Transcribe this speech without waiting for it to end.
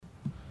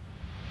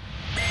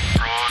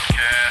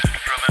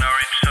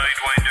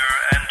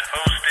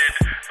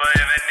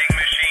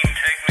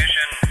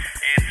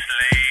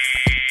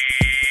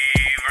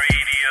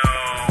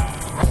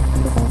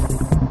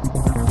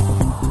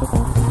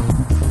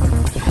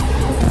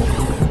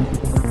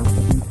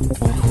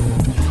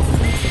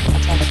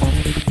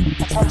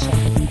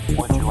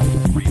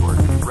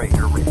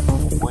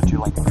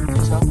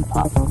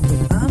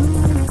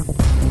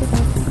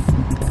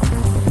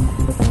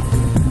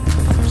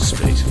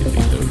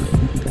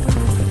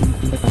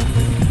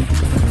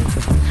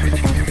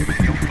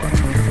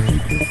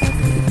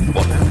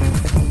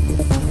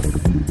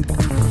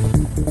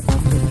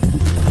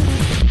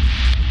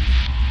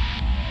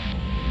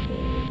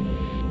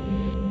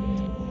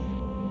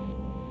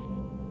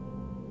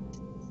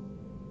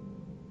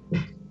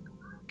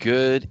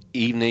Good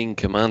evening,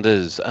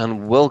 Commanders,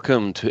 and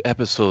welcome to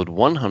episode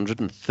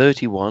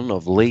 131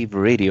 of Lave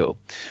Radio,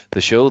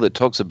 the show that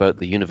talks about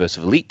the universe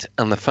of Elite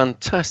and the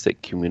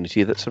fantastic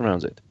community that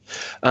surrounds it.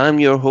 I'm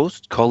your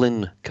host,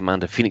 Colin,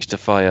 Commander Phoenix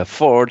Defire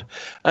Ford,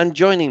 and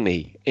joining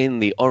me in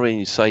the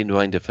orange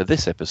sidewinder for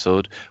this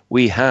episode,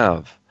 we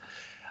have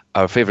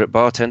our favourite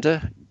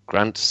bartender,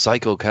 Grant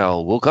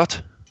Psychocal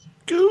Wolcott.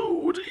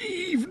 Good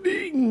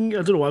evening.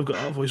 I don't know why I've got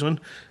that voice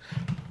on.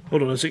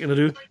 Hold on a second, I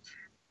do.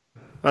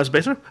 That's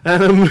better.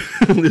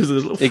 There's a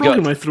little frog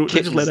in my throat.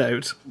 I just let it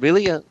out.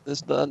 Really?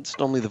 That's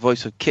normally the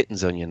voice of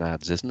kittens on your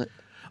ads, isn't it?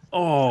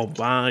 Oh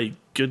my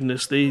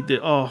goodness! They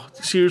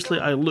seriously,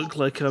 I look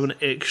like I'm an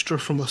extra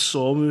from a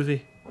Saw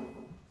movie.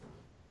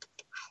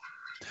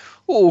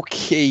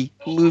 Okay,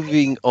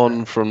 moving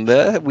on from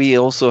there, we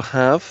also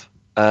have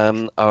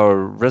our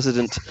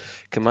resident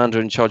commander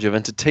in charge of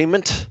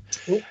entertainment,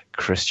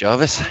 Chris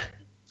Jarvis.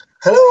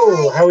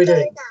 Hello, how are we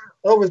doing?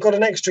 Oh, we've got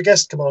an extra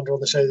guest commander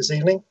on the show this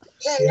evening.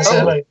 Hello. Say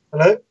hello.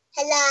 Hello?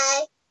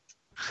 Hello.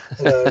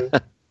 Hello.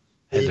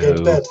 Are you going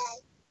to bed?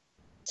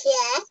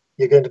 Yeah.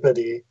 You're going to bed,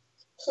 are you?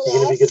 Yes. You're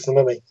going to be good for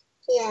mummy?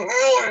 Yeah,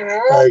 I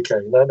am. Okay,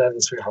 no,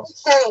 sweetheart.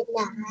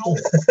 Hello.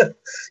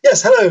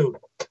 Yes, hello.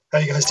 How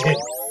are you guys doing?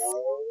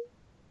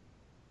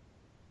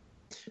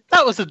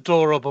 That was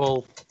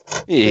adorable.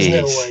 Isn't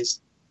it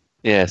always?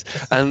 Yes,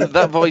 and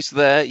that voice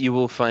there you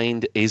will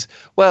find is,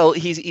 well,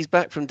 he's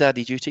back from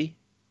daddy duty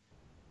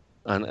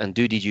and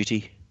duty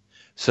duty.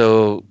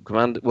 So,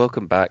 Commander,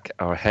 welcome back,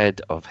 our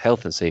head of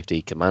health and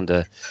safety,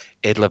 Commander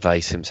Ed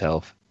Levice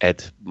himself,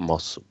 Ed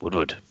Moss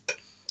Woodward.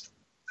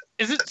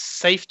 Is it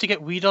safe to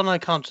get weed on? I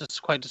can't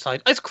just quite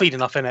decide. It's clean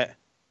enough, innit?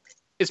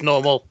 It's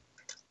normal.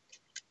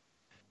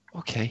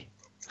 Okay.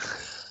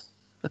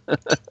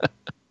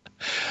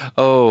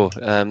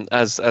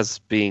 As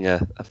being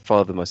a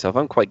father myself,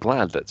 I'm quite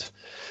glad that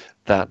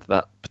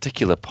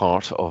particular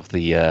part of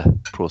the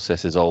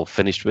process is all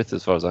finished with,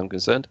 as far as I'm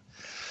concerned.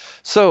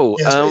 So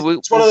yes,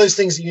 it's one of those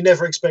things that you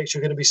never expect you're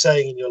going to be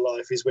saying in your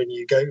life. Is when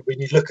you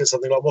look at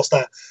something like, "What's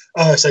that?"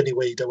 Oh, it's only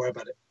weed. Don't worry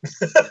about it.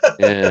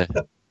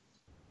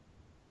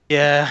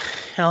 Yeah.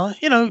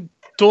 Yeah.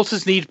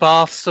 Daughters need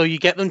baths, so you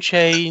get them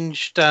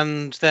changed,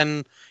 and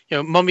then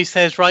mummy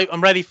says, "Right, I'm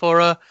ready for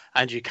her,"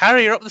 and you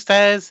carry her up the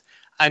stairs,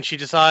 and she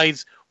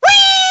decides,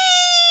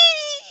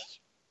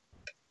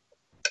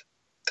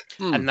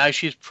 "Whee!" And now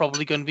she's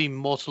probably going to be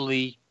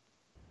mortally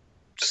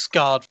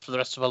scarred for the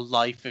rest of her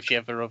life if she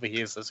ever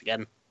overhears this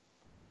again.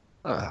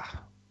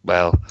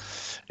 Well,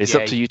 it's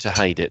up to you to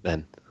hide it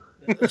then.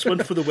 This one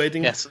for the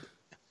wedding. Yes.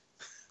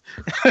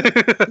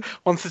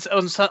 Once it's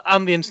on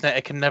the internet,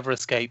 it can never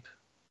escape.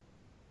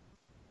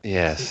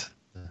 Yes.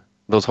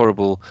 Those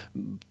horrible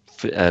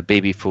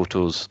baby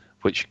photos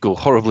which go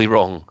horribly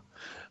wrong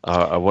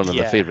are one of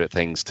the favourite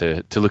things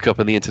to look up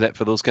on the internet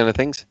for those kind of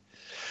things.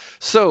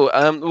 So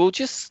we'll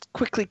just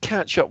quickly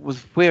catch up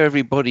with where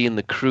everybody in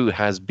the crew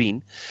has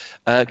been.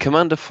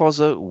 Commander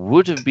Fozza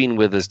would have been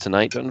with us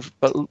tonight,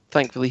 but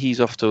thankfully he's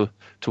off to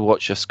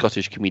watch a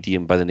Scottish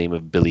comedian by the name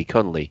of Billy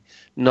Connolly.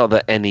 Not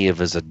that any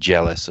of us are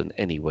jealous in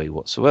any way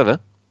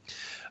whatsoever.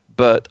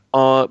 But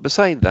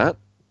beside that,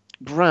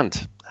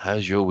 Grant,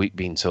 how's your week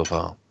been so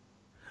far?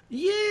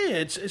 Yeah,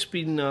 it's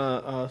been...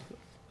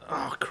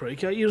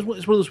 crikey. It's one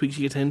of those weeks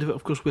you get end of it.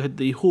 Of course, we had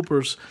the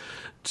Hopers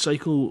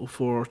cycle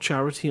for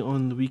charity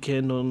on the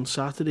weekend on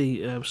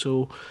Saturday.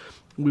 So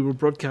we were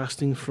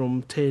broadcasting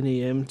from 10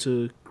 a.m.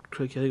 to,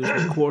 crikey, I think it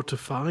was about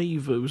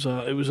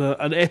 4:45. It was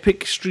an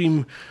epic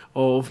stream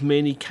of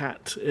many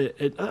cat.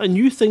 A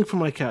new thing for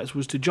my cats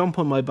was to jump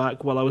on my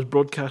back while I was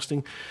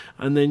broadcasting,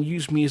 and then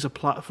use me as a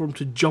platform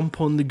to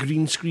jump on the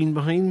green screen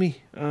behind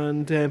me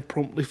and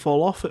promptly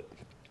fall off it.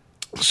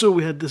 So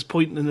we had this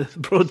point in the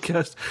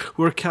broadcast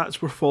where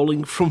cats were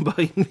falling from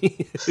behind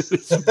me. It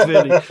was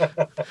very,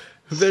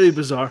 very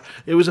bizarre.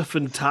 It was a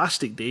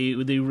fantastic day.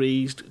 They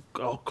raised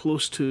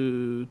close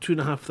to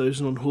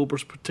 2,500 on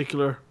Hober's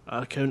particular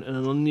account,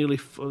 and on nearly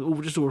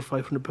just over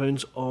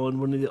 £500 on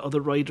one of the other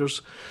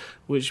riders,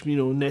 which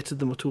netted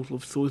them a total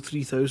of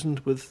 3,000,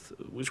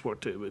 which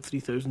worked out about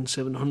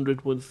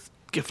 3,700 with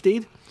gift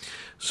aid.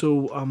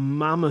 So a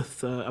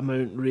mammoth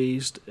amount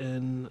raised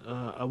in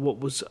what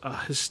was a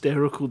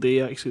hysterical day.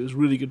 Actually, it was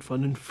really good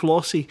fun. And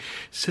Flossie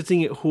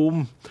sitting at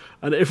home,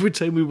 and every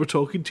time we were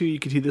talking to her, you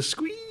could hear the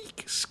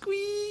squeak,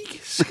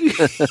 squeak,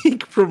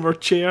 squeak from her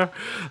chair.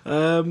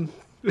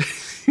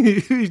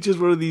 It's just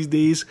one of these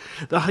days.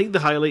 I think the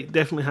highlight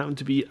definitely happened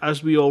to be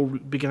as we all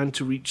began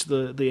to reach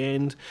the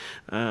end,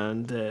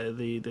 and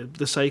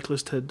the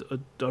cyclist had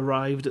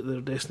arrived at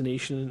their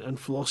destination, and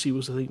Flossie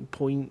was, I think,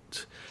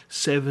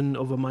 0.7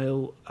 of a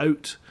mile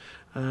out.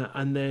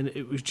 And then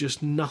it was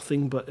just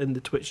nothing but in the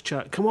Twitch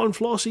chat, "Come on,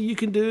 Flossie, you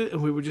can do it."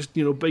 And we were just,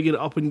 bigging it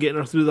up and getting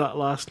her through that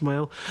last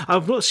mile.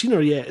 I've not seen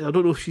her yet. I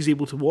don't know if she's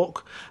able to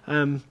walk.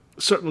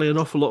 Certainly an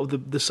awful lot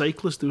of the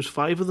cyclists, there was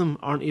 5 of them,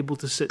 aren't able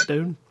to sit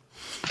down.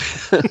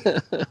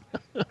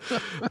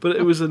 But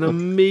it was an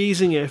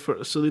amazing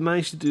effort. So they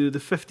managed to do the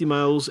 50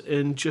 miles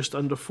in just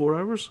under 4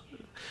 hours.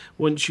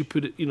 Once you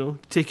put it,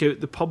 take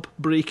out the pub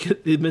break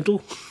at the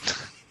middle.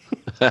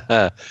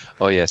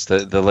 Oh yes,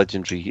 the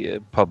legendary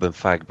pub and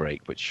fag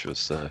break, which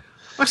was.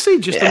 I say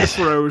just under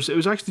 4 hours. It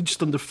was actually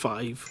just under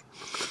 5.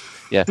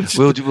 Yeah,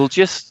 we'll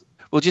just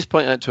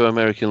point out to our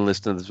American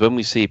listeners, when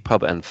we say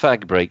pub and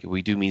fag break,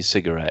 we do mean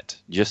cigarette,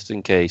 just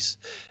in case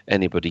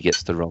anybody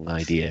gets the wrong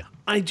idea.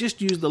 I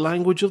just use the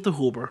language of the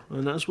Hober,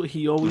 and that's what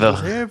he always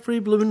does every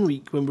blooming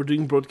week when we're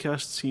doing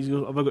broadcasts. He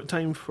goes, "Have I got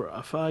time for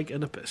a fag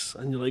and a piss?"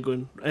 And you're like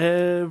going,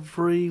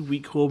 "Every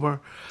week, Hober."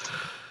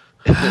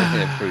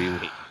 Every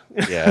week.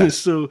 Yeah.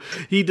 So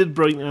he did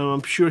Brighton, and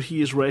I'm sure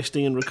he is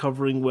resting and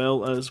recovering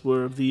well, as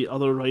were the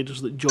other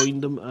riders that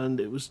joined him, and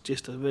it was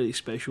just a very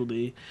special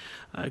day.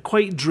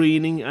 Quite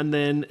draining, and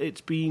then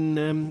it's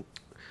been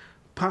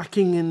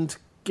packing and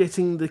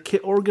getting the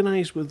kit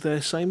organised with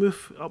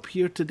Simuf up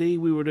here today.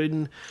 We were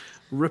in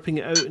ripping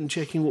it out and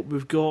checking what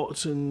we've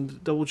got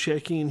and double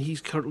checking, and he's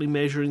currently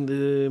measuring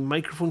the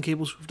microphone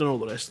cables. We've done all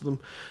the rest of them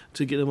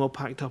to get them all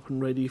packed up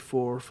and ready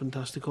for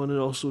Fantasticon, and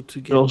also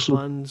to get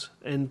plans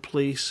in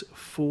place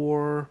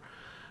for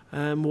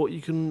what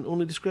you can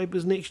only describe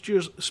as next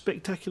year's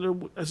spectacular,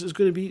 as it's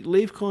going to be,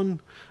 LaveCon,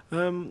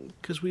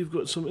 because we've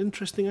got some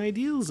interesting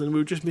ideas, and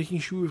we're just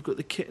making sure we've got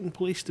the kit in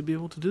place to be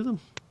able to do them.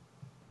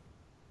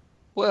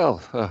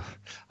 Well,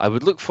 I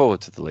would look forward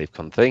to the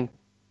LaveCon thing.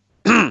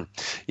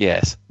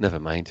 Yes, never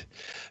mind.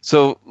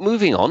 So,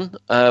 moving on,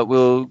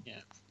 we'll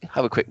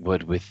have a quick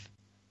word with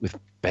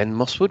Ben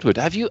Moss-Woodward.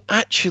 Have you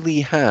actually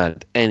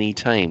had any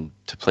time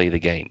to play the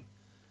game?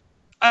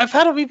 I've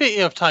had a wee bit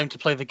of time to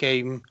play the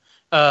game.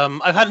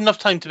 I've had enough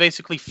time to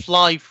basically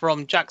fly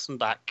from Jackson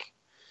back.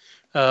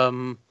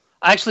 I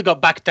actually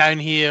got back down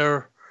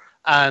here,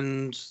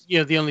 and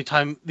the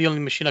only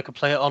machine I could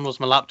play it on was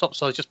my laptop.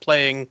 So I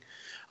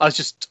was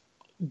just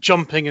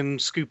jumping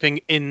and scooping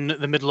in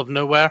the middle of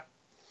nowhere.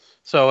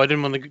 So I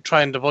didn't want to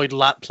try and avoid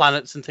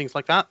planets and things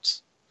like that.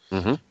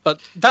 Mm-hmm.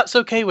 But that's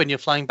okay when you're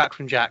flying back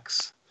from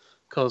Jax,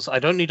 because I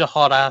don't need a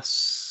hot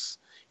ass.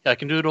 I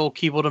can do it all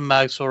keyboard and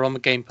mouse or on the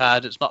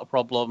gamepad. It's not a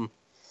problem.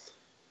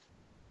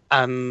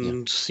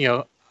 And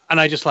and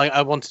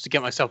I wanted to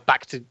get myself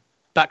back to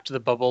the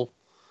bubble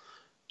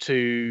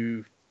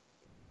to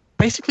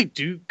basically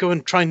go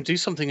and try and do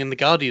something in the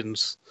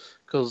Guardians,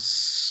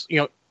 because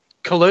the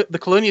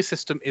Colonia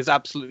system is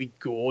absolutely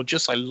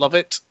gorgeous. I love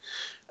it.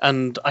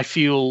 And I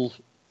feel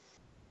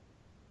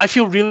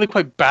really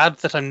quite bad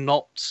that I'm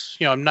not,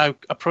 I'm now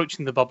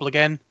approaching the bubble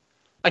again.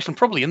 Actually, I'm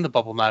probably in the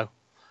bubble now.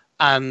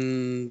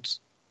 And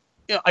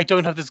I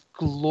don't have this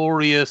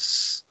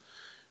glorious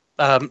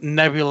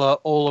nebula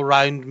all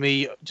around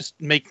me, just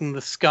making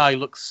the sky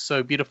look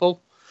so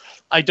beautiful.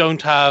 I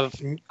don't have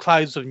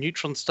clouds of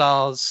neutron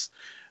stars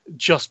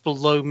just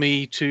below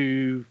me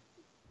to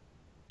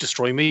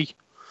destroy me.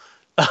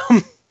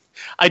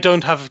 I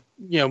don't have,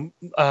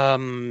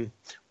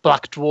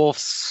 black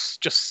dwarfs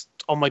just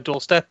on my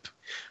doorstep.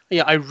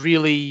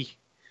 It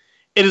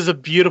is a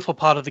beautiful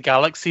part of the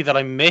galaxy that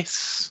I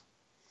miss,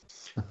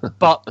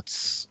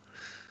 but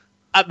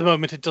at the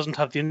moment it doesn't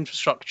have the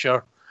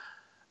infrastructure,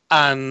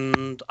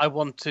 and I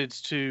wanted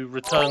to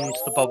return to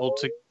the bubble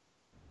to...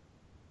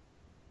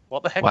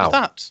 What the heck was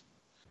that?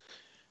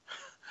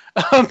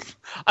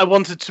 I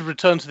wanted to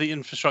return to the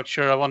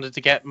infrastructure. I wanted to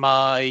get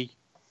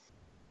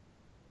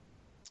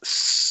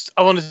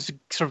I wanted to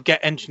sort of get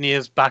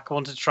engineers back. I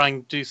wanted to try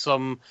and do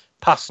some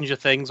passenger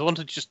things. I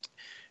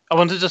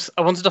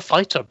wanted a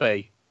fighter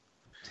bay.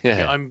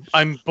 Yeah.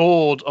 I'm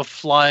bored of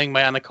flying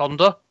my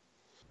Anaconda.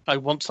 I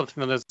want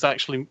something that is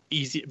actually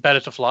better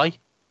to fly.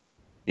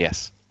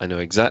 Yes, I know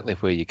exactly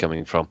where you're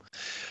coming from.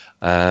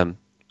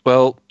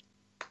 Well,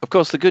 of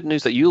course, the good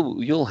news that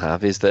you'll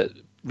have is that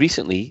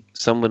recently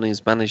someone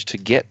has managed to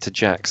get to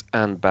Jax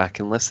and back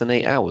in less than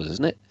 8 hours,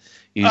 isn't it?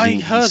 I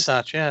heard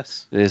that,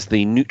 yes. There's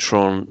the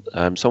neutron.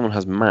 Someone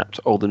has mapped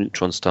all the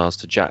neutron stars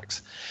to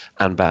Jax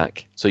and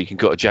back, so you can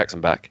go to Jax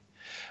and back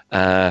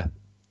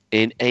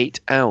in 8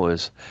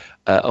 hours.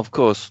 Of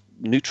course,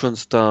 neutron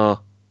star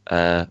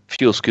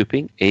fuel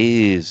scooping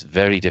is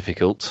very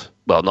difficult.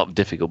 Well, not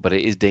difficult, but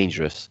it is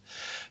dangerous.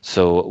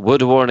 So,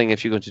 word of warning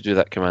if you're going to do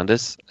that,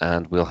 Commanders,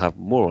 and we'll have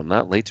more on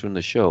that later in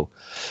the show.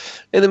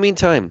 In the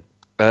meantime,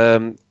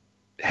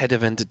 Head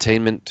of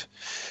Entertainment,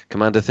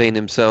 Commander Thane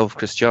himself,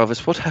 Chris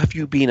Jarvis, what have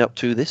you been up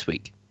to this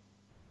week?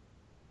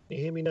 Can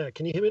you hear me now?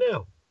 Can you hear me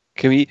now?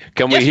 Can we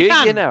hear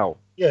you now?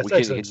 Yes,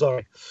 excellent.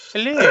 Sorry.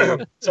 Hello.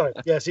 Sorry.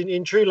 Yes,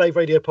 in true Lave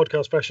Radio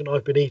podcast fashion,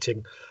 I've been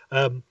eating.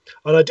 And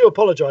I do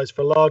apologise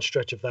for a large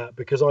stretch of that,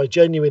 because I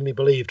genuinely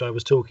believed I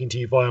was talking to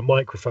you via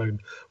microphone,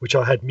 which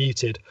I had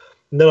muted.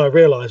 And then I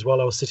realised while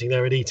I was sitting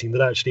there and eating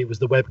that actually it was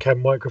the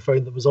webcam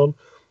microphone that was on.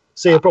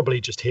 So you're probably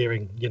just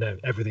hearing,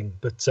 everything.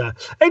 But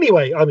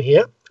anyway, I'm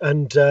here.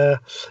 And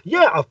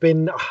I've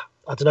been,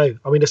 I don't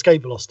know,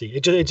 escape velocity.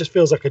 It just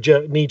feels like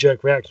a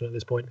knee-jerk reaction at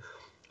this point.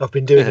 I've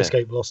been doing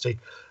escape velocity.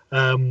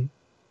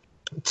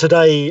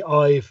 Today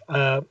I've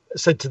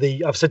said to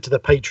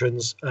the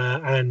patrons,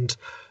 and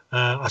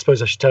I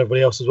suppose I should tell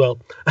everybody else as well,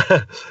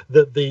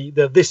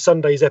 that this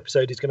Sunday's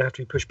episode is going to have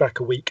to be pushed back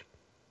a week.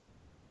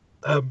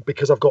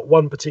 Because I've got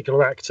one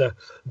particular actor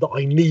that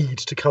I need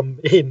to come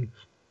in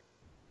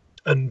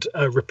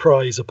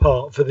Reprise a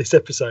part for this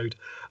episode,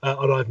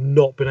 and I've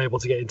not been able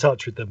to get in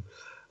touch with them.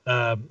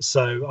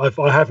 So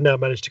I have now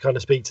managed to kind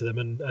of speak to them,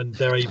 and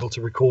they're able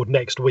to record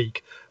next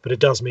week. But it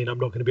does mean I'm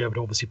not going to be able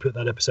to obviously put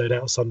that episode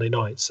out Sunday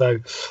night. So,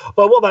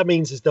 well, what that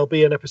means is there'll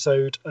be a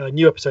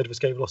new episode of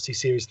Escape Velocity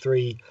Series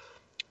 3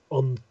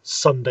 on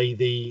Sunday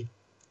the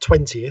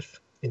 20th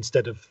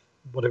instead of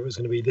whatever it was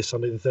going to be this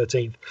Sunday the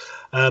 13th,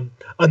 and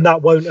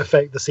that won't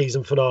affect the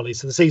season finale.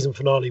 So the season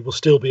finale will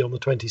still be on the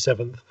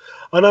 27th,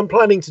 and I'm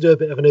planning to do a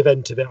bit of an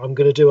event of it. I'm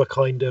going to do a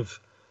kind of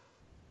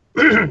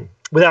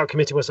without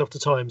committing myself to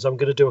times, I'm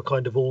going to do a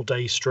kind of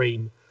all-day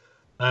stream,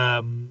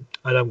 and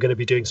I'm going to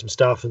be doing some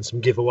stuff and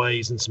some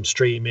giveaways and some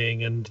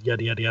streaming and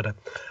yada yada yada,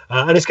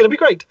 and it's going to be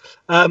great.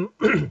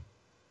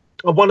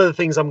 And one of the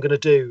things I'm going to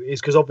do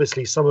is, because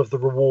obviously some of the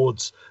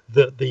rewards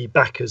that the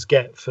backers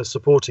get for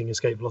supporting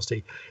Escape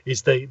Velocity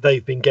is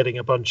they've been getting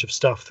a bunch of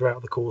stuff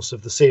throughout the course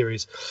of the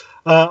series.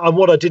 And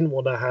what I didn't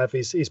want to have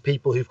is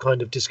people who've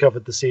kind of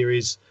discovered the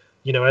series,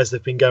 you know, as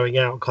they've been going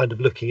out, kind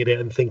of looking at it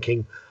and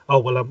thinking, oh,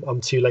 well,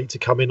 I'm too late to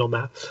come in on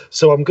that.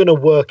 So I'm going to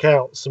work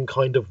out some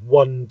kind of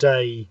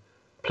one-day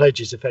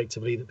pledges,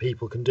 effectively, that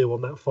people can do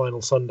on that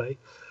final Sunday.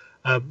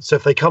 So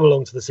if they come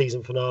along to the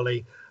season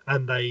finale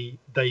and they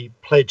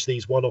pledge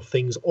these one-off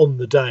things on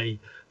the day,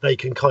 they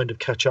can kind of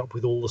catch up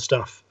with all the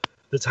stuff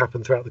that's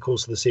happened throughout the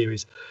course of the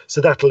series. So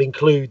that'll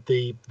include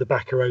the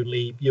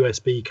backer-only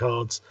USB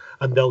cards,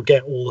 and they'll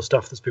get all the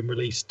stuff that's been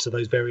released to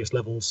those various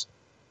levels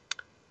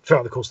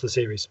throughout the course of the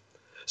series.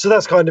 So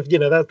that's kind of, you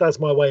know, that's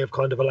my way of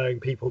kind of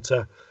allowing people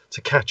to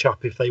catch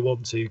up if they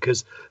want to,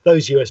 because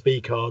those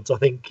USB cards, I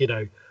think, you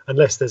know,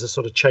 unless there's a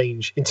sort of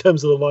change in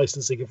terms of the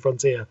licensing of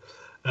Frontier,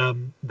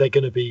 they're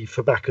going to be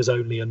for backers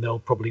only, and they'll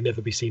probably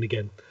never be seen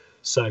again.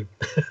 So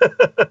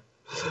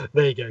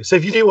there you go. So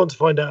if you do want to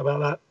find out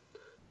about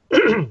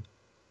that,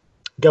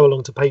 go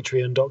along to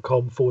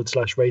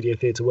patreon.com/Radio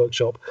Theatre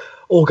Workshop,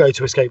 or go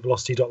to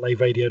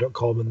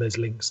escapevelocity.laveradio.com, and there's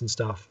links and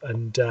stuff.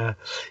 And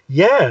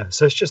yeah,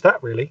 so it's just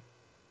that, really.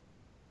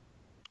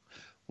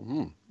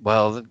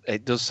 Well,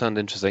 it does sound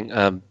interesting.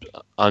 And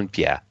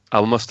yeah,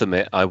 I must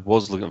admit, I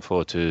was looking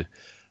forward to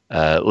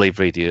Live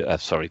Radio,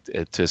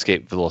 to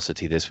Escape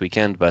Velocity this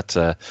weekend, but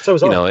so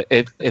was you I. know,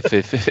 if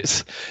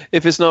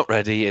it's not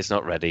ready, it's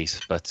not ready.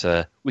 But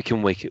we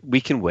can wait.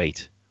 We can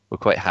wait. We're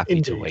quite happy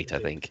Indeed, to wait, indeed. I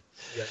think.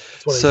 Yeah,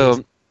 it's one of those So,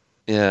 things.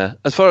 yeah,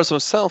 as far as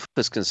myself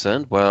is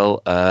concerned,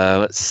 well,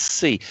 let's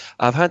see.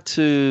 I've had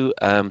to.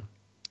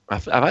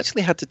 I've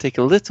actually had to take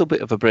a little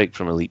bit of a break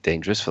from Elite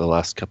Dangerous for the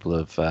last couple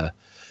of.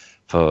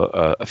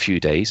 For a few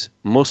days,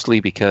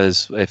 mostly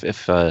because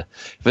if I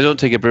don't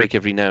take a break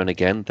every now and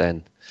again,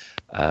 then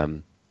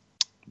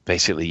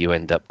basically you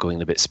end up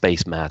going a bit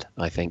space mad,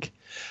 I think.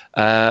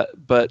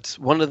 But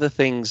one of the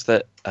things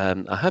that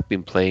I have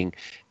been playing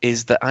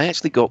is that I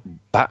actually got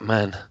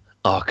Batman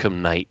Arkham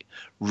Knight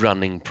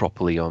running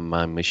properly on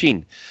my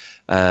machine.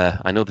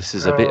 I know this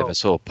is a bit of a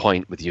sore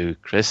point with you,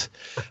 Chris,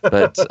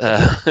 but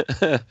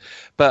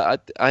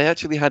but I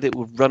actually had it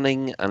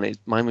running, and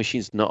my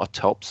machine's not a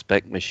top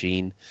spec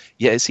machine,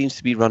 yet it seems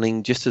to be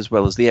running just as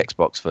well as the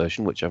Xbox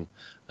version, which I'm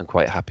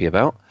quite happy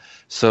about.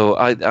 So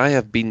I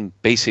have been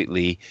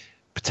basically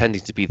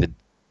pretending to be the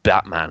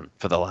Batman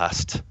for the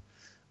last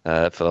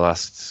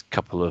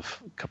couple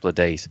of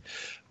days,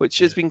 which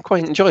has been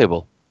quite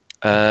enjoyable.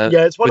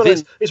 Yeah, it's one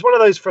of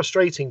those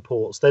frustrating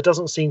ports. There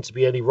doesn't seem to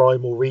be any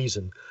rhyme or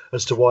reason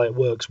as to why it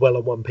works well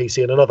on one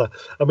PC and another.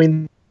 I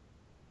mean,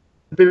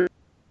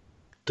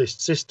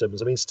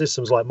 systems. I mean,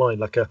 systems like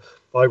mine,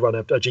 I run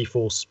a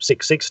GeForce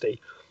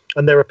 660,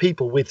 and there are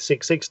people with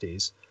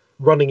 660s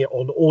running it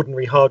on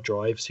ordinary hard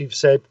drives who've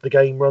said the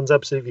game runs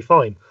absolutely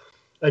fine.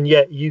 And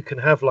yet you can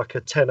have like a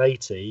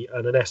 1080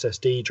 and an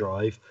SSD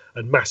drive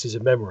and masses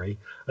of memory,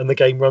 and the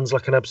game runs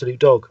like an absolute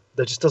dog.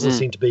 There just doesn't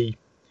seem to be,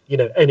 you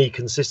know, any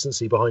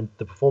consistency behind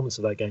the performance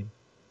of that game.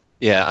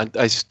 Yeah,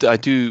 I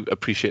do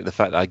appreciate the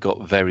fact that I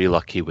got very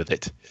lucky with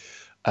it.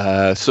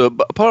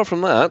 But apart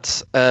from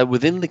that,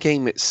 within the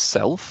game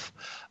itself,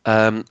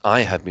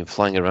 I have been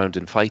flying around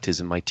in fighters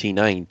in my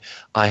T9.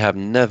 I have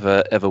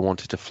never ever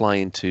wanted to fly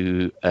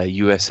into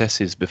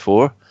USSs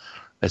before,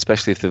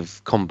 especially if the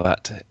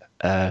combat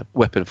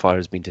weapon fire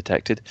has been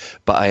detected.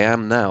 But I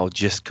am now,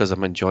 just because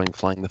I'm enjoying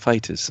flying the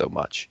fighters so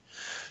much.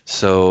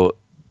 So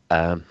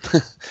I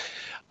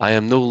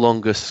am no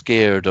longer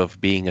scared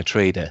of being a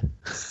trader.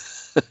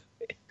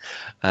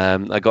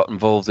 I got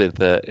involved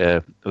with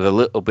a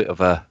little bit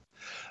of a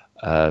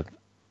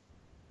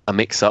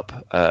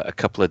mix-up a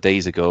couple of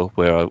days ago,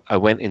 where I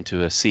went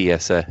into a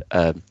CS,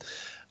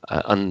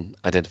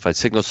 unidentified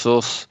signal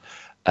source.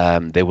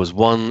 There was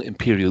one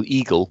Imperial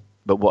Eagle,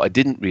 but what I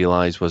didn't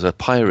realize was a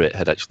pirate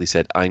had actually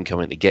said, "I'm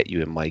coming to get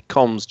you," in my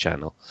comms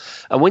channel.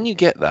 And when you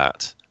get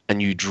that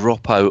and you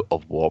drop out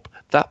of warp,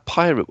 that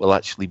pirate will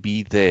actually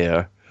be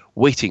there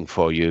waiting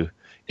for you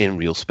in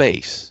real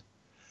space.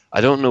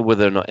 I don't know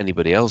whether or not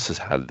anybody else has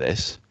had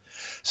this.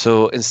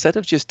 So instead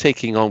of just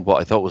taking on what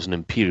I thought was an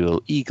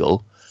Imperial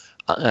Eagle,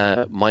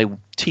 my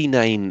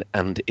T9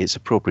 and its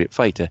appropriate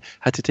fighter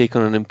had to take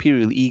on an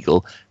Imperial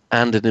Eagle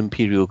and an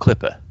Imperial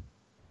Clipper.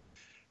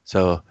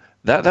 So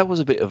that was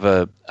a bit of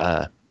a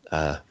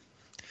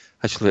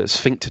actually a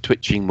sphincter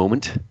twitching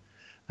moment,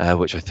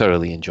 which I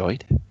thoroughly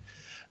enjoyed.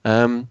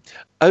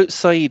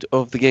 Outside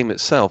of the game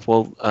itself,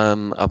 well,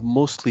 I've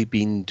mostly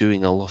been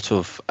doing a lot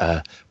of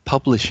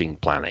publishing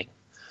planning.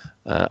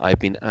 I've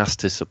been asked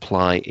to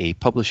supply a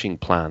publishing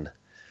plan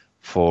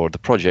for the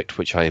project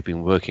which I have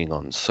been working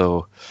on.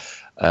 So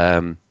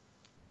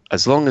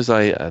as long as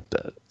I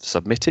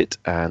submit it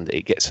and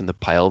it gets in the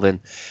pile,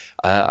 then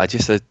I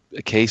just a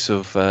case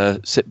of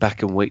sit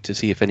back and wait to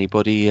see if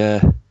anybody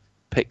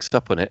picks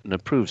up on it and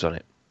approves on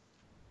it.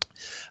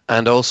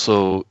 And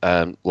also,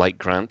 like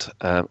Grant,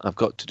 I've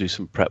got to do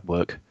some prep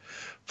work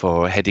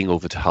for heading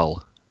over to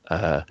Hull.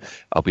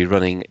 I'll be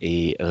running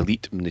an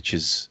Elite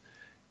Miniatures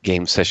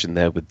game session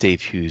there with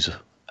Dave Hughes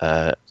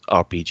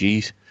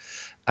RPGs,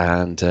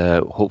 and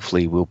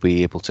hopefully we'll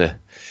be able to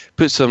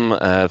put some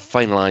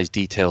finalised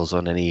details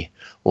on any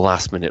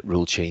last-minute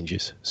rule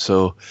changes.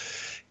 So,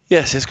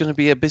 yes, it's going to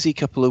be a busy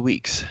couple of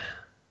weeks.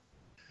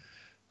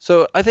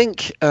 So I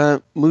think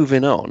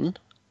moving on,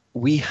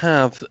 we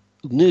have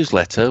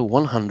newsletter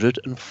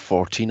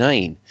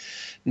 149.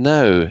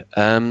 Now,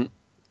 has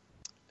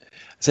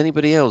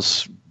anybody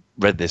else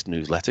read this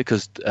newsletter?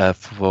 Because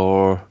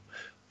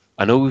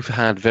I know we've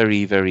had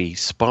very, very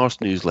sparse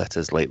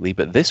newsletters lately,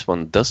 but this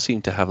one does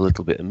seem to have a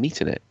little bit of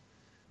meat in it.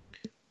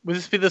 Will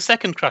this be the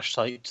second crash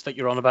site that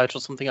you're on about, or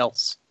something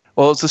else?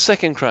 Well, it's the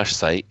second crash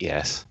site,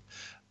 yes.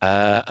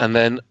 And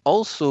then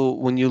also,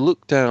 when you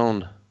look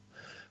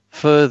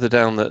further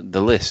down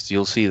the list,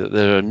 you'll see that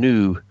there are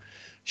new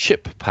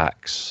ship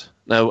packs.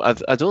 Now,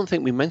 I don't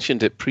think we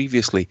mentioned it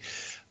previously.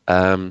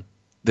 There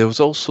was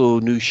also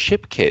new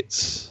ship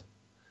kits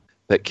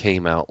that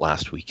came out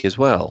last week as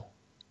well.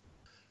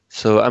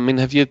 So, I mean,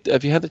 have you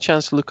had the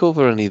chance to look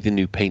over any of the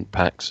new paint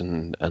packs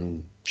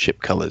and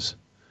ship colours?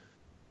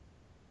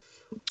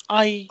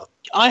 I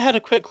had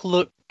a quick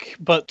look,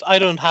 but I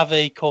don't have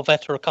a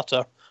Corvette or a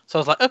cutter, so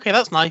I was like, okay,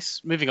 that's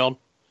nice. Moving on.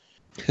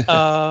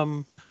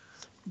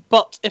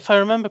 But if I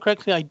remember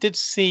correctly, I did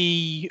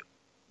see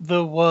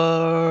there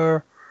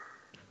was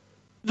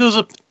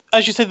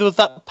as you said, there was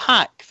that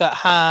pack that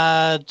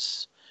had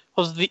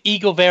was the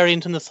Eagle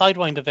variant and the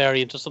Sidewinder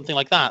variant or something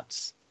like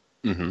that.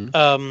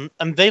 Mm-hmm.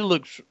 And they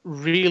looked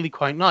really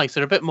quite nice.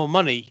 They're a bit more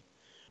money,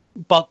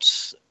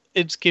 but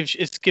it's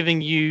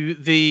giving you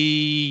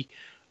the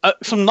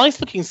some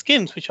nice looking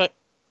skins, which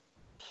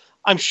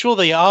I'm sure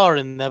they are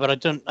in there, but I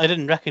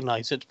didn't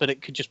recognize it. But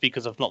it could just be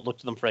because I've not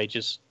looked at them for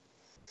ages.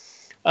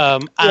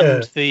 And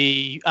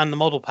the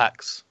model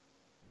packs.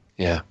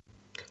 Yeah.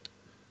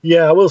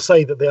 Yeah, I will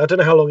say that I don't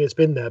know how long it's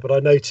been there, but I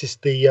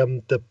noticed the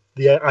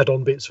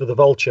add-on bits for the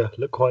Vulture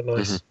look quite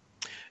nice.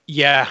 Mm-hmm.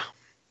 Yeah.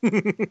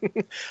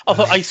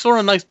 Although I saw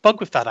a nice bug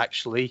with that,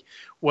 actually,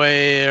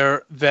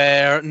 where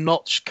they're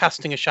not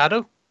casting a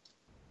shadow.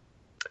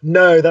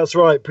 No, that's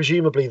right.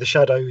 Presumably the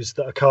shadows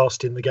that are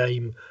cast in the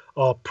game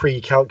are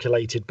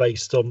pre-calculated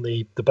based on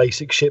the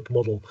basic ship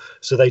model,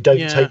 so they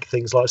don't take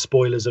things like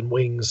spoilers and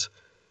wings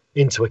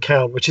into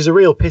account, which is a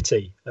real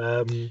pity.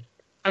 I'm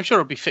sure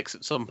it'll be fixed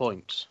at some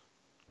point.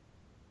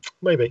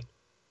 Maybe.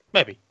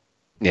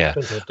 Yeah,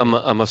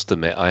 I must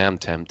admit, I am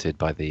tempted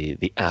by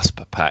the Asp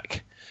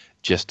pack,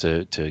 just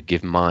to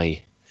give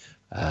my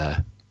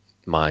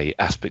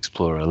Asp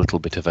Explorer a little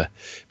bit of a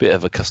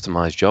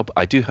customized job.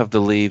 I do have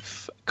the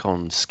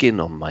LaveCon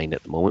skin on mine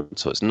at the moment,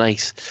 so it's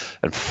nice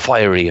and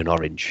fiery and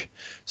orange.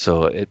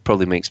 So it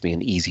probably makes me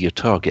an easier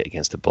target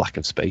against the Black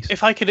of Space.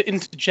 If I could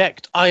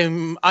interject, I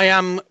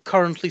am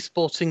currently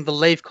sporting the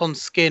LaveCon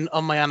skin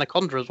on my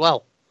Anaconda as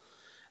well,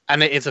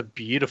 and it is a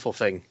beautiful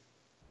thing.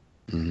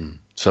 Mm.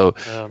 So,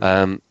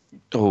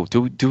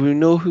 do we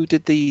know who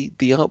did the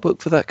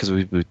artwork for that? Because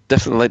we would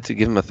definitely like to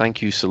give him a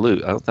thank you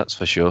salute. That's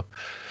for sure.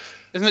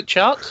 Isn't it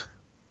Chart?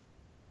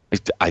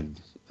 I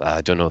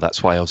don't know.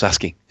 That's why I was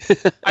asking.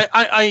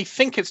 I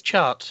think it's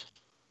Chart.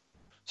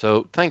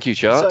 So thank you,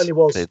 Chart. It certainly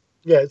was. It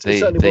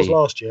certainly was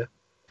last year.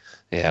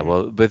 Yeah,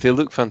 well, but they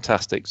look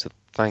fantastic. So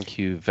thank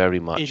you very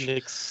much. It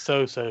looks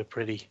so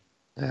pretty.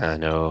 I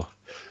know.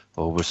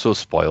 Oh, we're so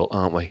spoiled,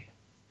 aren't we?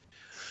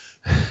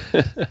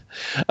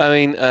 I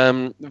mean,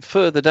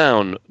 further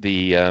down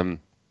the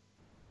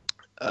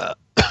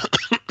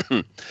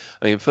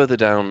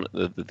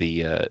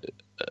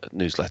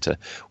newsletter,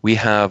 we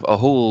have a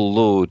whole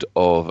load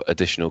of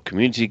additional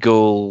community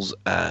goals,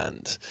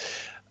 and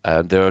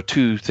there are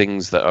two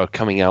things that are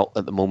coming out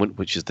at the moment,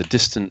 which is the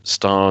Distant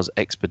Stars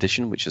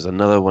Expedition, which is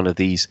another one of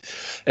these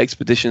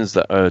expeditions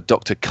that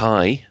Dr.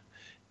 Kai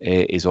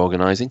is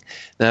organising.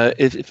 Now,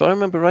 if I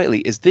remember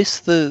rightly, is this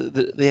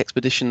the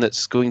expedition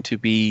that's going to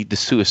be the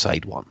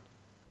suicide one?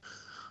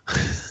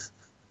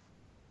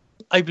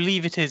 I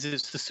believe it is.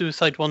 It's the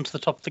suicide one to the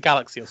top of the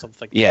galaxy or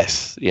something.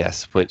 Yes,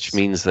 which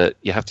means that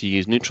you have to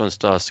use neutron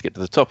stars to get to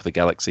the top of the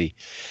galaxy,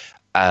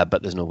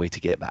 but there's no way to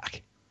get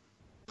back.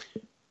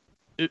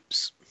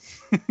 Oops.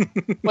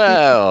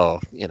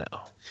 Well,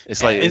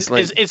 it's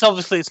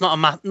obviously it's not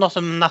a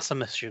NASA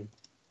mission.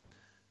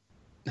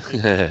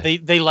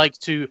 They like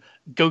to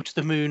go to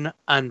the moon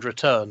and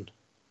return.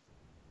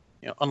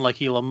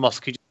 unlike Elon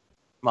Musk, who just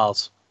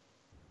Mars.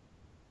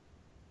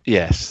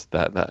 Yes,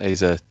 that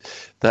is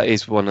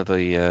one of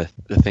the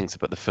things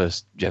about the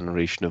first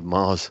generation of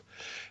Mars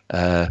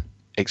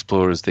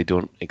explorers. They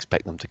don't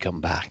expect them to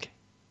come back.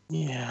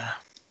 Yeah.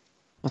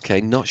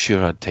 Okay, not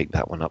sure I'd take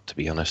that one up, to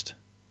be honest.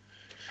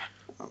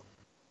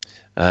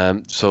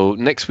 So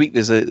next week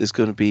there's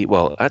going to be,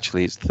 well,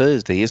 actually it's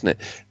Thursday, isn't it?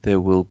 There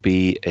will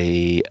be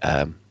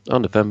on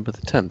November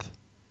the 10th.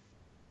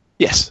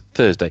 Yes,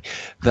 Thursday.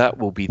 That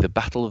will be the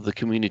Battle of the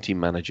Community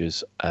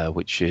Managers,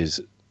 which is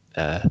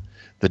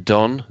the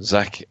Don,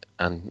 Zach,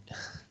 and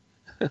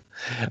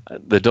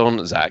the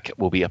Don, Zach,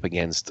 will be up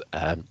against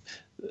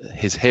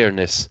his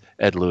hairness,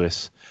 Ed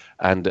Lewis,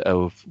 and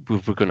we're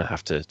going to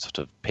have to sort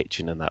of pitch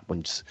in on that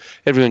one. Just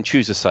everyone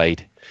choose a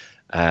side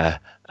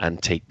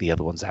and take the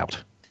other ones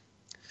out.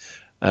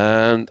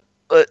 And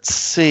let's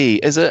see,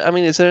 is there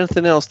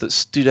anything else that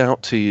stood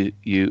out to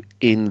you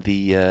in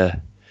the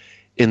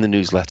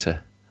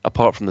newsletter,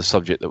 apart from the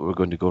subject that we're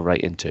going to go right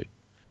into?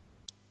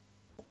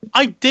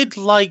 I did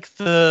like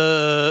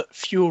the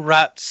Fuel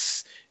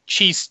Rats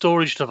cheese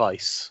storage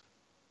device,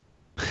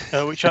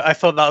 which I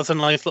thought that was a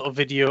nice little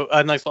video,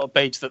 a nice little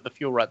page that the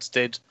Fuel Rats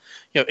did,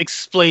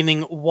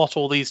 explaining what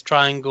all these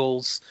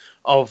triangles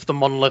of the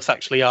monoliths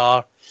actually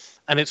are,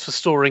 and it's for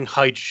storing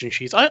hydrogen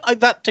cheese. I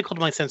that tickled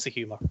my sense of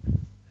humour.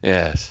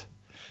 Yes,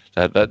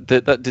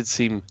 that did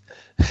seem,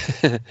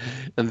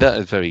 and that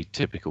is very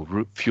typical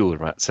Fuel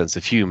Rat sense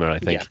of humour, I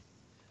think.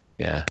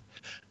 Yeah.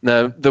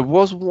 Now, there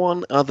was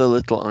one other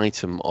little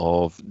item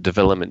of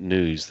development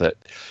news that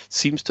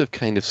seems to have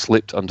kind of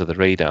slipped under the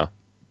radar.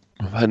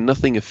 I've had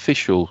nothing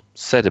official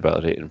said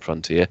about it in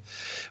Frontier,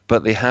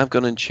 but they have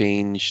gone and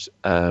changed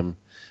the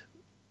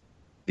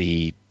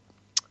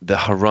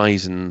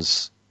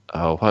Horizons,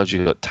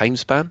 time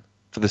span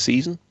for the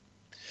season.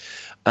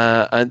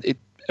 And it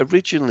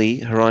originally,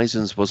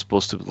 Horizons was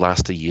supposed to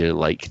last a year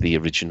like the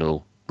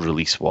original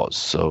release was.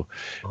 So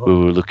we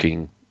were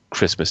looking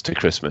Christmas to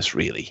Christmas,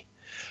 really.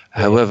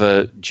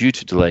 However, due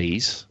to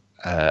delays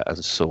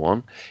and so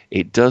on,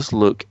 it does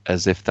look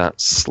as if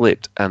that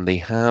slipped, and they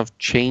have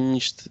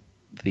changed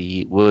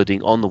the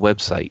wording on the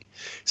website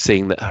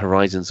saying that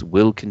Horizons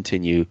will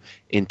continue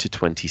into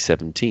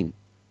 2017.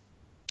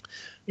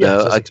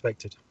 Yeah, as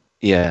expected.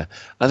 Yeah,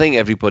 I think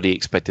everybody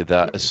expected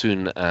that as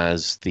soon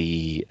as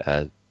the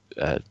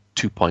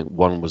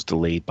 2.1 was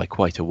delayed by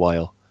quite a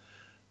while.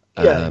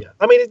 Yeah.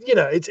 I mean,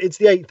 it's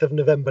the 8th of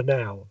November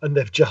now, and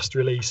they've just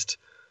released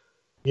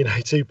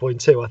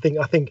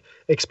 2.2. I think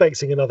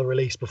expecting another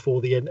release before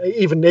the end,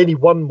 even any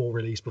one more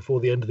release before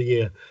the end of the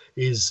year,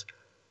 is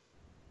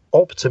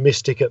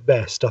optimistic at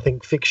best. I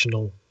think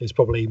fictional is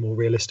probably more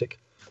realistic.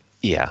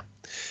 Yeah.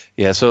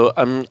 So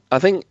I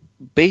think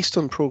based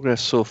on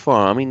progress so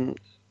far, I mean,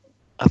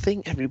 I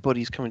think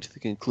everybody's coming to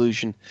the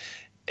conclusion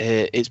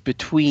it's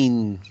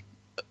between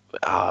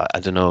I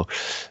don't know,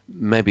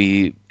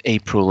 maybe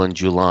April and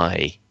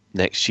July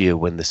next year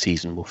when the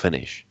season will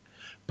finish.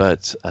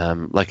 But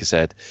like I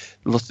said,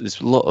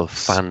 there's a lot of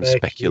fan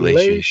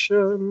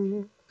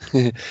speculation.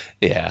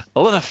 Yeah,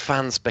 a lot of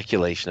fan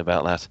speculation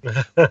about that,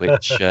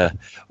 which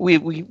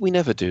we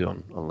never do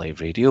on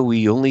live radio.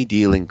 We only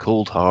deal in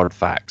cold, hard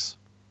facts.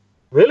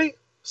 Really?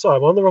 Sorry,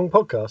 I'm on the wrong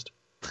podcast.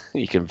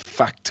 You can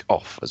fact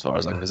off, as far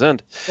as I'm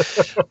concerned.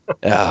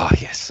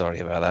 Yes, sorry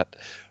about that.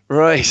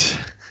 Right.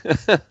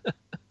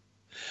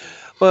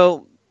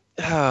 Well,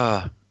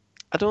 I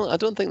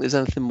don't think there's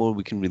anything more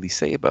we can really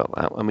say about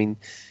that. I mean,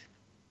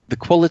 the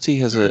quality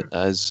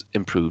has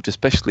improved,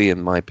 especially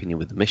in my opinion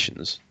with the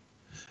missions.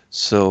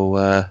 So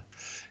I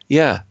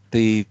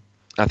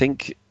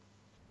think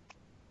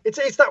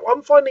it's that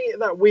I'm finding it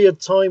that weird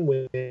time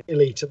with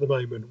Elite at the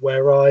moment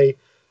where I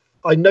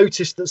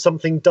noticed that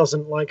something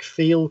doesn't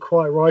feel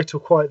quite right or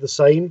quite the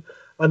same,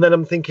 and then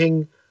I'm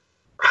thinking,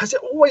 has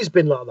it always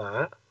been like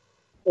that,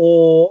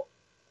 or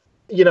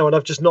and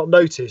I've just not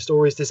noticed,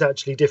 or is this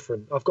actually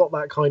different? I've got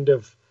that kind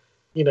of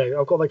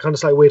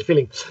slightly weird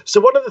feeling.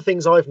 So one of the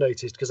things I've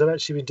noticed, because I've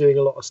actually been doing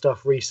a lot of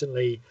stuff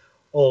recently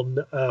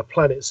on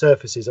planet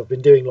surfaces, I've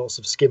been doing lots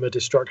of skimmer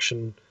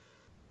destruction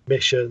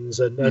missions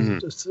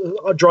and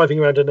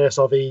driving around an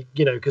SRV,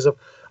 because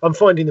I'm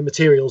finding the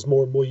materials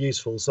more and more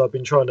useful. So I've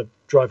been trying to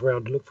drive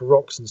around and look for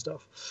rocks and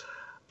stuff.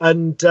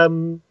 And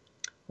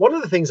one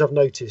of the things I've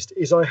noticed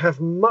is I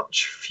have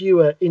much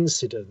fewer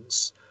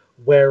incidents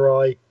where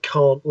I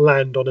can't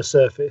land on a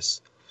surface,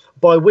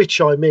 by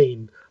which I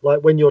mean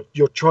when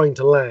you're trying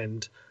to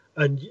land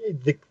and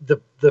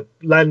the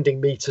landing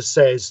meter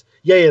says,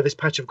 yeah, this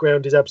patch of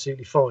ground is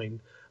absolutely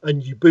fine,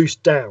 and you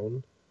boost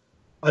down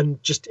and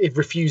it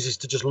refuses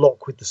to just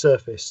lock with the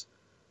surface,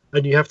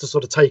 and you have to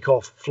sort of take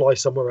off, fly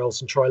somewhere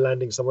else and try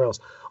landing somewhere else.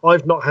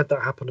 I've not had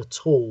that happen at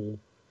all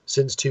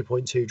since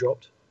 2.2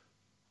 dropped.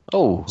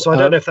 Oh, so I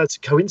don't know if that's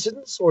a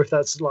coincidence or if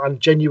that's a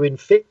genuine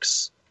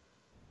fix.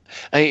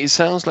 It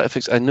sounds like a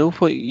fix. I know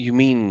what you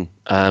mean,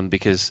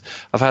 because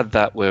I've had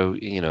that where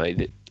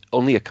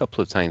only a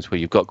couple of times where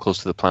you've got close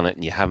to the planet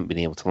and you haven't been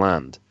able to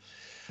land.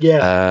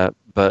 Yeah.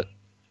 But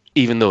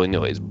even though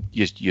it's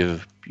your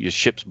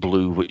ship's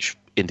blue, which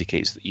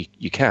indicates that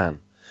you can.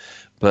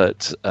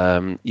 But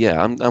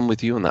yeah, I'm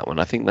with you on that one.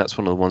 I think that's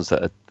one of the ones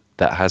that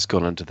has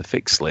gone onto the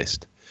fix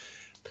list.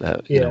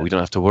 That we don't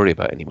have to worry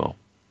about anymore.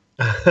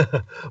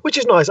 Which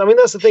is nice. I mean,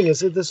 that's the thing, is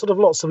there's sort of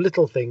lots of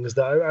little things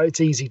that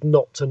it's easy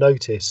not to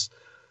notice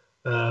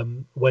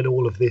when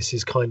all of this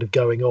is kind of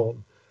going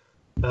on.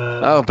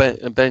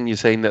 Ben, you're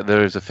saying that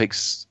there is a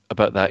fix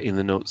about that in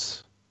the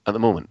notes at the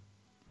moment?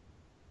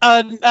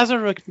 As I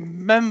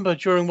remember,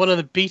 during one of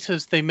the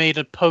betas, they made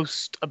a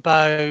post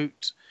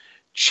about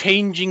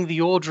changing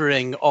the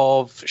ordering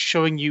of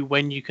showing you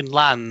when you can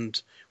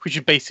land, which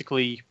would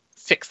basically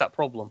fix that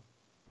problem.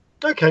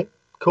 Okay,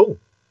 cool.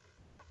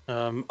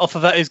 Off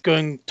of that is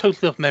going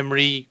totally off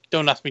memory.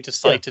 Don't ask me to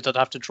cite it. I'd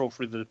have to draw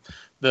through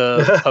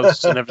the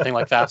posts and everything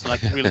like that, and I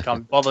really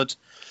can't be bothered.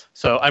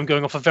 So I'm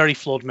going off a very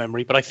flawed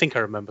memory, but I think I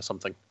remember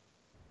something.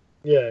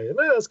 Yeah,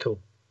 no, that's cool.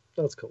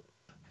 That's cool.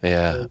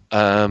 Yeah.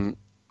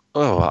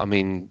 I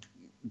mean,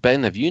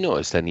 Ben, have you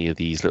noticed any of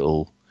these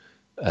little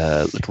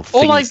things?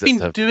 All I've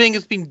been doing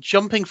has been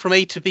jumping from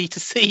A to B to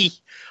C.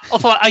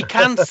 Although I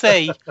can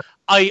say,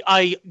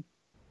 I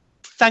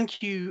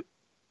thank you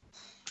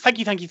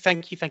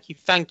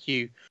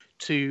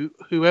to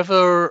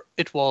whoever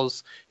it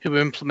was who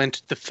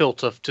implemented the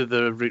filter to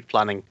the route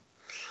planning.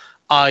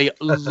 I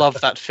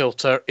love that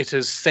filter. It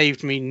has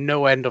saved me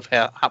no end of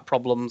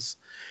problems.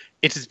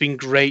 It has been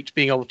great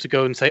being able to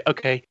go and say,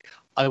 okay,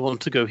 I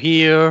want to go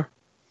here.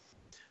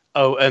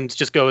 Oh, and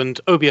just go and,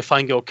 be a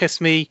fine girl, kiss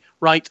me.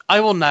 Right,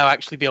 I will now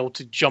actually be able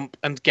to jump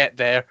and get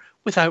there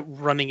without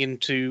running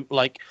into,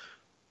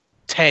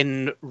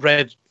 10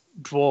 red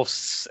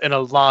dwarfs in a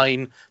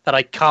line that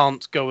I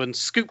can't go and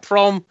scoop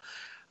from.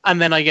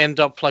 And then I end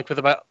up, with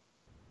about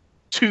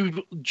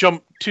 2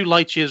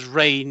 light years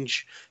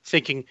range,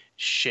 thinking,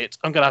 shit,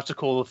 I'm going to have to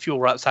call the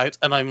fuel rats out,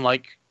 and I'm,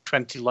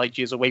 20 light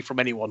years away from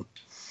anyone.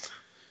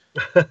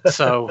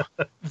 So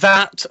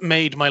that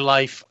made my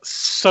life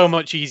so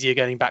much easier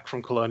getting back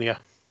from Colonia.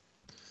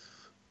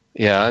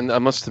 Yeah, and I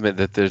must admit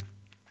that there's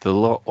a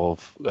lot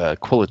of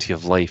quality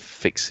of life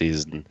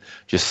fixes and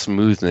just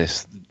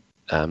smoothness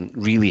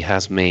really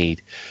has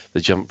made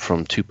the jump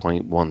from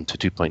 2.1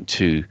 to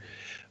 2.2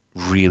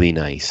 really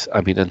nice.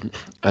 I mean,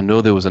 I know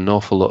there was an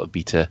awful lot of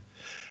beta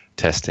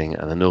testing,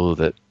 and I know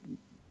that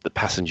the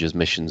passengers'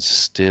 missions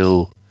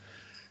still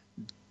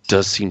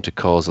does seem to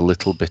cause a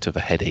little bit of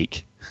a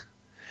headache.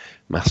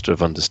 Master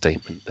of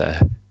understatement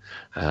there.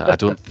 I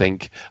don't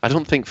think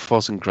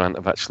Foz and Grant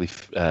have actually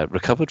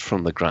recovered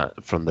from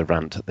the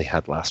rant that they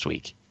had last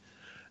week.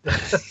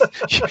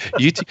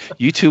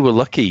 you two were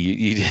lucky.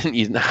 You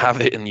didn't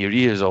have it in your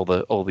ears all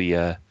the.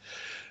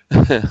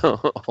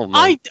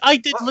 I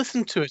did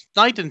listen to it.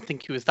 I didn't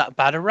think it was that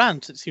bad a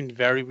rant. It seemed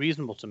very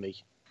reasonable to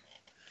me.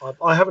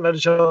 I haven't had a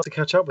chance to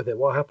catch up with it.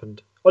 What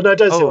happened? Oh no,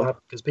 don't say what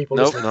happened, because people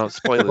listening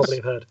spoilers. probably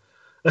have heard.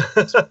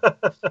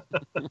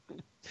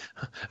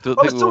 I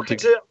was talking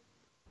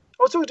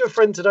to a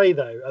friend today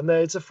though, and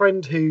it's a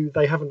friend who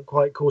they haven't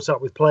quite caught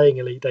up with playing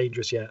Elite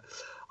Dangerous yet.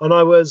 And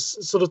I was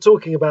sort of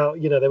talking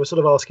about, they were sort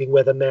of asking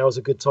whether now is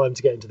a good time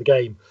to get into the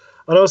game.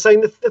 And I was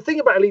saying the thing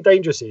about Elite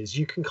Dangerous is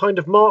you can kind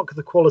of mark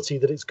the quality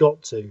that it's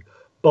got to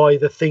by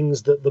the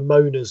things that the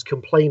moaners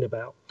complain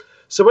about.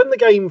 So when the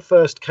game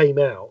first came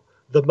out,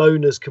 the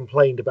moaners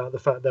complained about the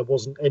fact there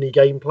wasn't any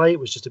gameplay. It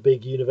was just a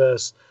big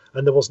universe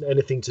and there wasn't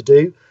anything to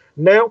do.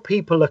 Now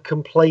people are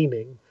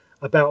complaining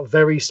about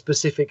very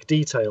specific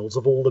details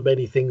of all the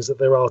many things that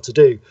there are to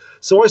do.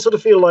 So I sort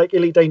of feel like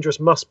Elite Dangerous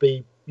must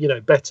be,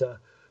 better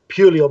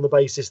purely on the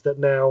basis that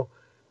now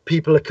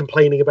people are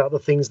complaining about the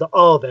things that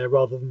are there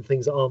rather than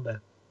things that aren't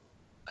there.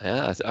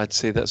 Yeah, I'd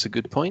say that's a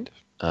good point.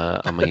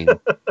 I mean,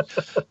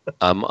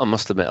 I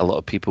must admit, a lot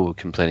of people were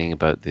complaining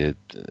about the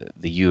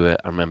US.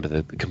 I remember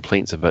the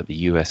complaints about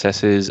the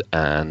USSs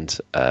and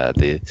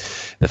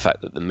the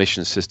fact that the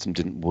mission system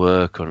didn't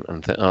work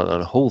and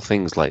whole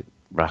things like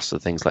Rasta,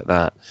 things like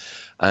that.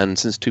 And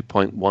since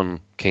 2.1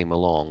 came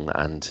along,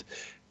 and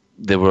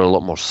there were a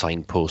lot more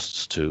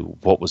signposts to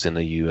what was in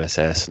a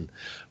USS and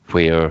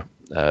where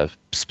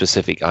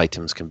specific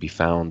items can be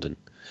found, and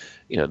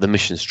the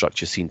mission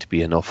structure seemed to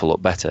be an awful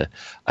lot better.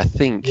 I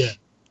think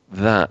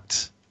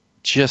that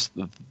just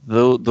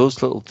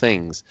those little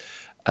things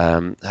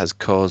has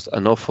caused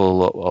an awful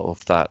lot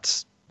of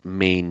that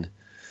main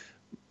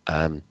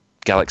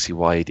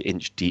galaxy-wide,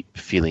 inch-deep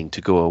feeling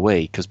to go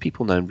away, because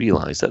people now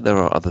realise that there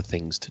are other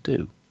things to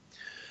do.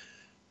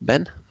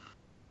 Ben?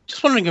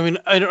 Just wondering, I mean,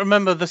 I don't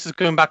remember, this is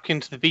going back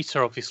into the beta,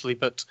 obviously,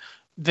 but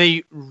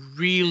they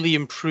really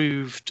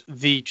improved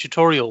the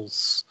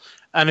tutorials.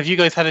 And have you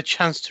guys had a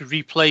chance to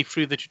replay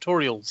through the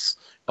tutorials?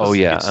 Oh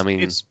yeah,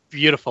 it's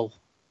beautiful.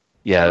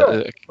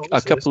 Yeah,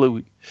 a couple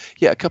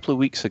of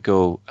weeks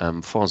ago,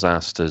 Foz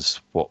asked us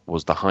what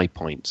was the high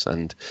points,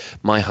 and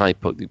my high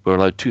point, we're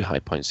allowed 2 high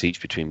points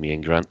each between me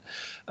and Grant.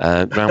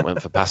 Grant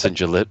went for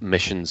passenger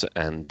missions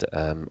and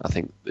I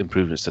think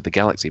improvements to the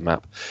galaxy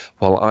map,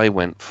 while I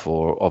went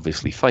for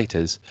obviously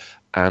fighters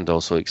and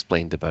also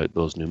explained about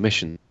those new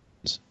missions,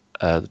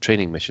 the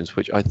training missions,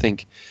 which I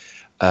think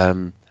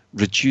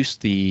reduce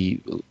the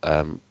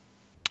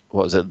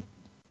what is it?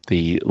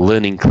 The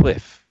learning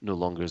cliff no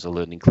longer is a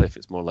learning cliff.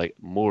 It's more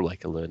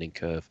like a learning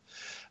curve.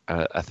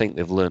 I think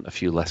they've learned a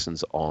few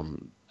lessons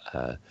on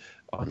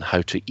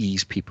how to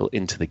ease people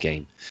into the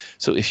game.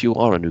 So if you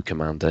are a new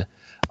commander,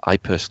 I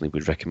personally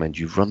would recommend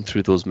you run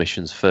through those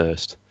missions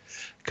first,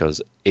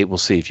 because it will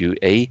save you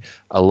a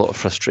lot of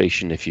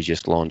frustration if you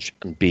just launch,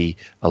 and B,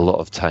 a lot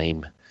of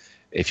time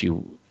if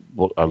you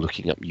are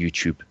looking up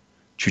YouTube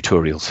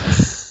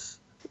tutorials.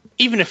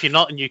 Even if you're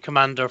not a new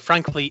commander,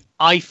 frankly,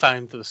 I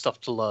found there was stuff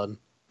to learn.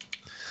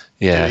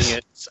 Yes. Doing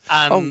it.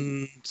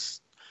 And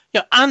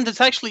and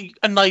it's actually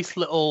a nice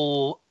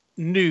little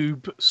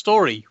noob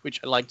story, which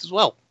I liked as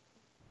well.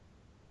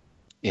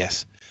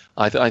 Yes,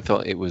 I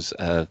thought it was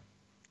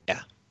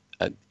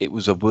it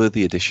was a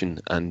worthy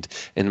addition, and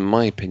in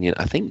my opinion,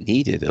 I think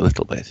needed a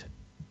little bit.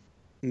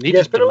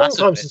 It's been a long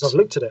time since I've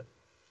looked at it.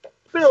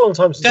 It's been a long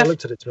time since I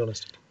looked at it, to be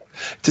honest.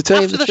 To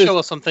tell After you the show truth,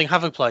 or something,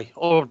 have a play,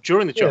 or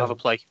during the show, have a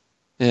play.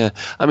 Yeah,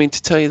 I mean,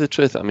 to tell you the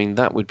truth, I mean,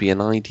 that would be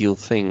an ideal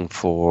thing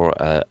for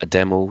a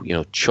demo. You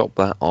know, chop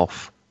that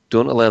off.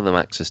 Don't allow them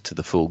access to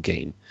the full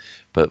game.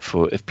 But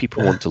if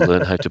people want to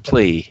learn how to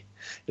play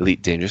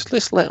Elite Dangerous,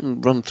 let's let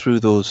them run through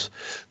those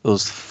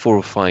 4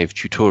 or 5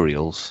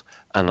 tutorials.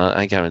 And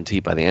I guarantee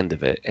by the end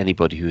of it,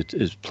 anybody who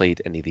has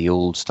played any of the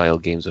old style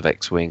games of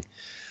X-Wing,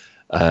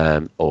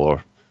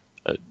 or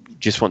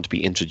just want to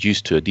be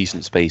introduced to a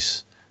decent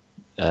space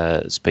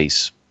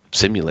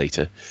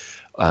simulator,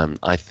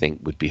 I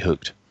think would be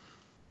hooked,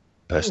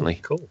 personally.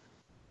 Cool.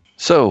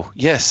 So,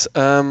 yes.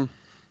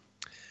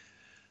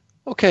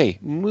 Okay,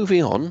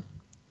 moving on.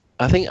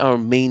 I think our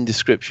main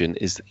description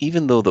is,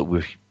 even though that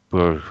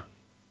we're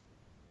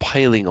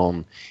piling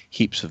on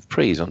heaps of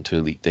praise onto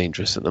Elite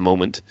Dangerous at the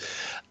moment,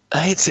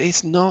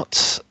 it's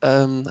not,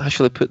 how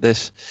shall I put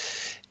this?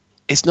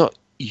 It's not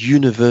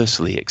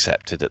universally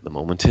accepted at the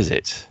moment, is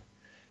it?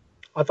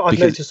 I've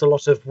noticed a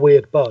lot of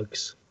weird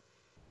bugs.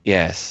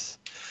 Yes.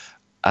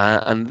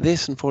 And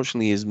this,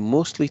 unfortunately, is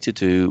mostly to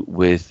do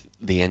with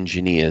the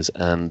engineers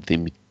and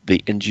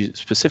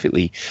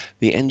specifically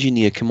the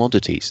engineer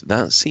commodities.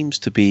 That seems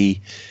to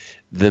be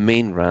the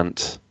main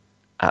rant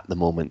at the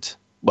moment.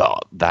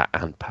 Well, that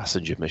and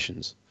passenger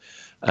missions.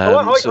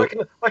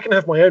 I can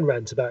have my own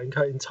rant about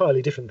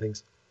entirely different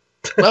things.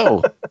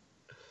 Oh.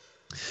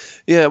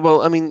 Yeah,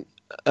 well, I mean,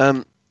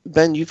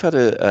 Ben, you've had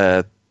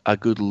a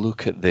good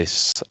look at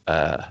this.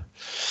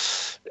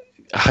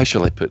 How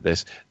shall I put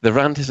this? The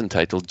rant is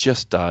entitled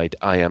 "Just Died.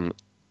 I Am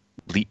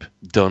Leap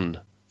Done.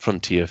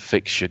 Frontier,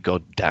 fix your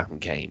goddamn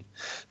game."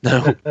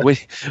 Now,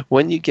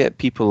 when you get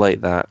people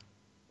like that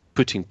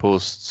putting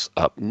posts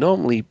up,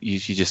 normally you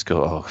just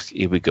go, "Oh,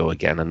 here we go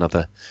again,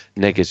 another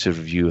negative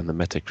review on the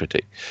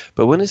Metacritic."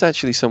 But when it's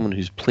actually someone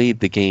who's played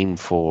the game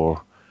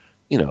for,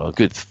 a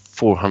good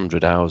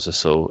 400 hours or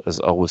so, has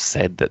always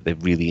said that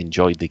they've really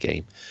enjoyed the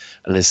game,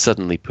 and is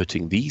suddenly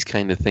putting these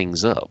kind of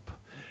things up,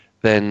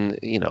 then,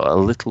 a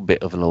little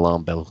bit of an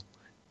alarm bell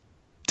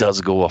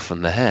does go off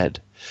in the head.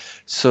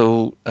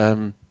 So,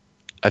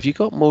 have you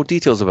got more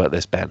details about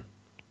this, Ben?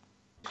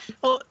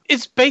 Well,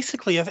 it's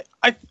basically,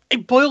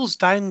 it boils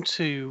down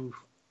to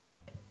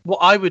what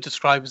I would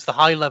describe as the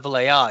high-level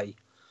AI,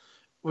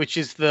 which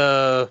is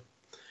the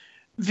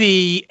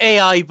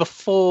AI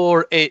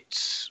before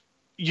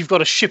you've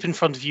got a ship in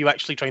front of you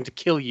actually trying to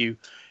kill you.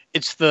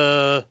 It's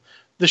the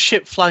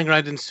ship flying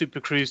around in Super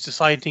Cruise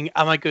deciding,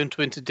 am I going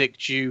to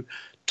interdict you,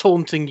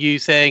 taunting you,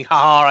 saying,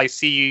 "Ha, I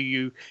see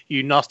you,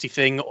 you nasty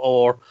thing,"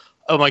 or,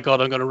 "Oh my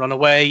god, I'm going to run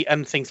away,"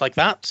 and things like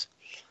that.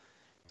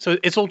 So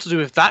it's all to do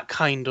with that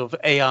kind of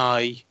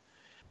AI,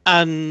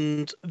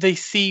 and they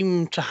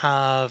seem to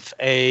have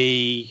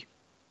a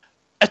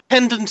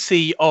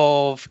tendency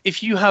of,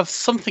 if you have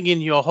something in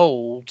your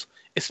hold,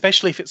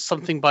 especially if it's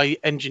something by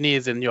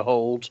engineers in your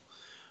hold,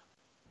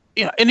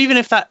 and even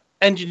if that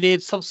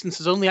engineered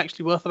substance is only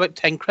actually worth about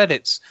 10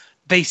 credits,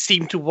 they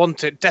seem to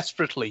want it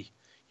desperately.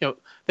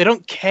 They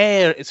don't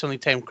care it's only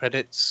 10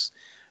 credits.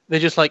 They're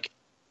just like,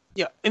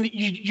 and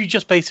you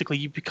just basically,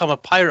 you become a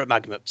pirate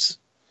magnet.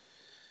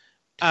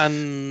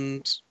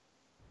 And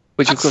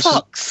which that of course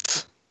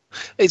sucks.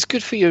 It's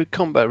good for your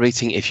combat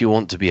rating if you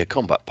want to be a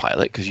combat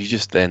pilot, because you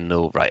just then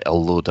know, right,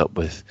 I'll load up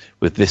with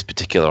this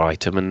particular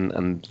item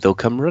and they'll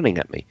come running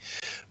at me.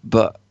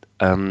 But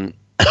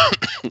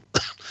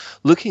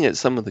looking at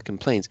some of the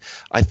complaints,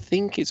 I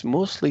think it's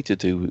mostly to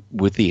do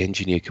with the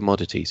engineer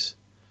commodities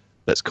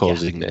that's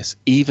causing this.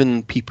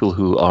 Even people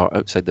who are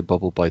outside the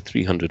bubble by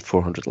 300,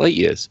 400 light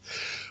years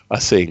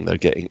are saying they're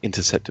getting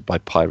intercepted by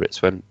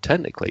pirates when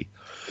technically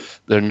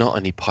there are not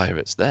any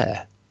pirates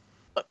there.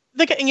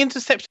 They're getting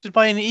intercepted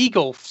by an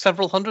eagle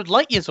several hundred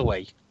light years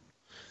away.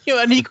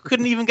 An eagle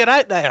couldn't even get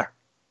out there.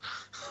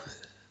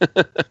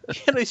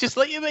 It's just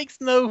like, it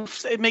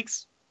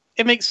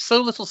makes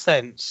so little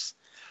sense.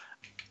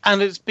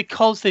 And it's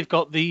because they've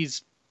got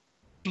these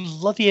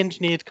bloody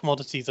engineered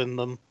commodities in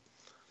them.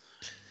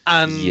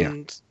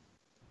 And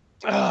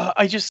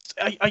I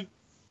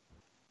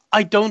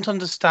don't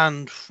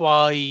understand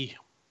why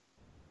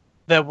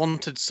they're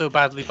wanted so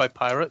badly by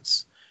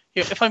pirates.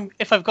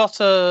 if I've got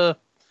a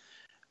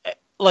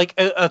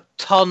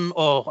ton,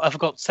 or I've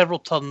got several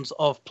tons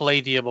of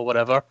palladium or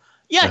whatever,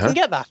 I can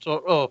get that,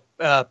 or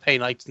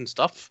painite and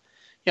stuff.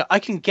 Yeah, I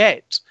can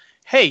get.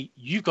 Hey,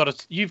 you've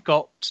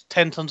got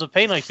 10 tons of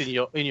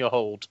painite in your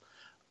hold.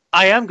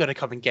 I am going to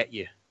come and get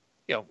you.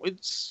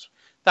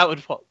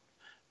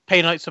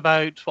 Painite's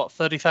about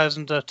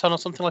 30,000 a ton or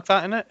something like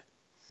that, isn't it?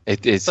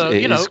 It is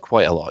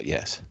quite a lot,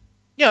 yes.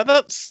 Yeah,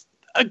 that's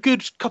a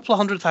good couple of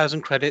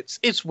 100,000 credits.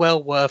 It's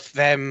well worth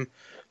them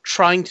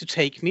trying to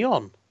take me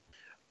on.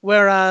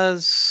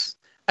 Whereas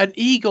an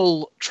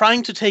eagle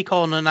trying to take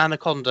on an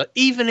anaconda,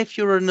 even if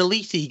you're an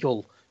elite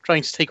eagle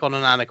trying to take on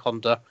an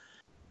anaconda,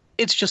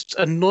 it's just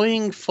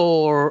annoying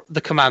for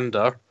the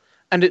commander,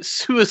 and it's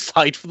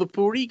suicide for the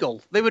poor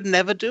eagle. They would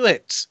never do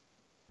it.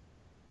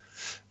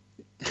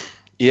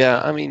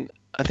 Yeah, I mean,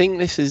 I think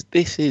this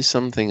is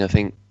something I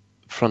think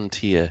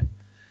Frontier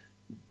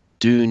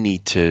do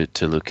need to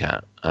look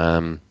at.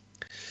 And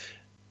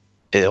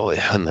there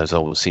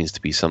always seems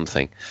to be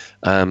something.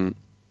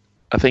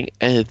 I think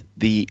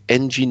the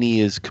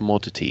engineers'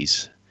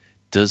 commodities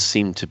does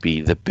seem to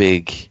be the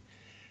big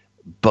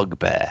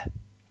bugbear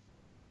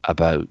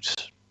about,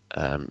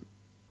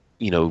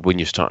 when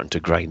you're starting to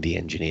grind the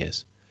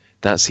engineers.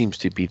 That seems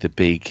to be the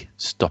big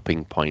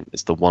stopping point.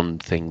 It's the one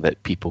thing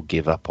that people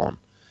give up on,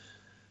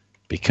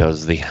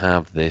 because they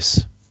have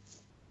this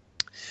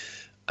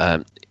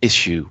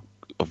issue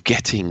of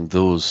getting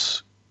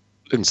those,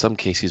 in some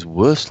cases,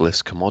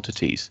 worthless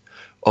commodities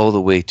all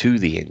the way to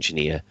the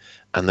engineer,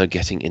 and they're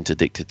getting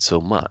interdicted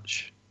so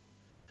much.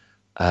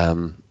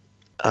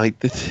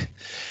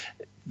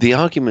 The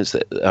arguments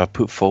that are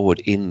put forward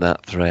in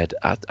that thread,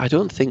 I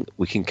don't think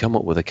we can come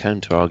up with a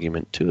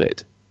counter-argument to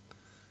it.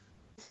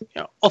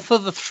 Although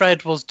the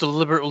thread was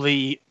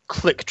deliberately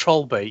click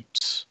troll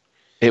bait,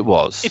 it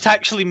was. It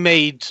actually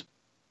made...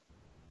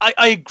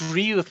 I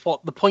agree with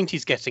what the point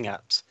he's getting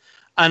at,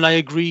 and I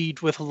agreed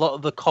with a lot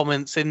of the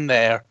comments in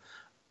there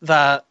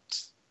that,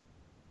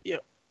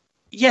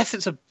 yes,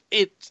 it's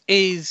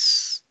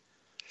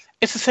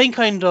the same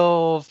kind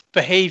of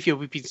behavior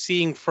we've been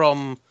seeing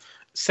from,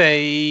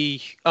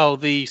 say,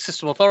 the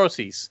system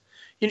authorities.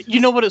 You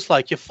know what it's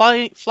like. You're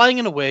flying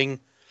in a wing,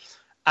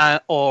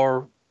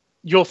 or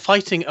you're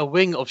fighting a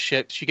wing of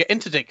ships. You get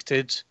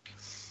interdicted.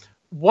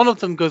 One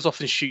of them goes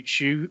off and shoots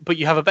you, but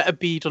you have a better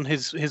bead on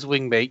his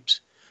wingmate,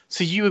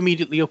 so you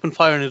immediately open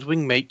fire on his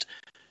wingmate.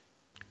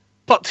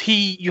 But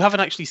you haven't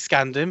actually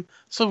scanned him,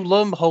 so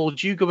lo and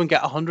behold, you go and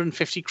get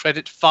 150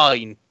 credit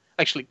fine.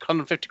 Actually,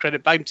 150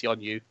 credit bounty on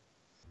you.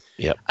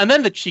 Yep. And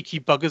then the cheeky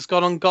bugger's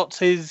gone and got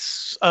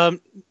his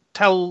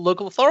tell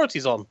local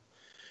authorities on.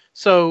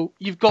 So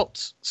you've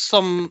got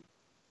some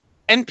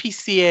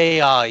NPC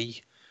AI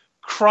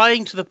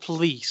crying to the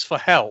police for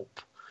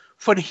help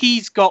when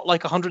he's got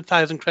like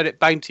 100,000 credit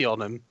bounty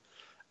on him,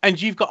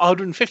 and you've got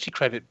 150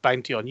 credit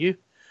bounty on you.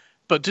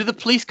 But do the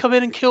police come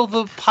in and kill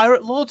the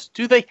pirate lord?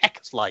 Do they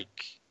hex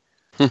like?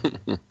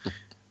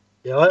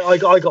 Yeah,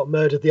 I got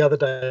murdered the other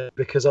day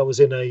because I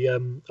was in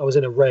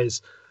a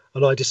res,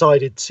 and I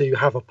decided to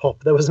have a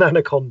pop. There was an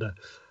anaconda,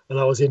 and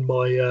I was in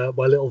my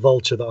my little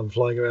vulture that I'm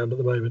flying around at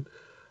the moment,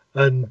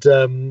 and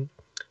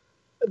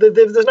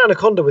there's an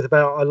anaconda with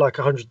about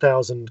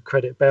 100,000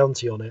 credit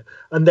bounty on it,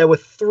 and there were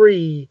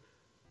 3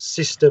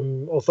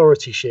 system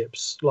authority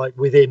ships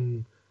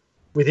within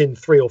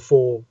 3 or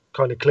 4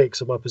 kind of clicks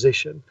of my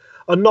position.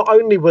 And not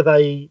only were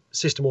they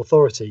system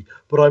authority,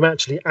 but I'm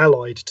actually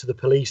allied to the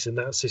police in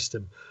that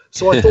system.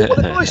 So I thought, well,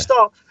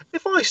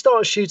 if I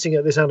start shooting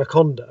at this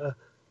anaconda,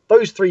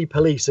 those 3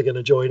 police are going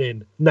to join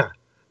in. Nah,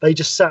 they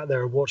just sat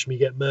there and watched me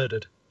get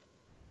murdered.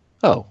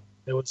 Oh,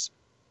 it was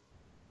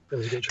a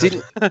bit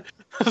tragic.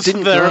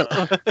 Didn't there?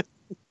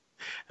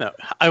 No,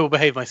 I will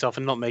behave myself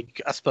and not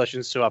make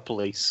aspersions to our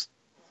police.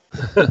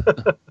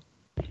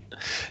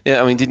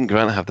 Yeah, I mean, didn't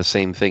Grant have the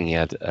same thing? He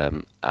had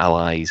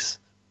allies,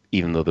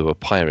 even though they were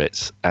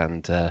pirates,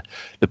 and the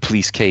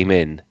police came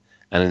in,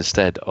 and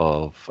instead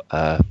of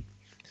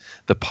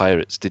the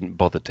pirates didn't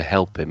bother to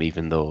help him,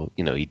 even though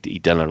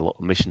he'd done a lot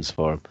of missions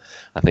for him.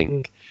 I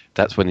think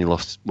that's when he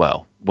lost.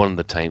 Well, one of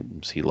the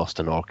times he lost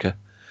an orca.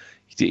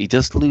 He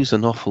does lose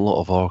an awful lot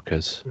of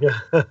orcas. Yeah,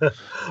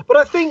 but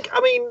I think,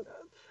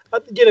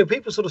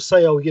 people sort of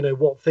say,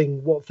 what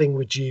thing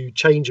would you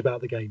change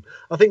about the game?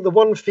 I think the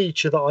one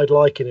feature that I'd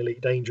like in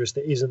Elite Dangerous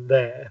that isn't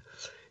there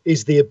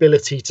is the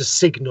ability to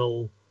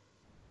signal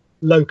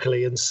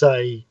locally and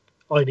say,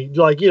 I need,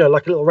 like a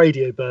little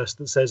radio burst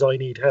that says, I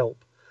need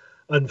help,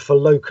 and for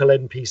local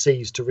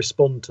NPCs to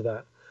respond to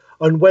that.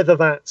 And whether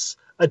that's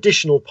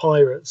additional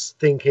pirates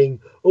thinking,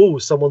 oh,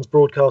 someone's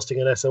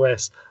broadcasting an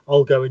SOS,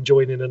 I'll go and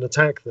join in and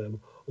attack them,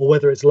 or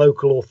whether it's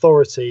local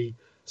authority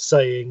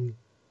saying,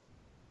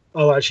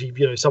 oh,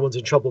 actually, someone's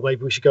in trouble,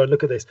 maybe we should go and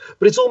look at this.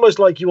 But it's almost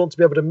like you want to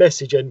be able to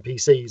message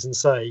NPCs and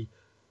say,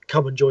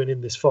 come and join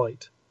in this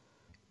fight.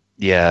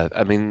 Yeah,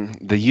 I mean,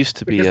 there used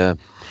to be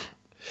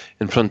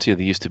in Frontier,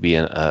 there used to be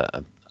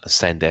a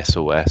send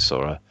SOS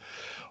or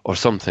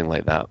something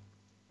like that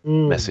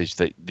message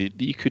that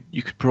you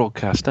could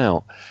broadcast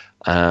out.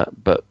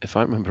 But if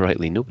I remember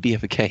rightly, nobody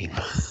ever came.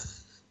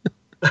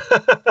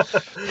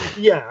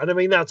 Yeah, and I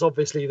mean that's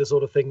obviously the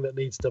sort of thing that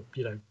needs to,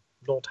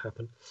 not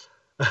happen.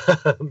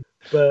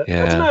 But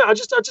I don't know. I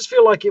just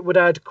feel like it would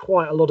add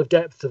quite a lot of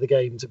depth to the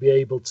game to be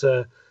able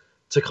to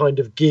kind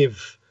of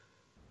give.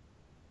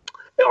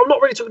 I'm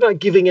not really talking about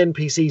giving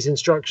NPCs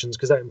instructions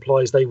because that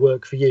implies they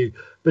work for you,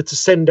 but to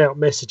send out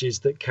messages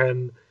that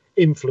can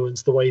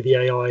influence the way the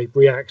AI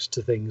reacts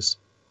to things.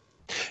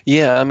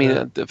 Yeah, I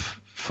mean,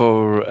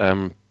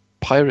 for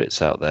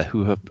pirates out there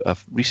who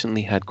have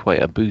recently had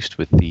quite a boost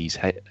with these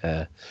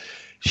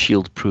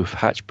shield-proof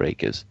hatch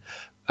breakers,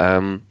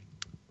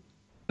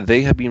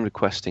 they have been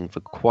requesting for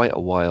quite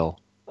a while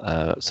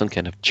some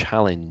kind of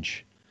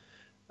challenge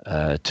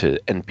to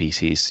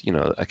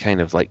NPCs, a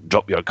kind of like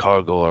drop your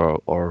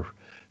cargo or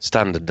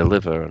stand and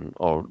deliver,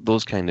 or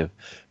those kind of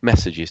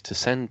messages to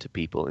send to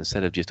people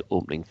instead of just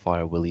opening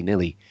fire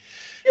willy-nilly.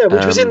 Yeah,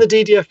 which was in the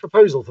DDF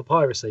proposal for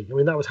piracy. I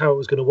mean, that was how it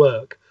was going to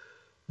work.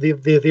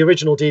 The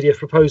original DDF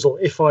proposal,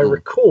 if I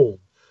recall,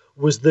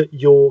 was that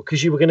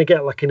because you were going to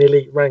get like an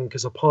elite rank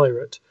as a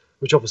pirate,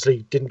 which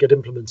obviously didn't get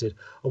implemented.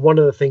 And one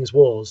of the things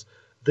was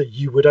that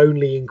you would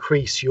only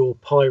increase your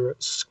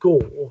pirate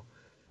score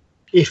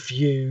if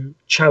you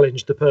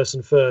challenged the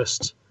person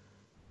first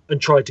and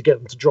tried to get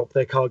them to drop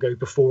their cargo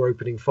before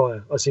opening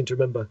fire. I seem to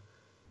remember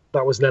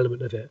that was an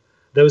element of it.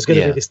 There was going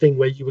to be this thing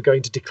where you were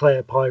going to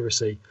declare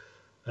piracy,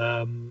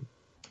 and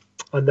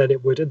then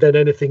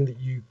anything that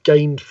you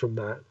gained from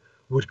that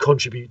would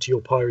contribute to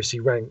your piracy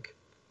rank.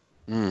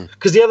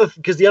 Because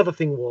the other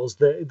thing was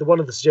that one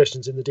of the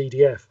suggestions in the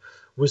DDF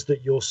was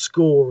that your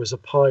score as a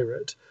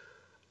pirate,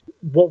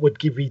 what would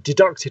be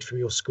deducted from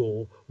your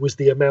score was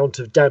the amount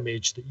of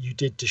damage that you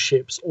did to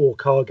ships or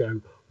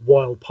cargo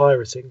while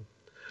pirating.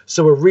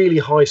 So a really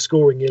high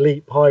scoring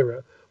elite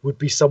pirate would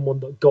be someone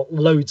that got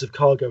loads of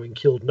cargo and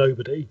killed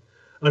nobody,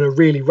 and a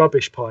really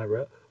rubbish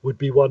pirate would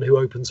be one who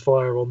opens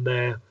fire on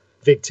their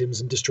victims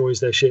and destroys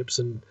their ships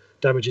and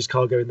damages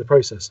cargo in the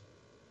process.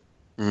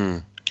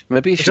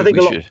 Maybe I think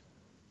a lot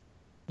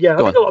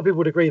of people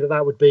would agree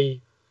that would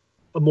be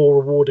a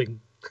more rewarding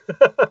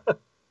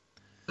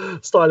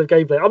style of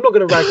gameplay. I'm not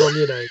going to rag on,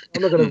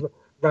 I'm not going to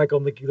rag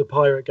on the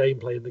pirate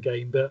gameplay in the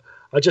game, but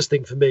I just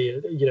think for me,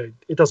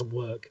 it doesn't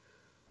work.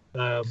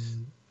 Well,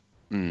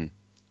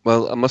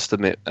 I must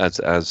admit,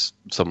 as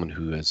someone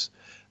who has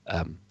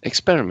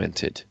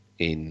experimented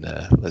in,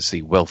 let's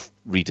see, wealth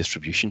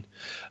redistribution,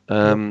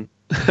 I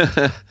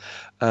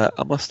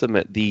must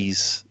admit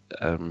these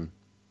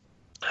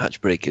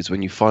hatch breakers,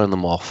 when you fire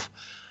them off,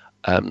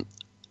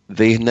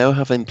 they now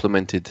have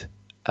implemented,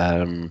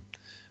 the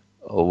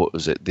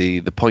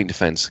point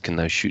defense can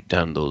now shoot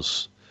down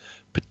those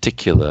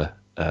particular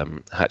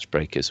hatch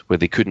breakers where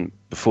they couldn't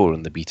before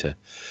in the beta.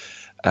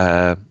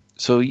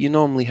 So you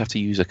normally have to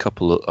use a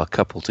couple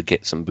to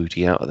get some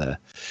booty out of there.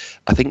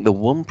 I think the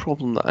one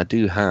problem that I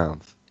do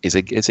have is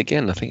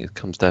again, I think it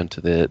comes down to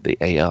the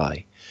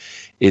AI,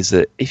 is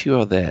that if you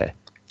are there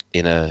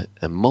in a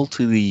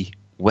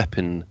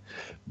multi-weapon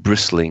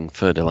bristling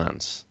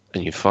fer-de-lance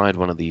and you fired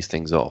one of these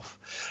things off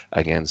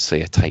against,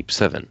 say, a Type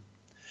 7,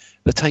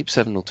 the Type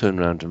 7 will turn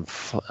around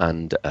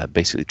and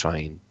basically try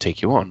and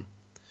take you on.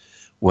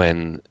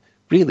 When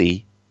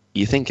really,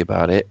 you think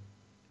about it,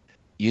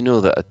 you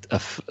know that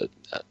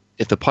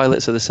if the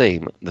pilots are the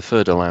same, the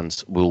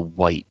fer-de-lance will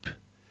wipe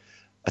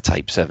a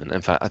Type 7.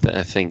 In fact,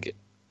 I think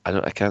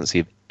I can't see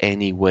of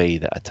any way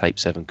that a Type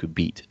 7 could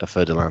beat a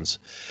fer-de-lance,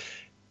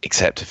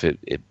 except if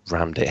it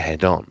rammed it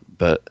head on.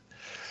 But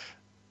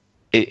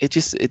it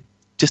just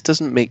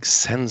doesn't make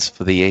sense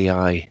for the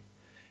AI,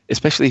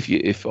 especially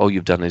if all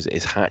you've done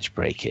is hatch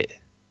break it.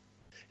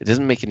 It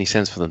doesn't make any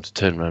sense for them to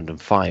turn around and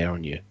fire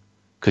on you,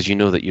 because you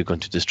know that you're going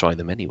to destroy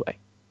them anyway.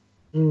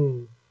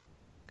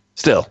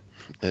 Still,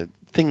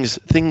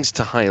 things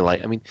to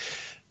highlight. I mean,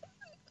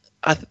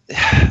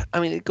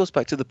 it goes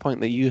back to the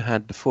point that you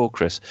had before,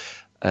 Chris.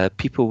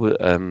 People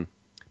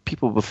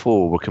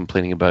before were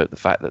complaining about the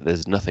fact that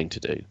there's nothing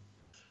to do,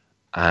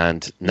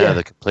 and now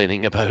they're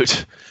complaining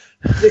about.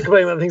 They're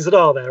complaining about things that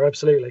are there,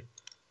 absolutely.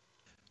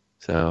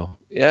 So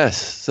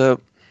yes, I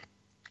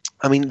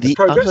mean, the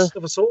progress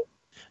of a sort.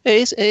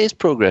 It is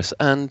progress,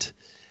 and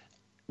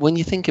when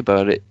you think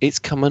about it, it's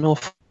come an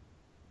awful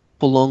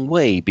long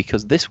way,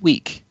 because this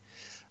week,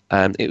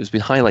 it was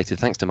been highlighted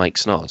thanks to Mike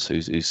Snods,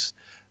 who's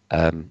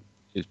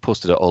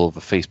posted it all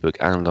over Facebook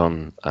and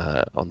on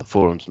the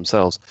forums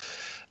themselves.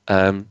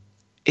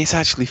 It's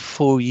actually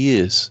 4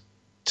 years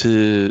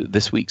to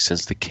this week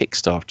since the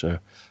Kickstarter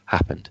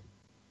happened.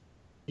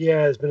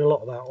 Yeah, there's been a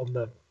lot of that on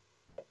the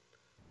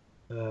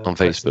on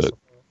Facebook.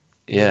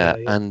 Yeah,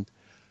 and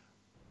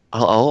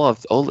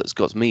all that's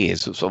got me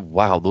is sort of,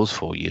 wow, those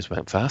 4 years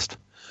went fast.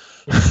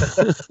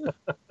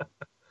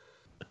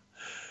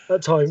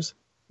 At times.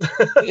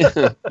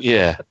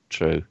 Yeah,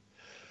 true.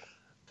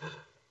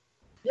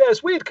 Yeah,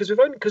 it's weird because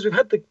we've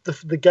had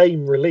the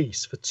game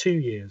release for 2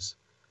 years.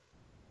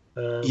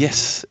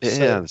 Yes,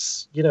 it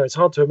is. It's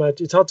hard to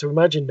imagine. It's hard to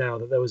imagine now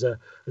that there was a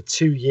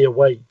 2 year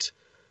wait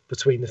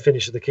between the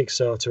finish of the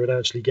Kickstarter and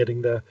actually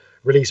getting the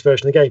release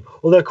version of the game.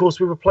 Although, of course,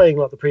 we were playing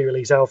like the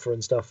pre-release alpha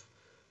and stuff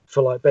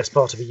for like best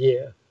part of a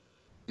year.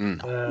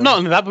 Not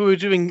only that, but we were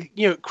doing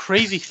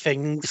crazy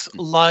things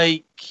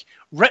like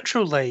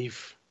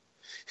Retrolave.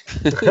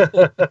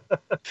 that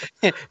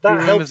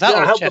helped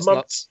the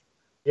months.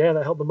 Yeah,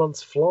 that helped the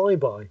months fly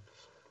by.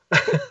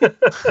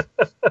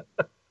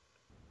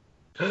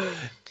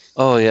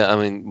 Oh yeah, I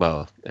mean,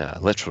 well, yeah,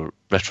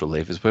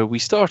 Retrolave is where we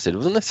started,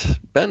 wasn't it,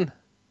 Ben?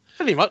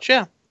 Pretty much,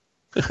 yeah.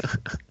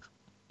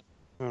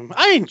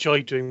 I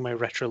enjoyed doing my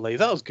Retrolave.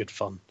 That was good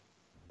fun.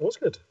 It was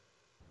good.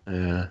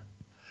 Yeah.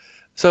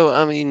 So,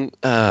 I mean,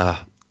 as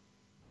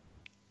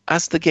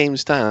the game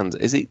stands,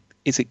 is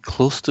it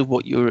close to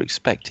what you were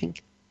expecting?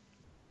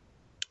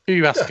 Who are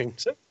you asking? Yeah,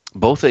 so.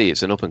 Both of you.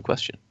 It's an open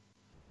question.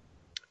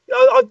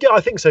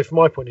 I think so. From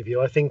my point of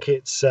view, I think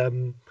it's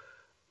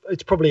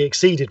probably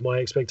exceeded my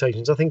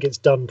expectations. I think it's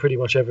done pretty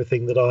much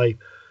everything that I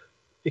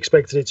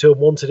expected it to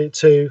and wanted it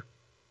to.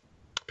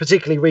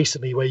 Particularly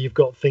recently, where you've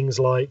got things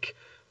like,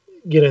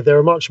 there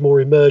are much more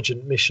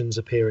emergent missions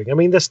appearing. I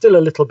mean, they're still a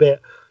little bit,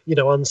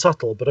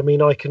 unsubtle, but I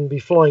mean, I can be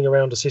flying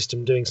around a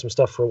system doing some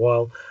stuff for a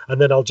while,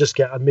 and then I'll just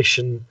get a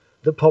mission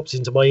that pops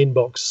into my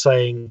inbox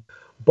saying,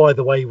 by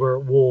the way, we're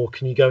at war,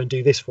 can you go and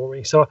do this for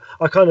me? So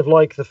I kind of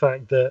like the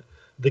fact that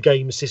the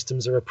game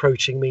systems are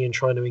approaching me and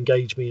trying to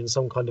engage me in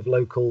some kind of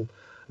local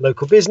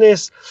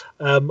business.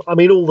 I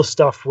mean, all the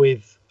stuff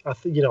with,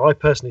 I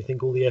personally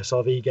think all the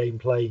SRV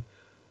gameplay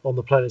on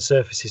the Planet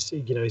Surface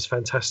is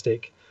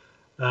fantastic.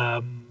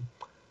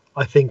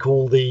 I think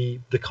all the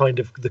kind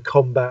of the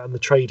combat and the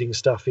trading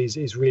stuff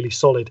is really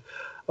solid.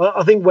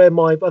 I think where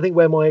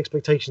my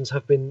expectations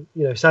have been,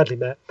 sadly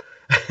met,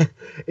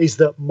 is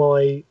that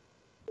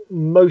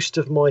most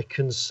of my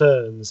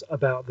concerns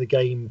about the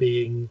game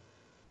being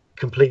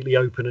completely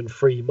open and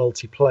free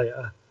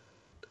multiplayer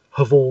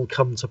have all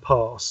come to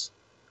pass.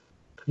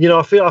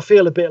 I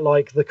feel a bit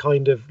like the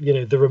kind of,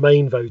 the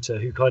Remain voter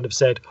who kind of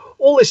said,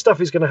 all this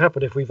stuff is going to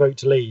happen if we vote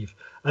to leave.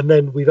 And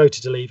then we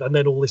voted to leave, and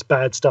then all this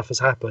bad stuff has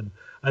happened.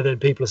 And then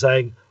people are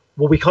saying,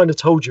 well, we kind of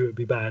told you it'd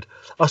be bad.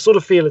 I sort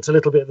of feel it's a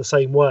little bit the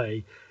same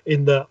way,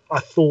 in that I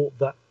thought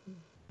that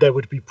there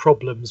would be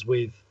problems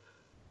with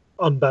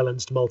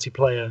unbalanced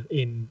multiplayer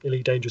in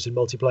Elite Dangerous in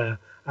multiplayer,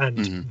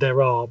 and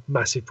there are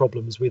massive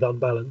problems with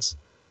unbalance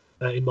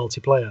in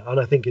multiplayer. And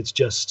I think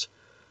it's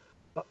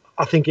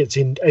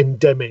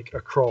endemic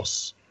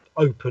across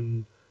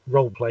open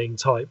role-playing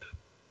type,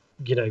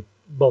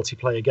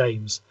 multiplayer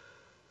games.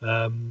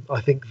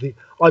 I think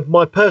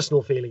my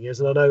personal feeling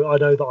is, and I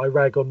know that I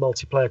rag on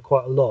multiplayer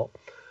quite a lot,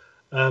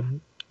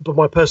 but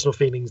my personal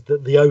feeling is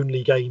that the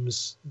only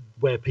games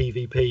where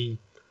PvP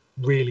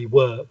really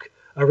work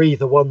are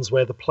either ones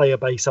where the player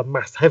base are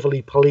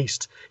heavily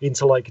policed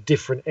into like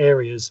different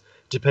areas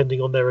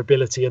depending on their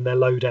ability and their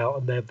loadout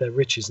and their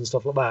riches and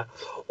stuff like that,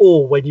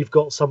 or when you've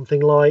got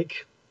something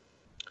like,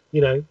 I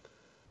know,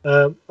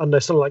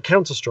 something like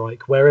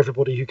Counter-Strike, where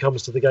everybody who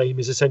comes to the game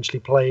is essentially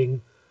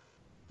playing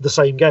the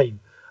same game,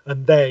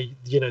 and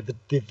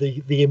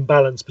the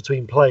imbalance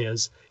between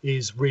players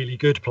is really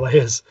good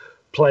players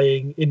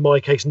playing, in my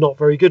case, not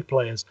very good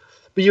players.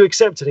 But you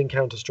accept it in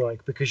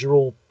Counter-Strike because you're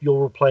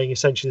all playing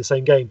essentially the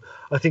same game.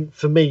 I think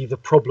for me, the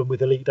problem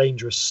with Elite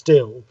Dangerous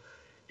still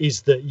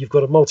is that you've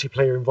got a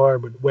multiplayer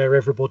environment where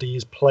everybody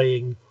is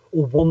playing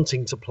or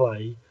wanting to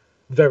play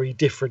very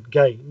different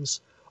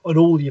games, and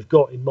all you've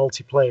got in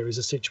multiplayer is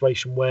a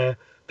situation where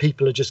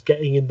people are just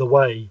getting in the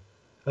way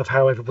of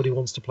how everybody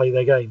wants to play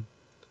their game.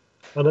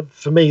 And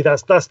for me,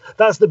 that's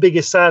the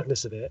biggest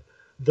sadness of it.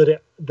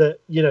 That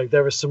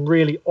there are some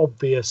really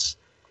obvious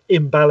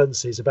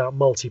imbalances about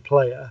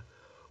multiplayer,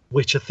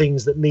 which are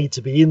things that need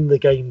to be in the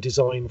game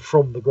design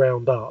from the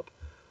ground up.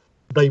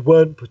 They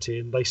weren't put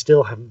in. They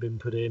still haven't been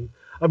put in.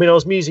 I mean, I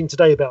was musing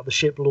today about the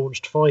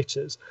ship-launched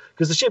fighters,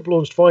 because the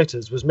ship-launched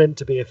fighters was meant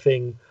to be a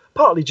thing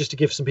partly just to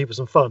give some people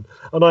some fun.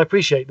 And I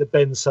appreciate that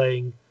Ben's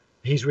saying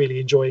he's really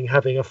enjoying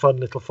having a fun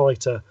little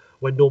fighter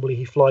when normally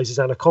he flies his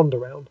Anaconda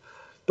around.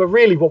 But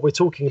really what we're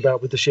talking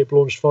about with the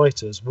ship-launched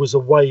fighters was a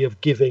way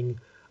of giving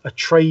a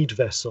trade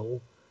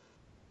vessel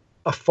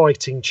a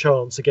fighting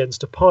chance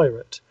against a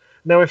pirate.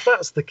 Now, if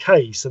that's the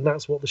case, and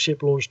that's what the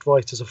ship-launched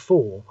fighters are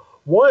for,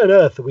 why on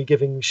earth are we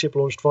giving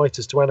ship-launched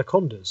fighters to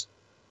Anacondas?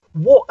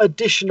 What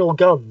additional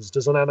guns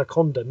does an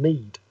Anaconda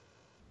need?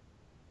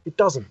 It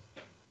doesn't.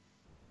 Do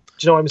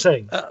you know what I'm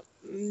saying?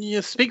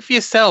 You speak for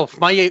yourself.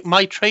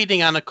 My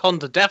trading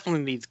Anaconda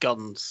definitely needs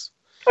guns.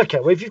 Okay,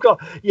 well, if you've got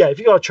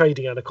a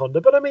trading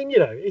Anaconda, but I mean,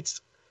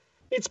 it's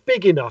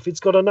big enough. It's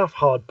got enough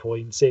hard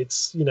points.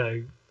 It's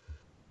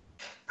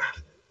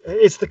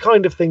it's the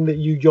kind of thing that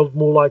you're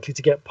more likely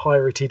to get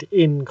pirated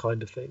in,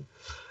 kind of thing.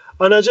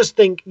 And I just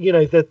think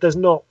that there's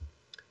not.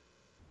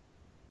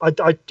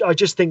 I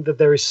just think that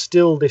there is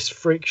still this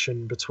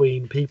friction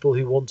between people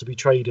who want to be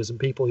traders and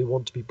people who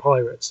want to be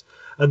pirates.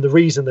 And the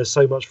reason there's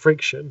so much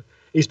friction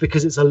is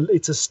because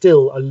it's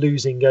still a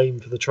losing game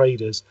for the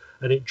traders,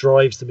 and it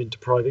drives them into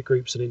private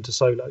groups and into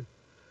solo.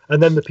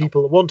 And then the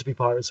people that want to be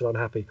pirates are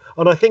unhappy.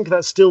 And I think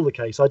that's still the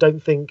case. I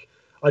don't think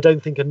I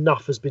don't think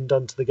enough has been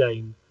done to the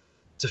game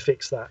to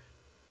fix that.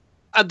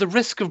 At the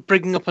risk of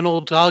bringing up an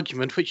old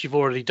argument, which you've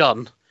already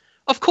done,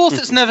 of course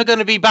it's never going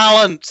to be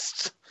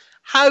balanced.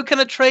 How can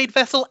a trade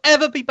vessel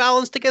ever be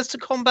balanced against a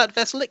combat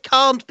vessel? It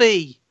can't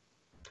be.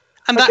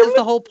 And that is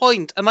the whole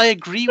point. And I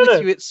agree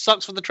with you, it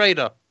sucks for the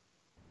trader.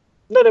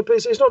 No, but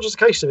it's not just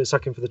a case of it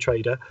sucking for the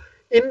trader.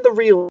 In the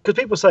real, because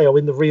people say,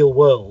 in the real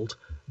world,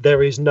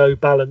 there is no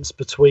balance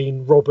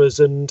between robbers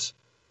and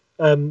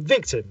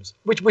victims,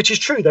 which is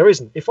true. There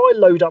isn't. If I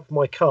load up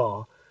my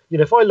car,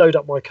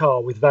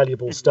 with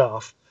valuable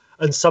stuff,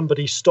 and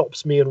somebody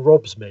stops me and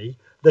robs me,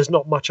 there's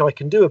not much I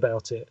can do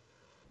about it.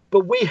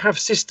 But we have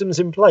systems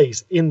in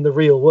place in the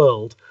real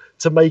world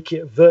to make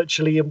it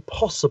virtually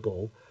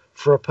impossible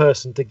for a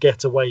person to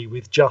get away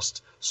with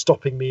just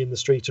stopping me in the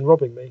street and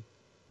robbing me.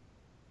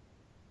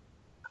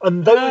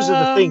 And those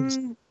are the things.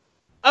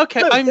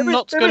 Okay, no, I'm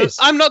not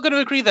going to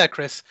agree there,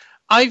 Chris.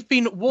 I've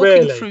been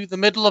walking through the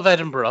middle of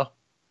Edinburgh.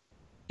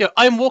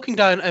 I'm walking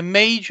down a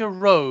major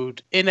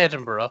road in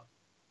Edinburgh,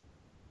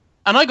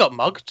 and I got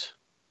mugged.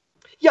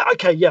 Yeah,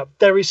 okay, yeah,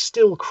 there is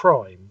still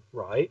crime,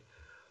 right?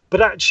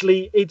 But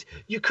actually,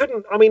 you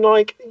couldn't,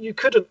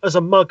 as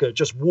a mugger,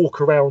 just walk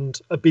around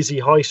a busy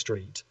high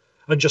street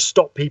and just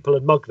stop people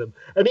and mug them.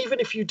 And even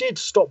if you did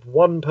stop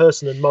one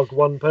person and mug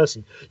one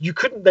person, you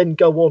couldn't then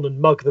go on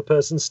and mug the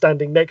person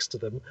standing next to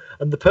them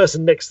and the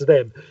person next to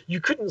them.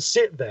 You couldn't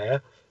sit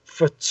there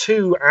for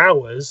 2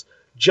 hours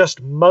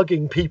just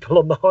mugging people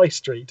on the high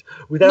street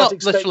without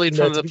expecting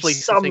there to be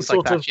some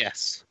sort of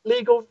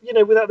legal,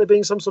 without there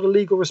being some sort of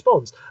legal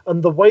response.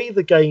 And the way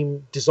the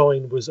game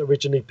design was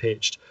originally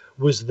pitched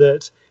was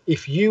that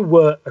if you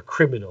were a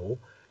criminal,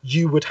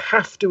 you would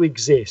have to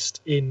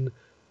exist in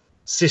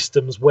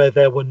systems where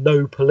there were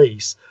no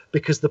police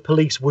because the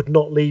police would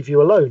not leave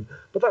you alone.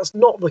 But that's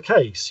not the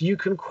case. You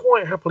can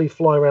quite happily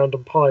fly around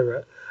and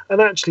pirate,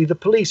 and actually the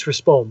police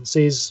response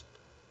is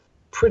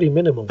pretty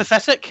minimal.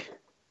 Pathetic?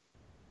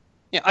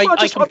 Yeah,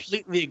 I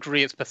completely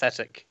agree it's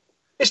pathetic.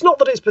 It's not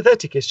that it's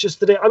pathetic, it's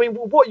just that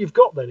what you've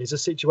got then is a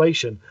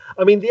situation.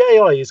 The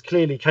AI is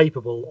clearly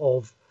capable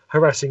of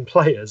harassing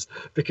players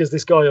because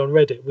this guy on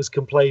Reddit was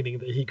complaining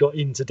that he got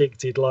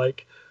interdicted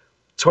like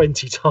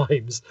 20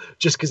 times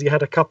just because he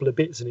had a couple of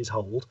bits in his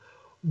hold.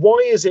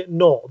 Why is it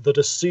not that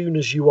as soon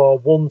as you are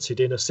wanted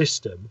in a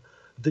system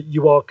that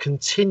you are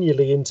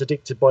continually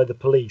interdicted by the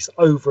police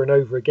over and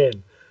over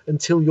again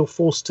until you're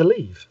forced to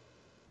leave?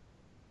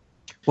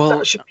 Well,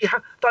 that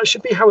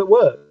should be how it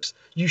works.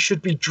 You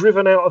should be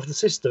driven out of the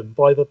system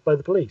by the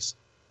police.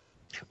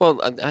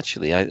 Well,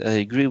 actually, I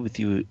agree with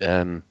you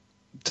to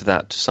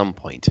that to some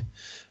point.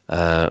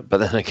 But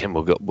then again,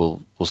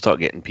 we'll start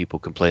getting people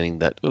complaining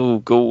that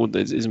gold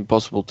isn't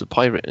possible to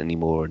pirate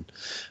anymore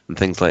and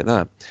things like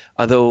that.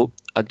 Although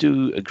I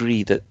do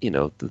agree that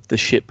the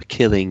ship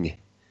killing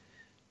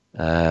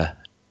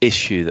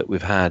issue that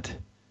we've had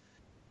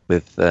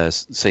with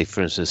say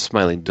for instance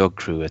Smiling Dog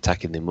Crew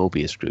attacking the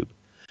Mobius group.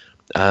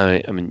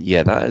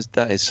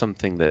 That is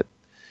something that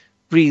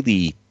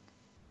really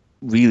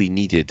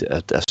needed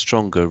a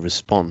stronger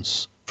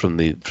response from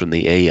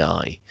the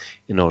AI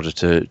in order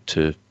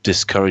to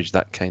discourage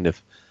that kind of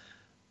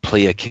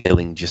player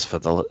killing just for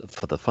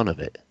the fun of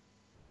it.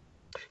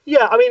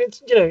 Yeah,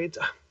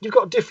 you've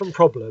got different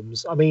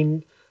problems. I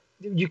don't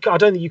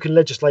think you can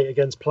legislate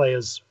against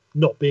players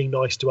not being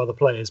nice to other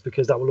players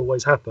because that will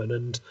always happen.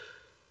 And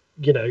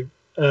I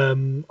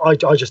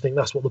just think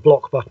that's what the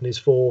block button is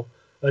for.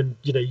 And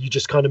you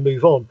just kind of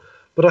move on.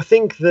 But I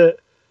think that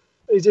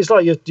it's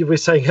like you were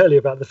saying earlier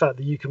about the fact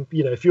that you can,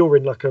 if you're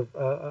in like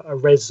a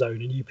res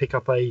zone and you pick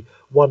up a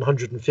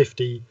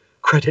 150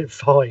 credit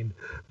fine,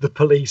 the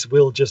police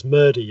will just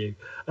murder you.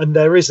 And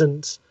there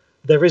isn't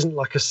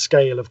like a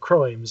scale of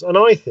crimes. And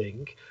I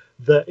think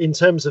that in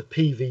terms of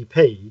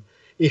PvP,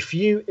 if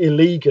you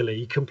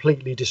illegally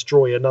completely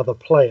destroy another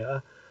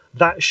player,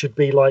 that should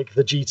be like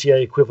the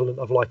GTA equivalent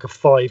of like a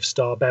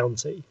 5-star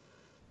bounty.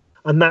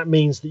 And that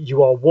means that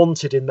you are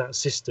wanted in that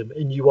system,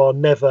 and you are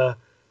never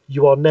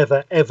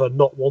ever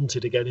not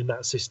wanted again in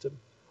that system,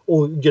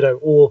 or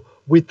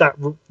with that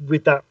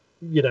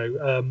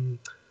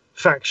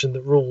faction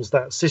that rules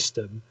that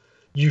system,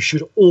 you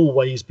should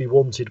always be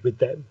wanted with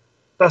them.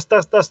 That's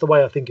the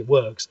way I think it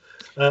works.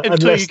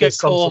 Until you get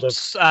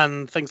courts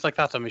and things like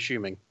that, I'm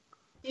assuming.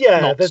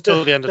 Yeah, not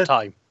till the end of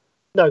time.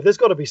 No, there's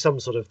got to be some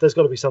sort of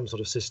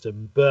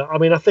system. But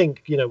I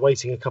think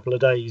waiting a couple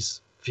of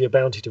days for your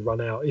bounty to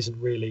run out isn't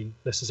really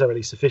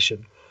necessarily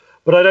sufficient.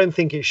 But I don't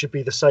think it should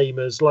be the same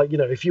as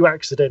if you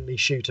accidentally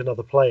shoot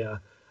another player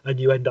and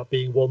you end up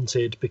being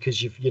wanted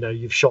because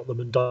you've shot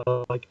them and done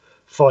like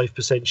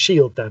 5%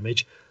 shield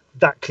damage,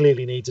 that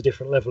clearly needs a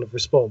different level of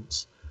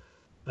response.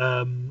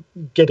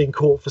 Getting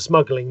caught for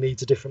smuggling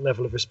needs a different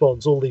level of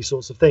response, all these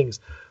sorts of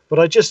things. But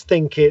I just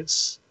think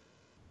it's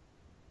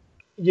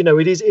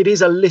it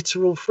is a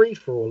literal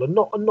free-for-all, and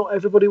not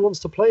everybody wants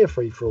to play a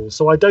free-for-all.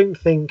 So I don't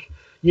think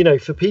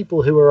for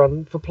people who are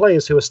for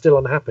players who are still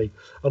unhappy,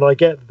 and I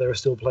get that there are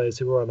still players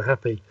who are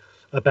unhappy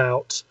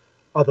about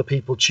other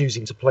people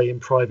choosing to play in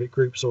private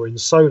groups or in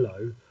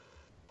solo,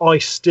 I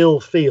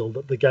still feel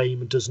that the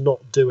game does not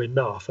do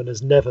enough and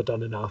has never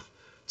done enough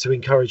to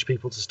encourage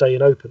people to stay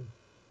in open.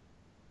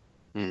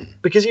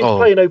 Because you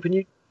play in open,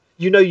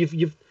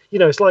 you've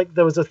it's like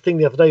there was a thing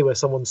the other day where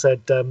someone said,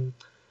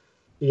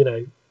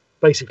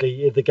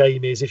 basically the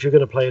game is, if you're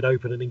going to play in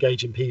open and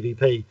engage in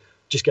PvP,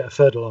 just get a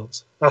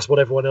Fer-de-Lance. That's what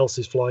everyone else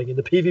is flying in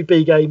the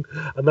PvP game,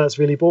 and that's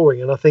really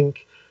boring. And I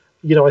think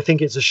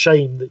it's a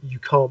shame that you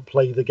can't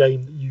play the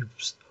game that you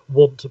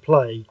want to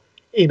play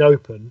in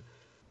open.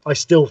 I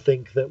still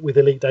think that with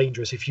Elite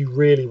Dangerous, if you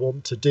really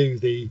want to do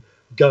the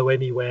go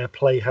anywhere,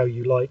 play how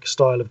you like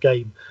style of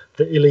game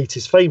that Elite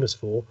is famous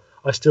for,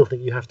 I still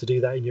think you have to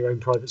do that in your own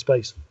private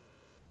space.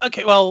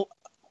 Okay, well,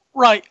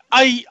 right.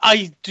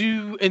 I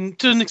do,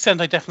 to an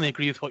extent, I definitely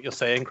agree with what you're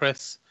saying,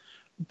 Chris.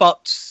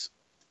 But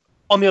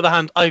on the other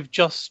hand, I've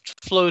just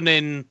flown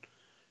in,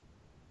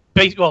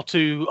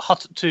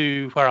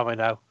 to where am I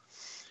now?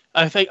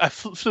 I think I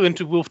flew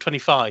into Wolf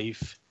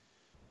 25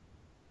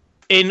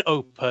 in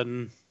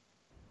open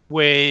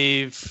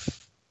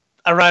with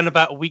around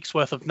about a week's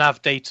worth of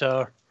nav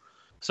data,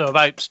 so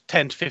about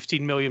 10 to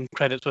 15 million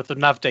credits worth of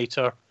nav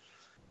data.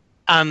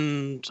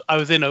 And I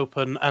was in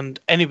open, and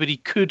anybody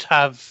could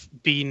have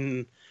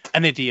been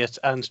an idiot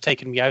and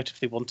taken me out if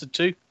they wanted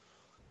to.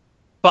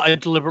 But I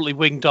deliberately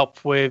winged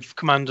up with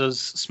Commanders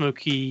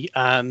Smokey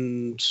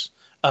and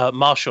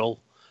Marshall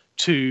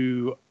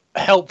to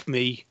help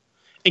me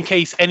in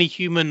case any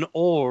human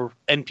or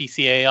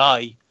NPC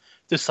AI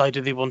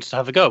decided they wanted to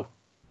have a go.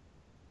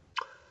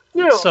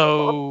 I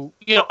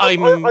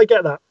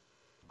get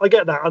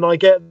that. And I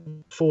get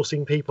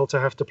forcing people to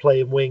have to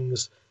play in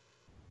wings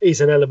is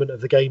an element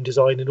of the game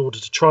design in order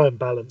to try and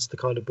balance the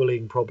kind of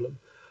bullying problem.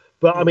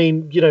 But I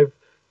mean,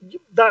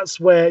 that's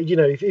where,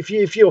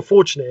 if you're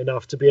fortunate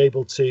enough to be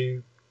able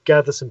to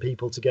gather some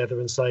people together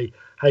and say,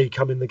 hey,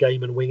 come in the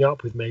game and wing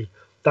up with me,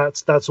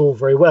 that's all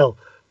very well.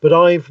 But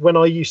when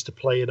I used to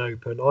play in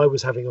open, I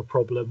was having a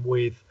problem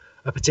with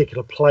a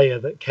particular player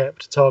that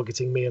kept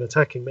targeting me and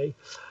attacking me.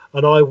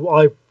 And I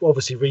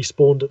obviously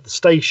respawned at the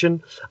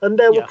station, and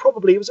there were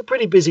it was a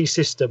pretty busy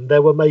system.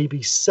 There were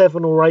maybe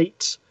 7 or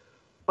 8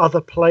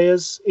 other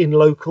players in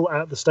local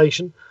at the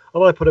station,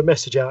 and I put a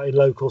message out in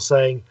local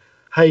saying,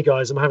 hey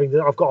guys,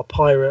 I've got a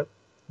pirate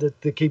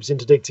that keeps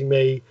interdicting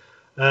me.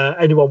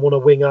 Anyone want to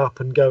wing up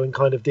and go and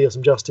kind of deal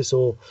some justice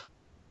or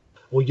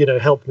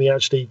help me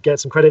actually get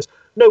some credits?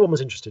 No one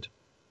was interested.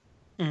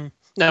 I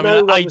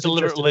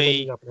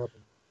deliberately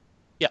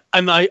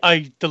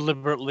I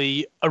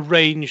deliberately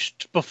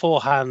arranged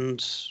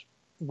beforehand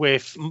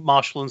with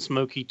Marshall and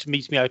Smokey to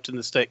meet me out in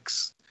the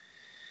sticks.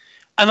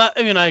 And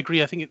I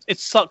agree. I think it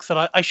sucks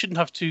that I shouldn't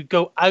have to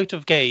go out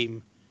of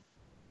game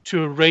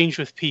to arrange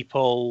with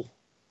people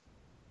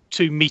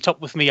to meet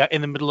up with me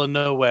in the middle of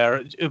nowhere.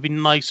 It would be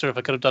nicer if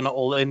I could have done it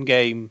all in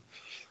game.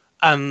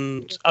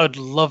 And I would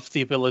love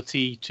the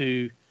ability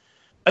to...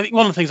 I think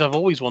one of the things I've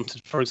always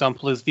wanted, for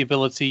example, is the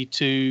ability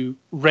to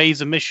raise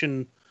a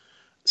mission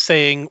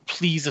saying,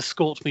 please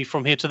escort me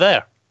from here to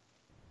there.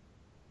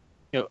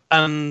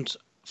 And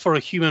for a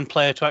human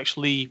player to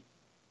actually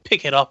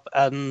pick it up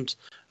and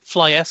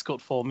fly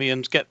escort for me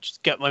and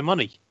get my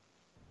money.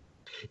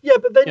 Yeah,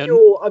 but then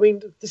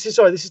this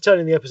is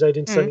turning the episode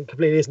into something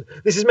completely isn't.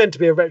 This is meant to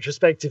be a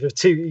retrospective of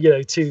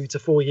 2 to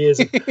 4 years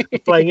of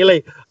playing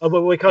Elite, and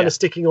we're kind of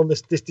sticking on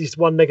this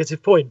one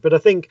negative point. But I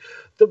think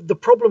the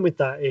problem with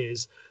that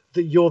is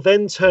that you're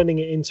then turning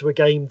it into a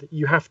game that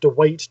you have to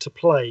wait to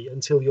play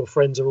until your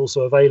friends are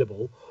also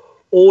available,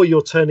 or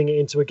you're turning it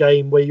into a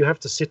game where you have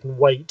to sit and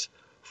wait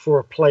for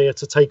a player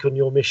to take on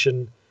your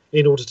mission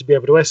in order to be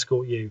able to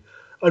escort you.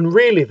 And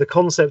really the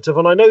concept of,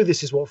 and I know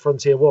this is what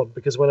Frontier want,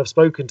 because when I've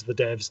spoken to the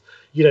devs,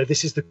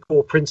 this is the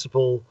core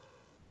principle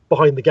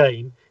behind the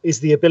game,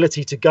 is the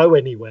ability to go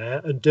anywhere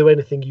and do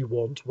anything you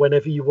want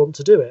whenever you want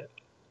to do it.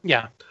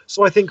 Yeah.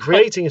 So I think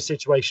creating a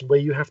situation where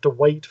you have to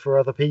wait for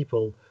other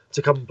people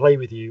to come and play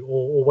with you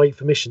or wait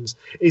for missions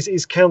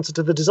is counter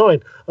to the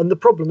design. And the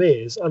problem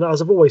is, and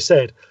as I've always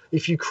said,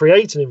 if you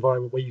create an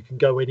environment where you can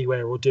go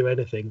anywhere or do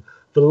anything,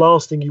 the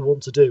last thing you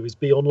want to do is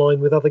be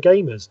online with other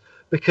gamers,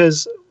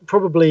 because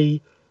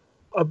probably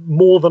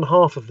more than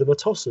half of them are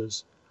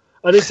tossers.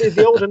 And it's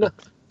the old analogy.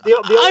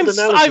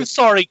 I'm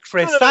sorry,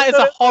 Chris. That is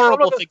a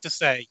horrible thing to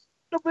say.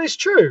 No, but it's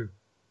true.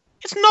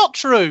 It's not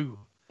true.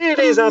 It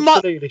is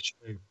absolutely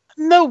true.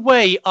 No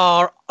way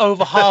are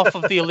over half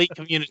of the Elite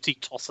community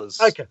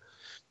tossers. Okay.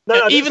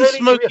 No, even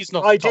Smokey's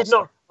not a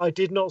tosser. I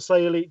did not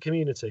say Elite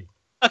community.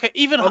 Okay,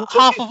 even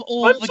half of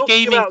all the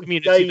gaming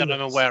community that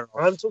I'm aware of.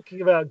 I'm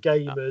talking about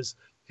gamers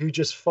who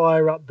just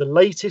fire up the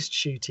latest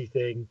shooty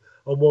thing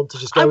and want to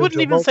just go. I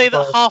wouldn't even say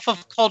that half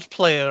of COD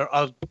player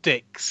are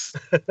dicks.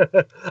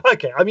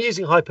 Okay, I'm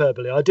using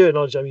hyperbole. I do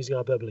acknowledge I'm using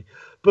hyperbole.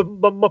 But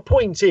my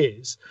point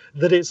is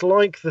that it's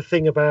like the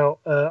thing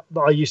about that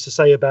I used to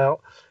say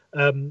about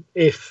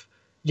if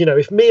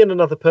me and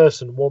another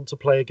person want to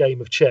play a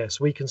game of chess,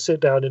 we can sit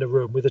down in a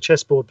room with a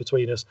chessboard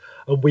between us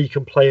and we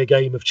can play a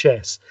game of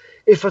chess.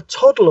 If a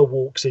toddler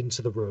walks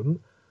into the room,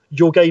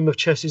 your game of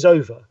chess is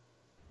over.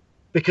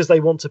 because they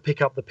want to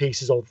pick up the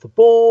pieces of the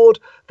board,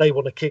 they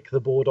want to kick the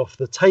board off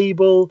the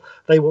table,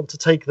 they want to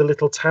take the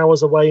little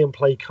towers away and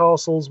play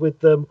castles with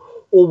them,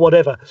 or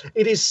whatever.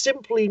 It is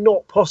simply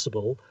not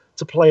possible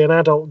to play an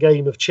adult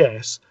game of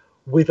chess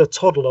with a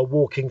toddler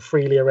walking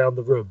freely around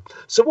the room.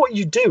 So what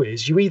you do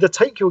is you either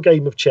take your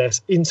game of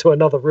chess into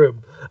another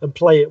room and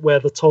play it where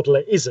the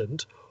toddler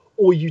isn't,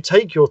 or you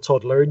take your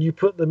toddler and you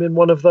put them in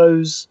one of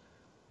those,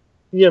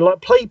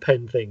 like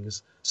playpen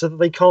things, so that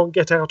they can't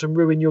get out and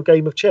ruin your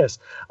game of chess.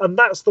 And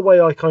that's the way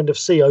I kind of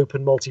see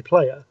open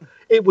multiplayer.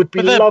 It would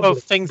be lovely. But they're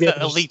both things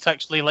that Elite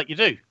actually let you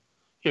do.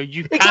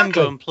 You can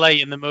go and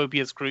play in the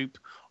Mobius group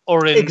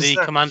or in the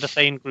Commander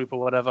Thane group or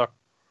whatever.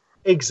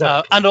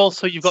 Exactly. And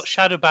also you've got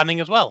shadow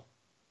banning as well.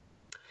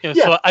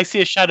 So I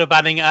see a shadow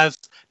banning as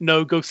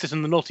no, go sit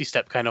in the naughty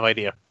step kind of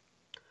idea.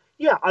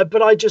 Yeah,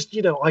 but I just,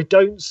 I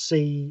don't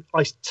see,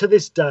 to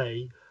this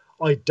day,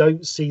 I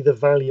don't see the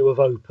value of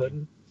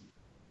open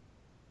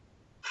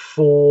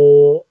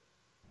for,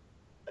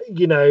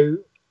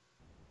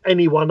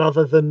 anyone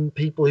other than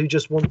people who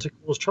just want to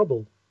cause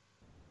trouble.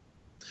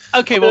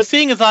 Okay, well,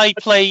 seeing as I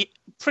play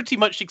pretty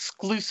much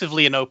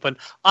exclusively in open,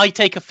 I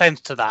take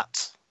offense to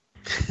that.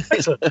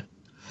 Excellent.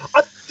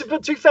 But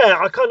to be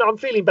fair, I'm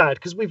feeling bad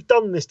because we've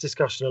done this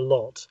discussion a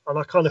lot, and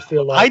I kind of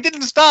feel like I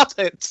didn't start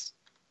it.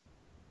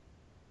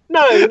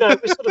 No,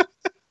 we're sort of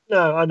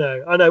no, I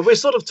know. We're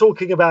sort of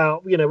talking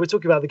about, we're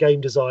talking about the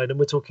game design, and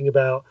we're talking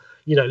about,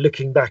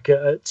 looking back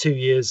at 2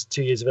 years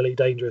of Elite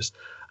Dangerous.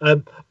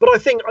 But I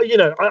think,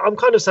 I'm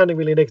kind of sounding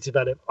really negative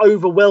about it.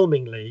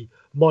 Overwhelmingly,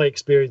 my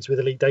experience with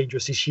Elite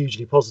Dangerous is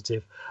hugely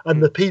positive,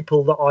 and the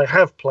people that I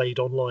have played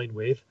online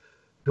with,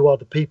 who are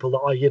the people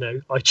that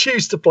I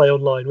choose to play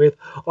online with,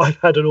 I've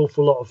had an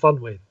awful lot of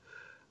fun with.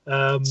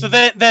 So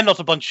they're not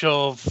a bunch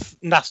of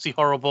nasty,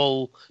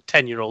 horrible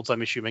 10-year-olds,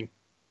 I'm assuming.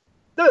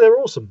 No, they're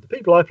awesome. The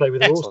people I play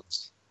with are awesome.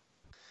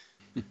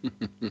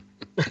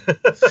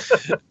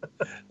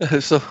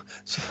 So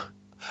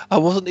I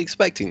wasn't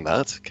expecting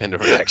that kind of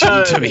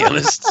reaction, to be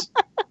honest.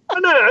 I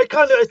know. I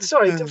kind of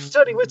sorry.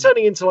 We're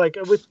turning into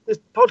this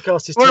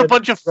podcast is. We're a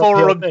bunch of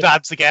forum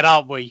dads again,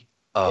 aren't we?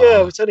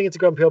 Yeah, we're turning into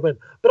grumpy old men.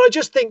 But I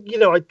just think,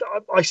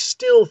 I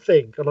still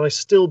think, and I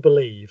still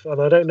believe,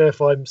 and I don't know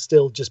if I'm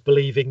still just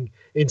believing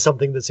in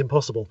something that's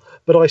impossible,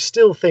 but I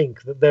still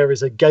think that there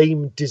is a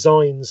game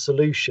design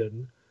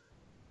solution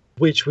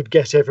which would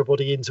get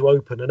everybody into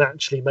open and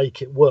actually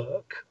make it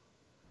work,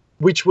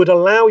 which would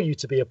allow you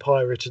to be a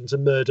pirate and to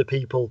murder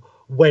people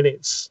when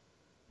it's,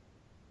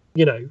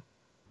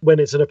 when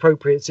it's an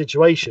appropriate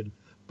situation,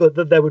 but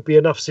that there would be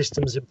enough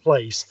systems in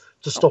place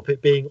to stop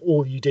it being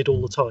all you did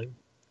all the time.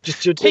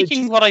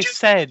 Taking what I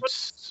said... Do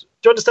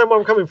you understand where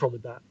I'm coming from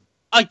with that?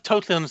 I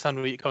totally understand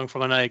where you're coming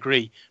from, and I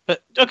agree.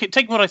 But, okay,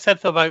 taking what I said,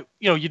 Phil, about,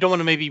 you don't want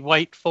to maybe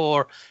wait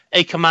for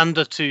a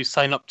commander to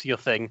sign up to your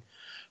thing.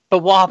 But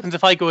what happens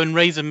if I go and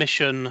raise a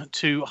mission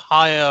to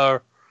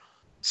hire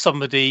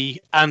somebody,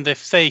 and if,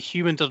 say, a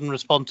human doesn't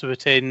respond to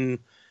it in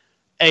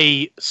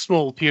a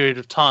small period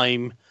of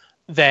time,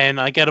 then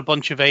I get a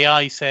bunch of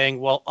AI saying,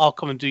 well, I'll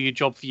come and do your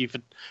job for you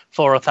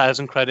for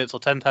 1,000 credits or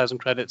 10,000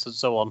 credits and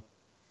so on.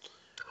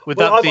 Would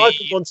that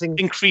be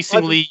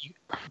increasingly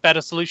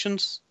better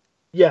solutions?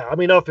 Yeah, I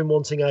mean, I've been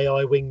wanting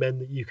AI wingmen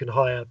that you can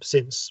hire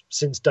since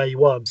day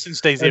one.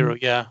 Since day zero,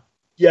 yeah.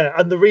 Yeah,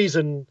 and the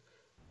reason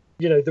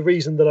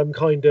that I'm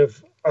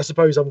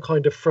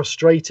kind of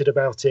frustrated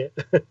about it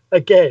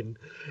again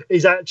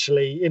is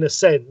actually, in a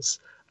sense,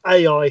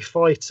 AI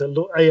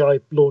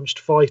launched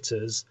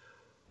fighters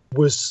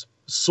was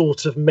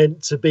sort of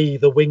meant to be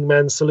the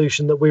wingman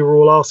solution that we were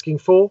all asking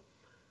for.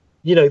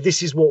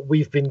 This is what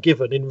we've been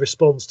given in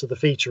response to the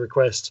feature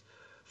request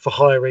for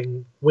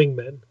hiring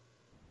wingmen.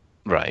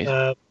 Right.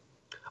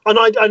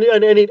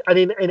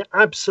 In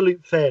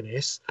absolute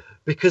fairness,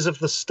 because of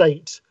the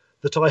state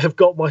that I have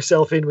got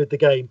myself in with the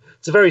game,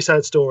 it's a very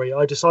sad story.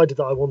 I decided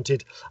that I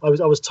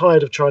was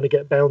tired of trying to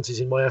get bounties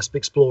in my Asp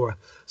Explorer,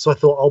 so I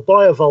thought I'll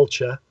buy a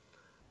Vulture,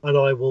 and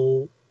I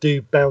will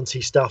do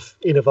bounty stuff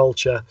in a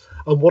Vulture.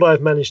 And what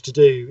I've managed to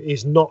do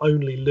is not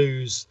only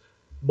lose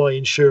my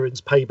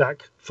insurance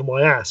payback for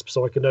my Asp,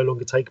 so I can no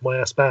longer take my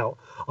Asp out.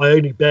 I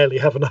only barely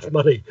have enough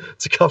money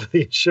to cover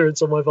the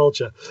insurance on my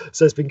Vulture,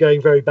 so it's been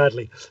going very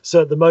badly. So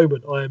at the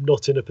moment, I am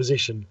not in a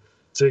position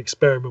to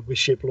experiment with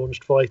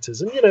ship-launched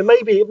fighters. And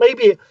maybe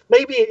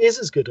it is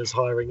as good as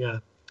hiring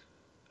an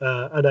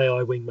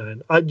AI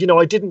wingman.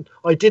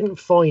 I didn't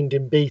find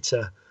in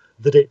beta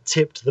that it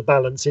tipped the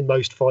balance in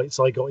most fights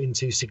I got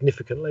into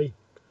significantly.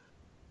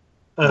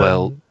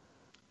 Well,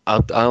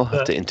 I'll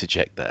have to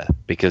interject there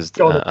because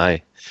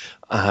I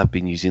have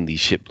been using these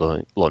ship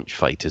launch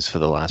fighters for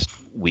the last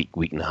week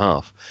and a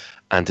half,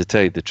 and to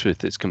tell you the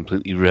truth, it's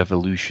completely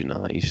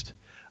revolutionised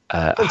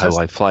how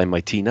I fly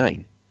my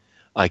T9.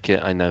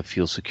 I now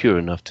feel secure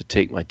enough to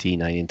take my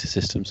T9 into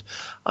systems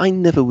I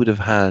never would have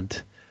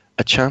had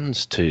a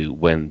chance to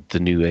when the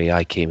new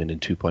AI came in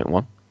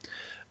 2.1.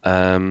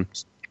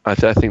 I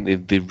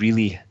think they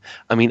really...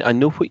 I mean, I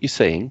know what you're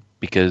saying,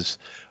 because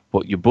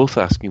what you're both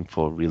asking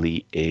for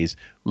really is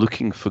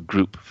looking for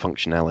group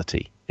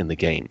functionality in the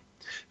game.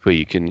 where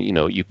you can,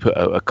 you put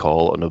out a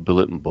call on a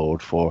bulletin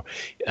board for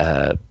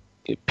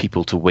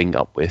people to wing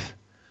up with,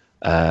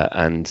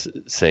 and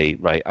say,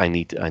 right, I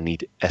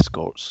need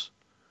escorts,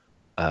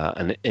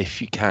 and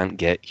if you can't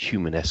get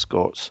human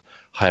escorts,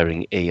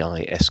 hiring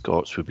AI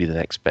escorts would be the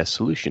next best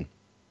solution.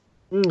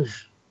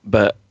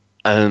 But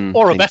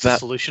or a better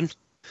solution.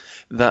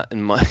 That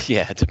in my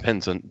it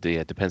depends on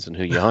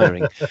who you're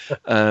hiring.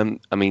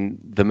 I mean,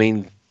 the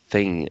main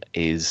thing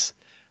is,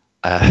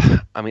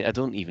 I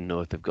don't even know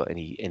if they've got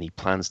any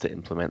plans to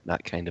implement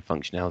that kind of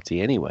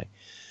functionality anyway.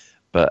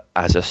 But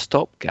as a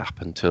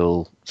stopgap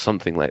until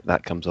something like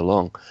that comes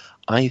along,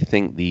 I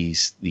think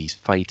these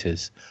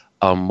fighters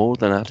are more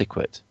than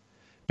adequate,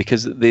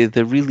 because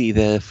they're really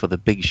there for the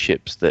big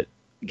ships that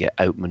get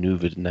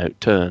outmaneuvered and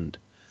outturned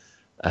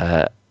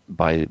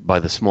by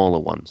the smaller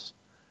ones.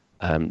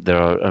 There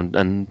are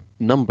a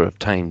number of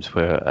times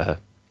where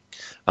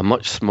a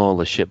much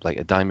smaller ship like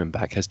a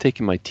Diamondback has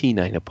taken my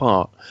T9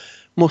 apart,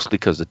 mostly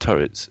because the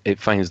turrets. It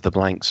finds the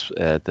blanks,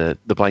 the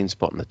blind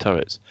spot in the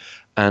turrets,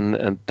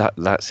 and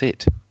that's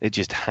it. It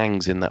just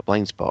hangs in that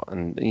blind spot,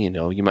 and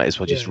you might as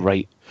well just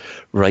write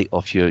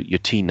off your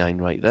T9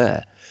 right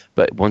there.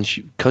 But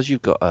because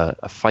you've got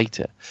a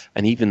fighter,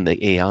 and even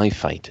the AI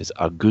fighters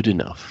are good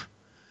enough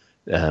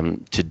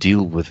to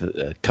deal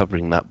with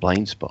covering that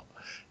blind spot,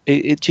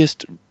 it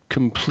just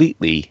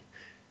completely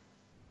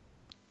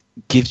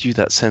gives you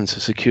that sense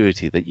of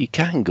security that you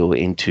can go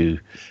into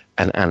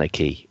an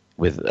anarchy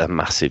with a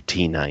massive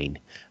T9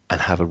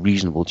 and have a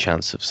reasonable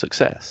chance of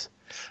success.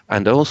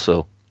 And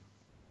also,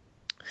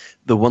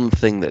 the one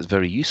thing that's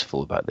very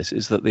useful about this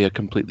is that they are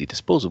completely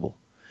disposable.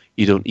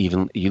 You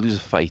lose a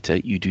fighter,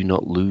 you do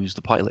not lose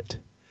the pilot.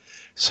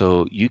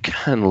 So you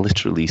can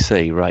literally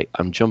say, right,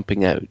 I'm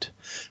jumping out,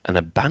 and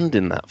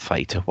abandon that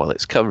fighter while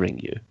it's covering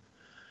you.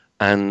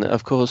 And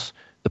of course,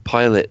 the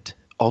pilot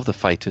of the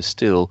fighter is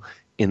still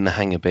in the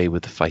hangar bay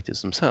with the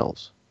fighters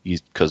themselves,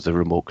 because they're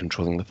remote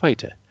controlling the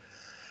fighter.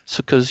 So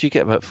because you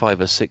get about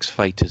 5 or 6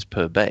 fighters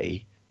per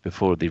bay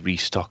before they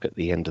restock at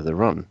the end of the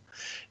run,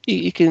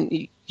 you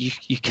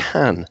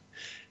can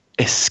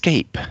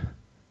escape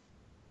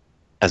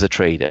as a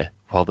trader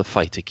while the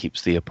fighter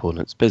keeps the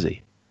opponents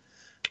busy.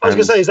 I was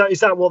going to say,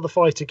 is that what the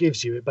fighter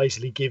gives you? It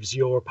basically gives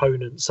your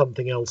opponent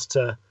something else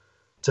to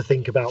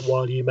think about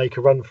while you make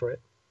a run for it.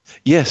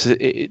 Yes,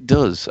 it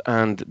does.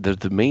 And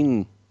the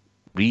main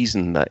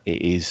reason that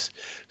it is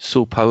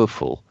so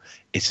powerful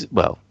is,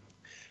 well,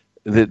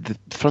 the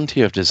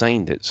Frontier have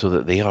designed it so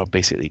that they are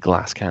basically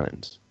glass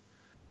cannons.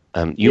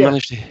 You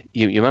manage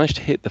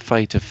to hit the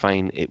fighter,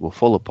 fine, it will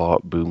fall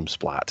apart, boom,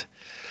 splat.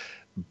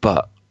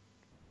 But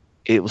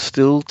it will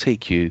still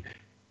take you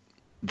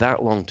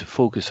that long to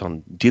focus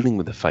on dealing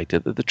with the fighter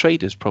that the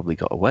traders probably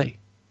got away.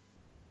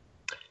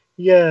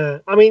 Yeah,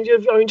 I mean,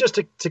 just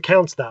to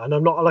counter that, and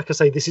I'm not, like I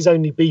say, this is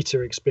only beta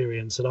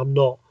experience, and I'm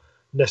not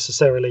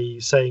necessarily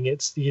saying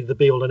it's the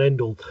be all and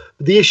end all.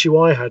 But the issue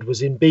I had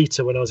was in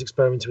beta when I was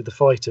experimenting with the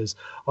fighters.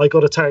 I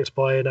got attacked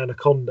by an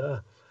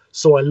Anaconda,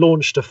 so I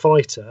launched a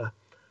fighter,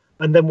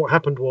 and then what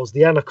happened was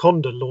the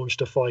Anaconda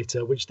launched a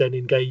fighter, which then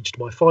engaged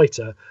my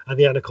fighter, and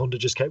the Anaconda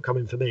just kept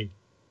coming for me.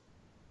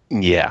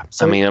 Yeah,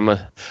 so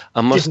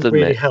I must admit,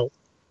 really help.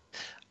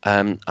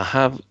 I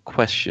have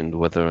questioned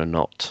whether or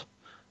not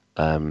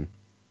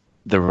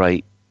the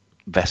right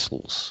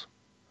vessels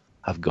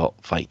have got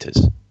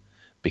fighters,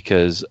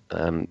 because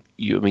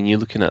you're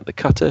looking at the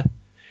cutter,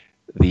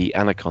 the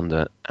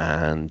Anaconda,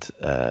 and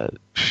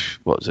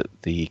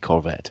the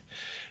Corvette.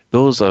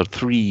 Those are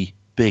 3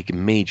 big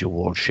major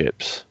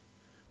warships,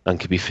 and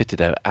can be fitted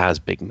out as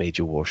big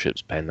major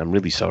warships. Ben, I'm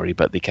really sorry,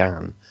 but they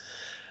can.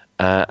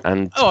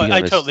 And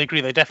I totally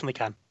agree. They definitely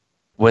can.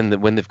 When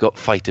they've got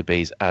fighter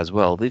bays as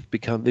well, they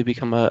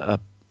become a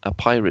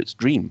pirate's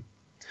dream.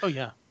 Oh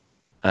yeah.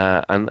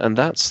 And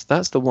that's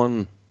the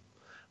one.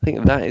 I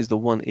think that is the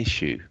one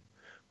issue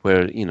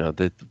where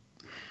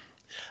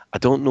I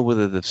don't know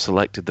whether they've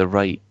selected the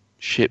right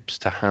ships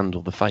to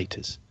handle the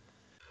fighters.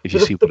 If you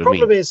see what I mean.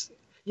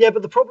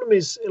 But the problem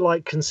is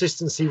like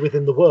consistency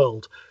within the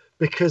world,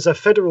 because a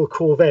Federal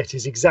Corvette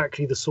is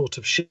exactly the sort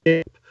of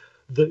ship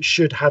that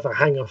should have a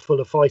hangar full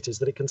of fighters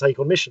that it can take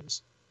on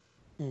missions.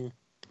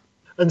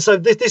 And so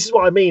this is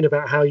what I mean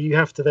about how you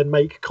have to then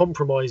make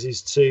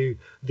compromises to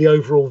the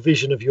overall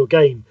vision of your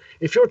game.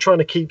 If you're trying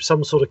to keep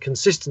some sort of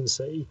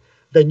consistency,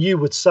 then you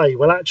would say,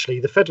 well, actually,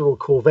 the Federal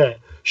Corvette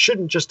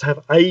shouldn't just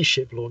have a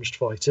ship-launched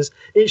fighters.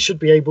 It should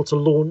be able to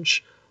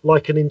launch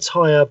like an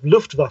entire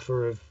Luftwaffe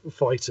of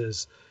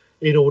fighters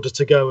in order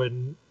to go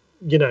and,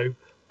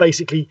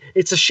 basically,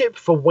 it's a ship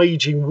for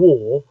waging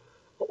war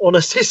on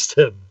a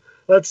system.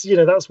 That's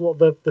what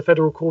the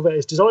Federal Corvette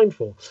is designed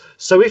for.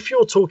 So if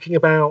you're talking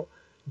about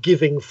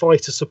giving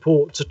fighter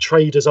support to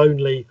traders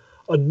only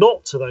and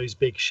not to those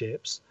big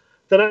ships,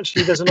 then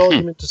actually there's an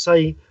argument to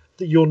say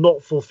that you're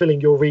not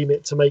fulfilling your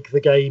remit to make the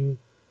game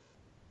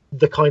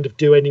the kind of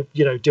do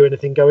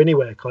anything, go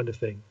anywhere kind of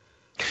thing.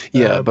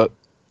 Yeah, but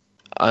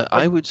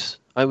I would say,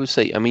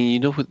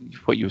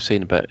 what you were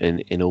saying about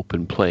in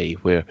open play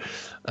where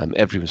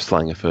everyone's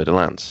flying a Fer de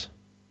Lance.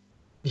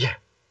 Yeah.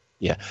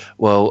 Yeah.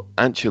 Well,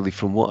 actually,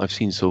 from what I've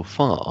seen so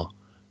far,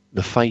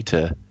 the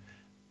fighter,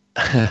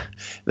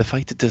 the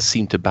fighter does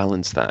seem to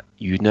balance that.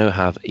 You now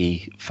have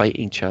a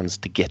fighting chance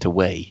to get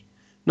away,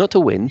 not to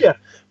win, Yeah.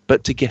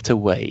 but to get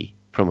away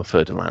from a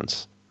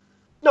Fer-de-Lance.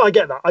 No, I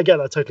get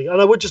that totally. And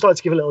I would just like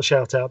to give a little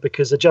shout out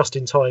because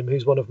Justin Time,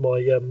 who's one of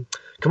my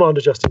Commander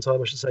Justin Time,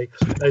 I should say,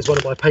 is one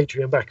of my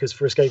Patreon backers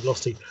for Escape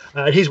Velocity.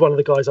 And he's one of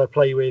the guys I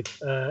play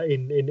with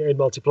in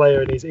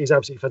multiplayer, and he's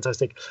absolutely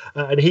fantastic.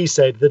 And he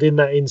said that in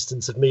that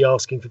instance of me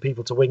asking for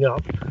people to wing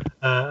up,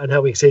 and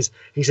how he says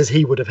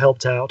he would have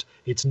helped out.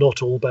 It's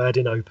not all bad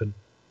in open.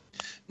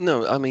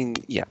 No, I mean,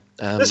 yeah.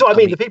 That's what I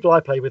mean. The people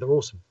I play with are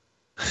awesome.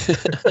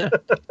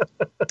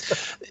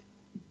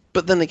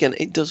 But then again,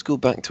 it does go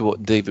back to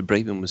what David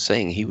Braben was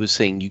saying. He was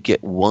saying you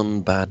get one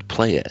bad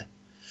player,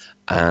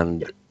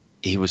 and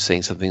he was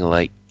saying something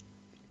like,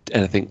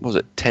 and I think, was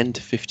it 10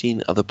 to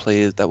 15 other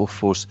players that will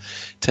force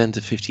 10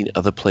 to 15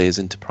 other players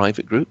into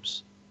private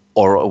groups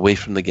or away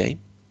from the game?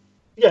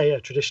 Yeah,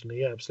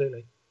 traditionally, yeah,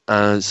 absolutely.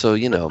 So,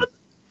 you know.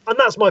 And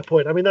that's my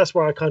point. I mean, that's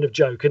where I kind of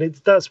joke, and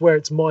that's where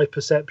it's my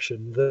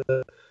perception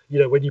that, you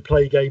know, when you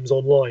play games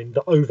online,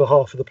 that over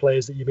half of the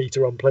players that you meet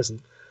are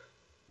unpleasant.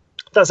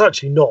 That's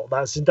actually not.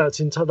 That's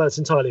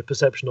entirely a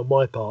perception on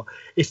my part.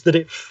 It's that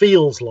it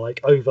feels like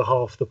over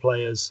half the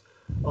players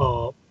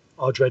are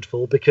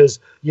dreadful because,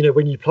 you know,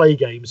 when you play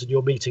games and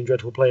you're meeting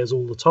dreadful players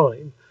all the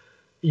time,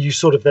 you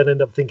sort of then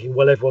end up thinking,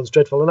 well, everyone's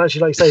dreadful. And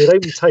actually, like I say,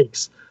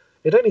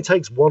 it only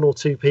takes one or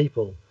two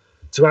people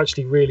to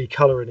actually really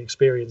colour an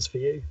experience for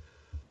you.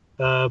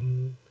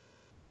 And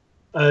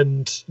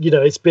you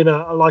know, it's been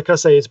like I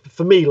say, it's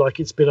for me like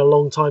it's been a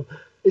long time.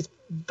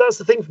 That's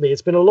the thing for me.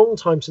 It's been a long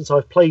time since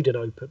I've played in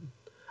open.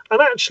 And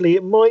actually,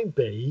 it might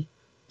be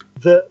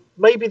that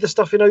maybe the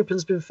stuff in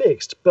open's been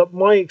fixed, but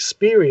my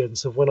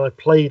experience of when I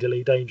played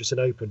Elite Dangerous in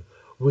open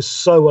was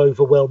so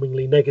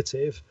overwhelmingly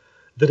negative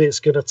that it's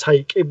going to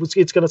take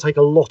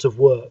a lot of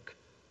work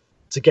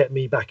to get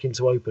me back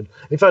into open.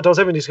 In fact, I was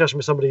having a discussion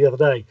with somebody the other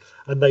day,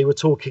 and they were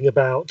talking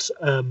about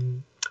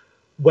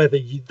whether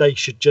they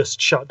should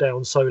just shut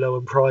down solo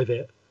and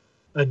private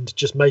and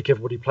just make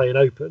everybody play in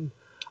open.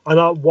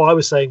 And what I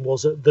was saying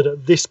was that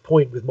at this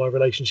point with my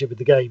relationship with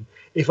the game,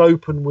 if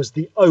open was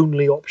the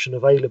only option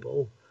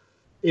available,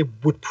 it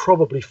would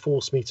probably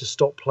force me to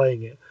stop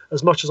playing it.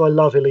 As much as I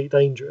love Elite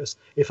Dangerous,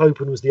 if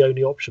open was the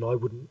only option, I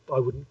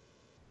wouldn't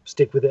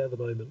stick with it at the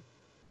moment.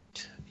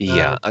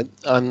 Yeah,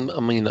 I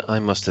mean, I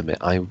must admit,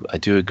 I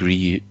do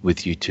agree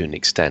with you to an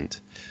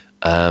extent.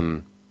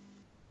 I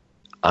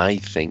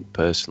think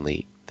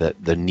personally that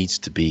there needs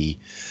to be,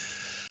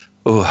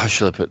 how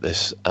shall I put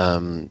this?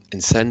 I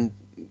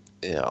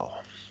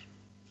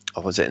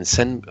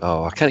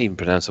can't even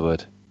pronounce the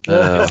word.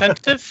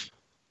 Incentive?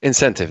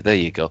 Incentive. There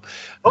you go.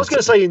 I was going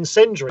to say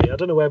incendiary. I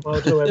don't know where my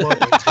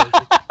brain's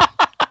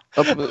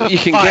going. You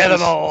can Fire get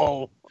them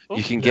all.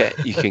 You can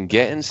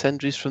get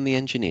incendiaries from the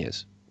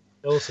engineers.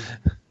 Awesome.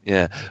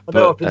 Yeah. I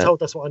know. I've been told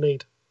that's what I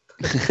need.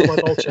 For my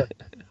vulture.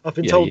 I've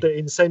been told that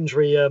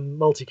incendiary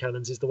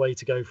multi-cannons is the way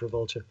to go for a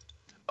vulture.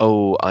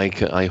 Oh,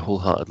 I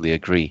wholeheartedly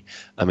agree.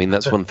 I mean,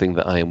 that's one thing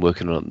that I am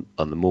working on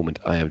the moment.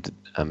 I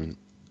am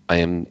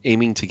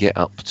aiming to get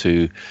up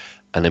to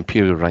an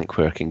Imperial rank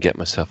where I can get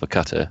myself a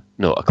clipper.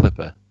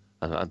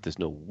 And there's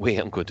no way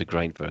I'm going to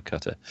grind for a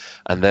cutter.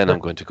 And then I'm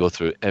going to go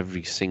through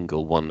every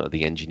single one of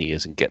the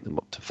engineers and get them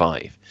up to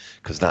 5.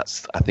 Because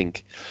that's, I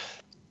think,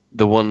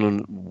 the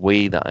one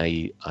way that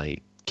I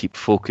keep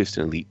focused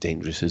in Elite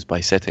Dangerous is by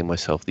setting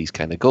myself these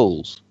kind of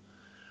goals.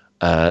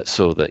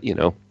 So that, you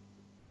know,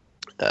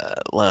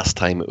 last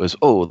time it was,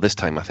 this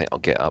time I think I'll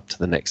get up to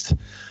the next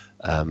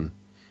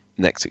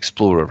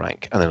Explorer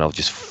rank. And then I'll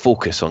just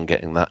focus on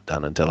getting that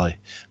done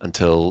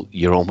until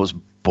you're almost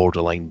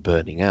borderline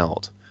burning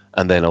out.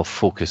 And then I'll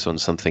focus on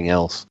something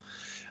else,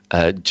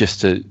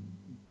 just to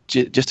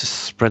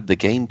spread the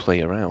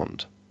gameplay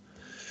around.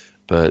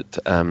 But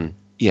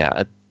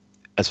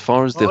as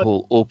far as the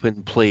whole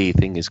open play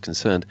thing is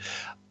concerned,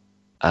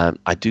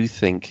 I do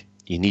think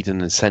you need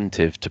an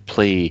incentive to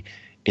play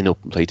in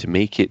open play to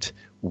make it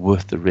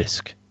worth the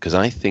risk. Because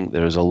I think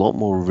there is a lot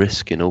more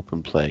risk in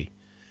open play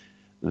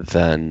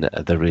than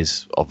there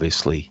is,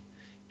 obviously,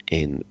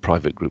 in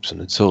private groups and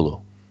in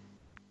solo.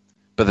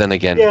 But then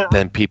again,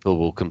 then people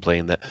will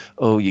complain that,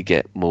 you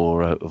get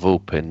more out of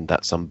open,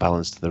 that's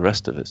unbalanced to the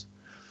rest of us.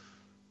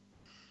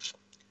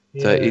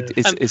 Yeah. So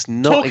it's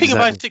not talking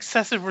about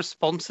excessive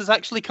responses.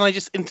 Actually, can I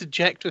just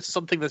interject with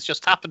something that's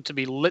just happened to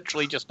me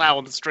literally just now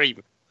on the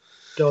stream?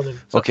 Go on then.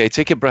 Okay,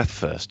 take a breath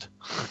first.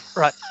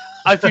 Right.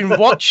 I've been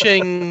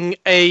watching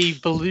a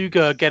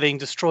beluga getting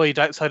destroyed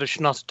outside of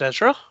Shanata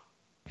Desra.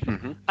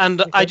 Mm-hmm.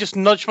 And I just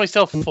nudged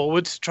myself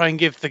forward to try and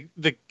give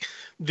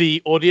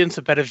the audience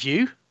a better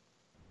view.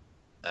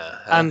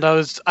 And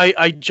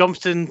I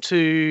jumped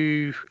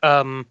into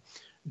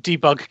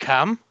debug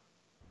cam.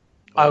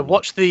 I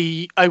watched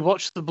the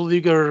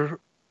beluga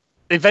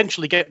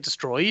eventually get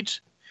destroyed,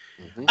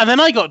 and then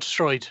I got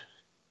destroyed.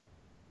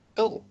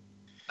 Oh,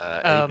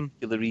 any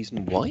particular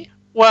reason why?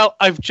 Well,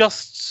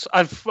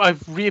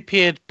 I've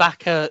reappeared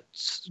back at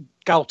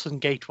Galton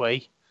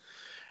Gateway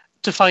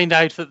to find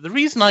out that the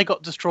reason I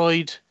got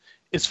destroyed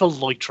is for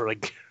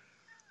loitering.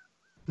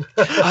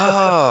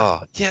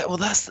 Oh, yeah. Well,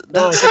 that's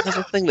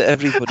another thing that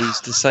everybody's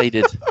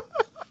decided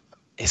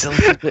is a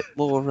little bit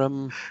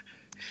more.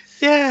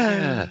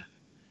 Yeah.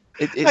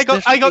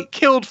 It's I got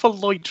killed for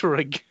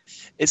loitering.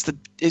 It's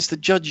the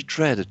Judge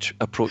Dredd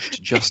approach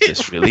to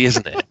justice, really,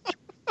 isn't it?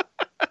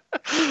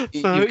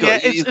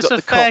 It's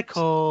a fair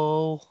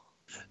call.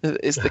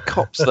 It's the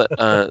cops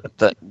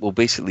that will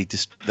basically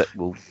that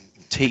will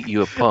take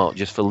you apart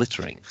just for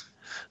littering.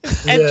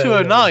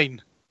 N209.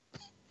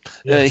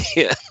 Yeah.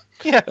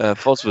 Yeah.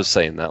 Foz was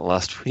saying that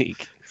last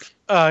week.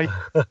 Yeah,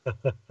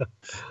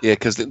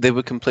 because they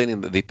were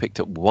complaining that they picked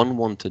up one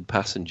wanted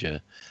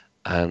passenger,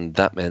 and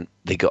that meant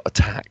they got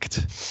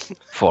attacked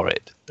for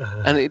it.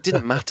 And it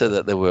didn't matter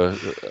that there were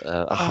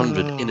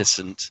 100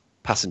 innocent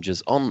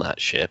passengers on that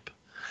ship.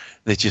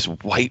 They just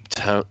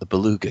wiped out the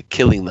Beluga,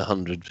 killing the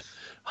 100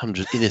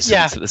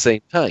 innocents at the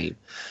same time.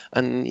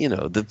 And,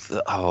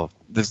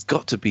 there's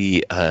got to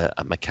be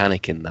a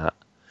mechanic in that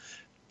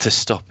to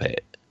stop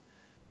it.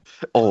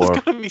 Or there's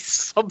got to be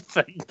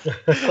something.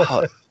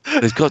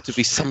 There's got to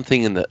be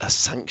something a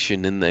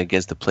sanction in there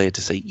against the player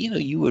to say,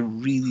 you were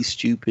really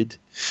stupid.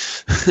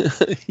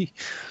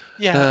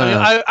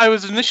 I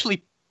was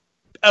initially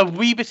a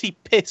wee bitty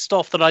pissed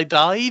off that I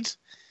died.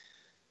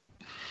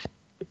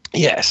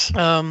 Yes.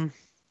 And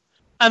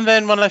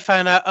then when I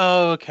found out,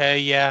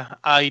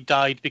 I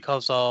died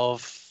because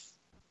of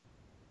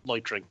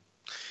loitering.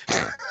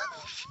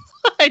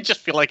 I just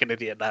feel like an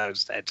idiot now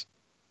instead.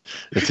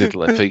 It's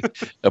like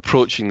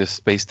approaching the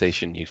space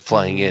station, you're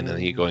flying in,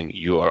 and you're going,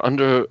 you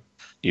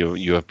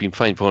have been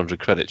fined 400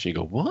 credits, and you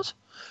go, what?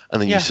 And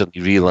then you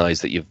suddenly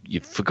realise that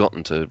you've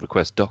forgotten to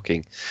request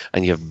docking,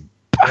 and you're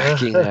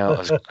backing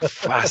out as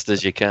fast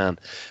as you can.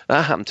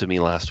 That happened to me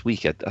last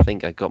week. I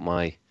think I got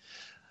my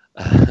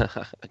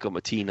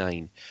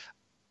T9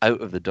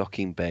 out of the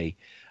docking bay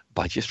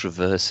by just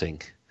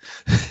reversing,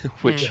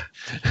 which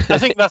I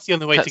think that's the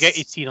only way to get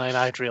your T9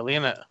 out, really,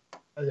 isn't it?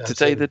 To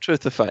tell you the truth,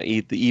 the fact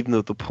even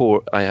though the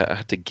port, I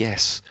had to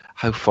guess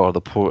how far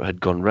the port had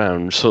gone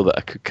round so that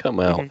I could come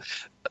out.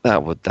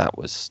 That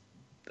was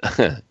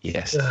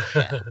yes.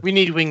 We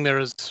need wing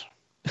mirrors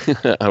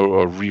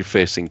or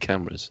rear-facing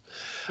cameras.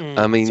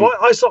 I mean, so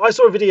I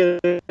saw a video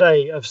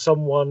today of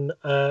someone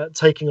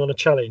taking on a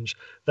challenge.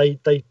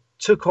 They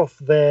took off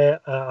their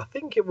I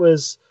think it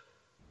was,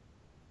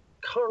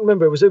 can't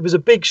remember. It was a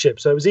big ship,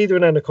 so it was either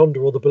an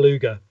Anaconda or the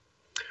Beluga.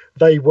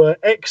 They were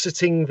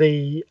exiting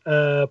the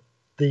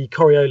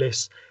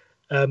Coriolis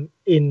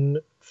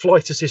in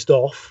flight assist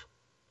off.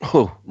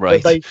 Oh,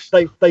 right. But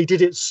they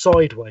did it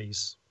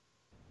sideways.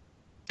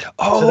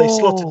 So they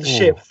slotted the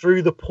ship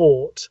through the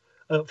port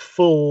at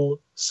full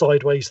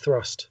sideways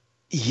thrust.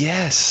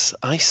 Yes,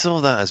 I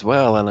saw that as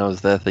well, and I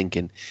was there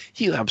thinking,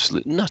 you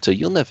absolute nutter,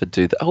 you'll never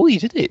do that. Oh, he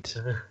did it.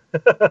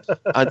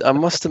 I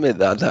must admit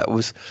that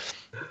was,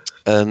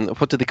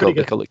 what do they call it?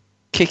 They call it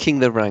kicking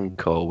the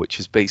rancor, which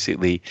is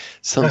basically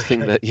something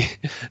that you...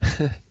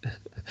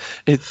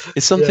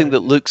 It's something that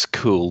looks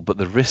cool, but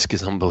the risk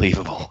is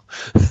unbelievable.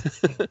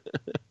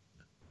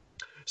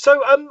 So,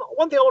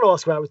 one thing I want to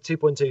ask about with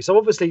 2.2. So,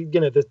 obviously,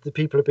 the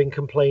people have been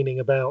complaining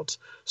about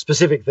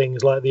specific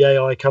things like the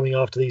AI coming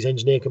after these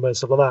engineer commands,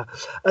 stuff like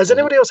that. Has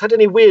anybody else had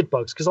any weird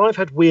bugs? Because I've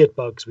had weird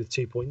bugs with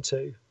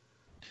 2.2.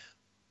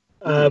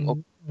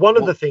 One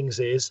of the things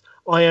is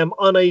I am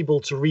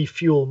unable to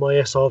refuel my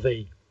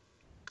SRV.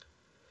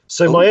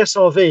 So my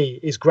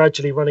SRV is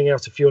gradually running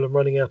out of fuel.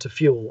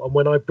 And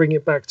when I bring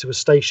it back to a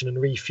station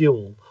and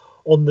refuel,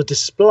 on the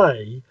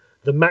display,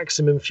 the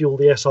maximum fuel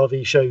the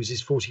SRV shows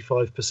is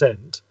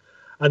 45%.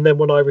 And then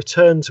when I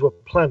return to a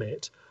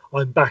planet,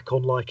 I'm back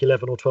on like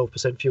 11 or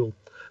 12% fuel.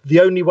 The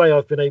only way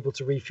I've been able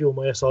to refuel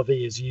my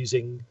SRV is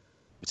using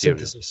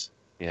synthesis.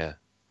 Yeah.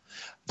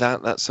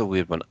 That's a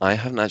weird one. I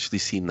haven't actually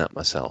seen that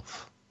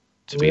myself,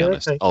 to be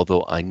honest,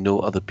 although I know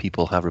other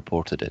people have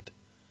reported it.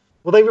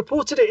 Well, they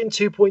reported it in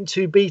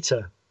 2.2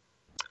 beta.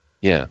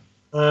 Yeah.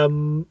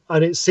 And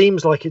it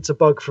seems like it's a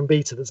bug from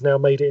beta that's now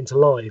made it into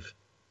live.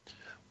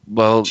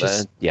 Well,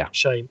 yeah.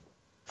 Shame.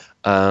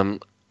 I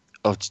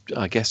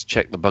guess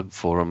check the bug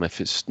forum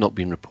if it's not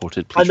been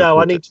reported. Please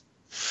I know.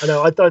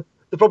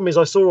 The problem is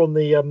I saw on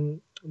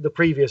the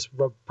previous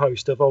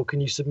post of,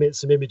 can you submit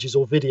some images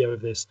or video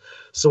of this?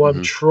 So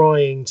I'm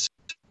trying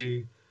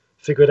to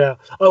figure it out.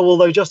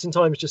 Although Justin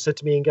Times just said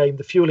to me in game,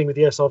 the fueling with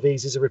the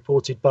SRVs is a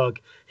reported bug.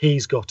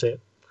 He's got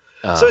it.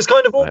 So it's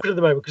kind of awkward at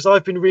the moment because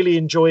I've been really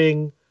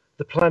enjoying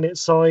the planet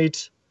side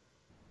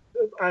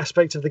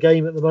aspect of the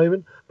game at the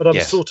moment, but I'm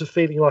sort of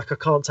feeling like I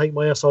can't take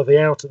my SRV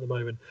out at the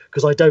moment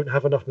because I don't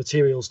have enough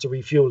materials to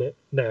refuel it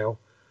now.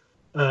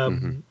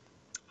 And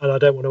I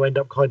don't want to end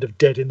up kind of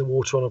dead in the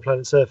water on a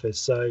planet surface.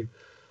 So,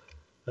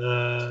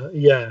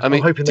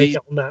 I'm hoping they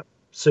get on that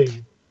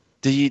soon.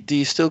 Do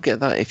you still get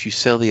that if you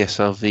sell the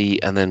SRV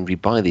and then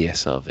rebuy the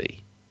SRV?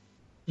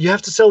 You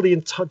have to sell the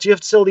entire. Do you have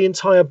to sell the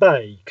entire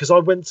bay? Because I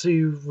went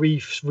to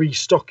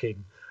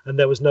restocking and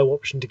there was no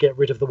option to get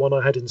rid of the one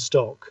I had in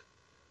stock.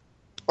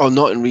 Oh,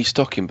 not in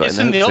restocking, but it's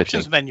in in the outfitting.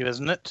 options menu,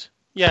 isn't it?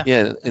 Yeah.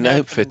 Yeah, in the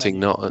outfitting,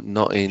 menu.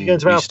 not If in you go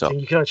into restock.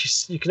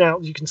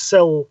 outfitting, you can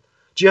sell.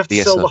 Do you have to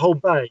The sell SR. the whole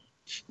bay?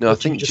 No, Or I do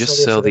you think just just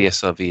sell sell the the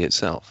SRV? SRV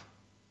itself,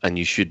 and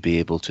you should be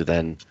able to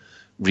then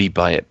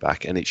rebuy it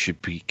back, and it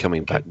should be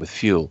coming back with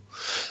fuel.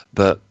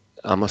 But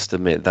I must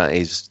admit that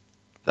is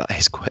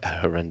quite a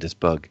horrendous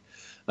bug.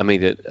 I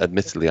mean,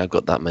 admittedly, I've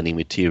got that many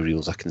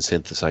materials I can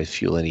synthesize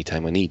fuel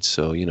anytime I need,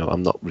 so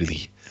I'm not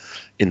really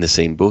in the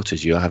same boat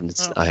as you. I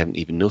haven't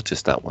even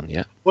noticed that one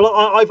yet. Well,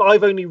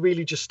 I've only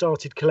really just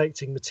started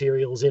collecting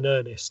materials in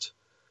earnest.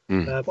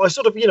 I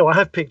sort of, I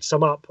have picked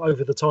some up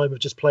over the time of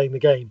just playing the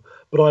game,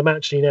 but I'm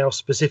actually now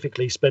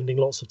specifically spending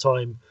lots of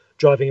time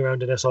driving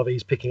around in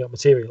SRVs picking up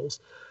materials.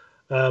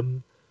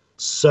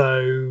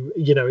 So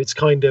it's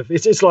kind of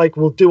it's like,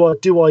 well,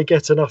 do I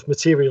get enough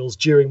materials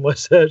during my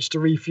search to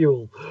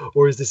refuel,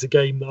 or is this a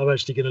game that I'm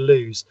actually going to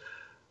lose?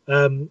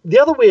 The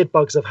other weird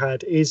bugs I've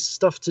had is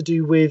stuff to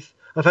do with,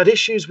 I've had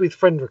issues with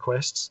friend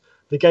requests.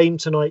 The game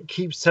tonight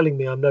keeps telling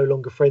me I'm no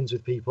longer friends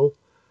with people.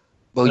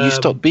 Well, you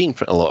stopped being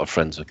a lot of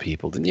friends with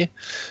people, didn't you?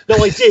 No,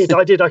 I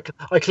did.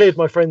 I cleared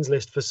my friends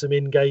list for some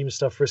in-game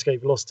stuff for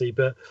Escape Velocity,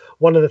 but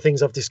one of the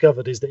things I've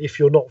discovered is that if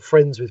you're not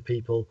friends with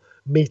people,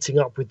 meeting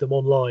up with them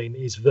online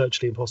is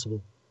virtually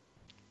impossible.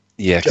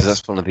 Yeah, because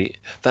that's one of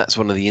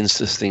the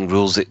interesting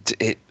rules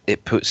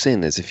it puts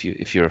in, is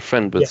if you're a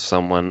friend with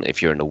someone,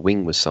 if you're in a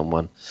wing with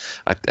someone,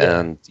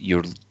 and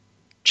your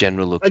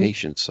general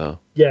location.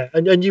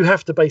 And you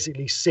have to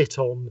basically sit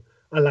on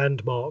a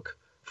landmark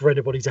for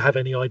anybody to have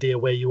any idea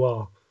where you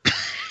are,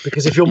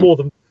 because if you're more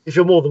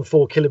than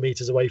 4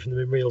 kilometers away from them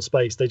in real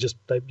space, they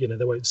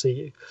won't see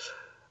you.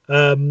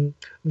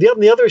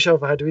 The other issue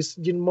I've had is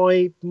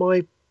my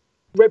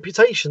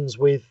reputations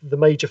with the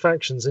major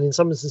factions, and in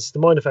some instances the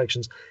minor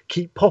factions,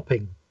 keep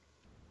popping.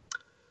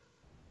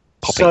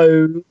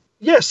 So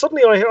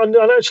suddenly and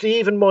actually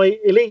even my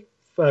elite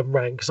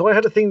rank. So I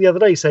had a thing the other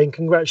day saying,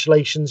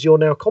 "Congratulations, you're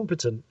now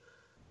competent,"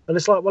 and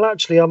it's like, well,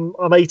 actually, I'm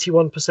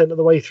 81% of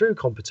the way through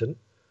competent.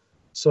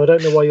 So I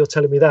don't know why you're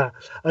telling me that.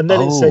 And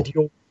then it said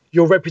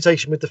your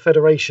reputation with the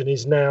Federation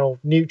is now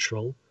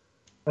neutral.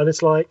 And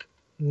it's like,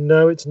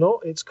 no, it's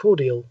not. It's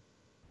cordial.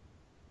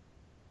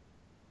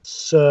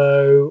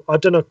 So I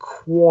don't know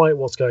quite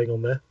what's going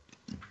on there.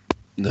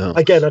 No.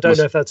 Again, I don't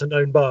know if that's a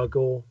known bug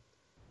or...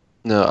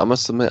 No, I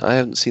must admit, I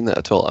haven't seen that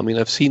at all. I mean,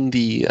 I've seen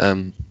the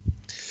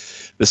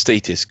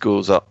status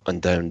goes up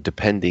and down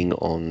depending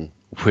on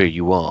where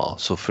you are.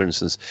 So, for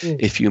instance,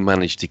 if you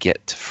manage to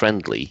get to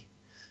friendly,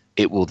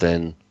 it will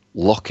then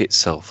lock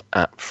itself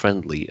at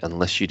friendly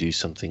unless you do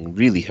something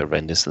really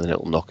horrendous, and then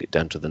it will knock it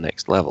down to the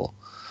next level.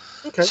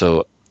 Okay.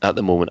 So at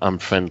the moment, I'm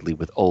friendly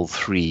with all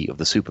 3 of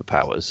the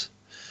superpowers,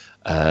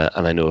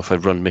 and I know if I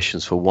run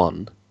missions for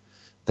one,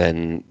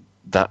 then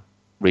that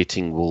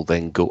rating will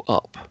then go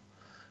up.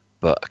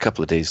 But a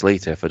couple of days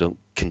later, if I don't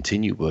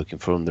continue working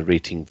for them, the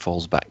rating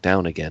falls back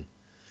down again.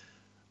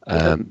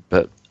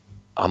 But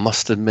I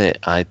must admit,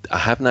 I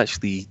haven't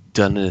actually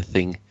done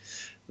anything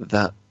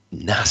that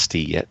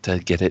nasty yet to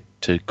get it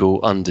to go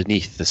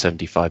underneath the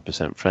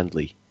 75%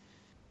 friendly.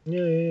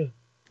 Yeah.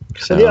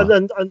 So,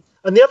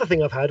 and the other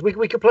thing I've had,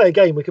 we could play a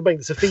game. We could make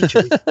this a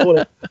feature.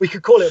 We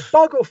could call it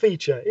bug or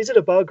feature. Is it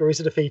a bug or is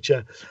it a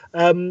feature?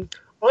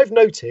 I've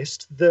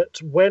noticed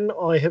that when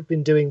I have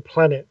been doing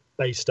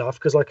planet-based stuff,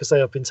 because like I say,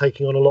 I've been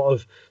taking on a lot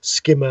of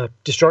skimmer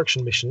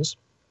destruction missions,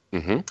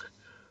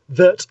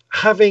 that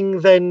having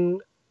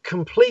then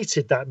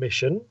completed that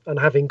mission and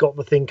having got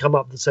the thing come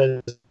up that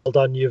says, well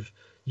done, you've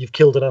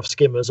killed enough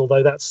skimmers,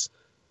 although that's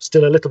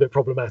still a little bit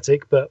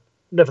problematic, but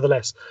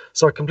nevertheless.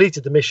 So I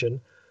completed the mission,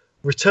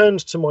 returned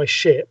to my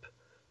ship,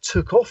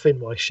 took off in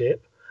my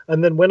ship,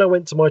 and then when I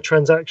went to my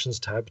transactions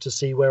tab to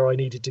see where I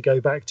needed to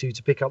go back to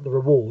pick up the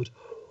reward,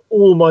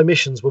 all my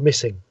missions were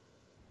missing.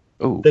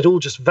 They'd all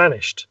just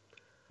vanished.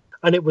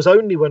 And it was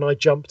only when I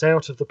jumped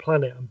out of the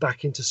planet and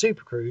back into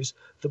Super Cruise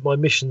that my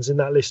missions in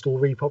that list all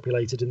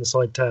repopulated in the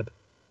side tab.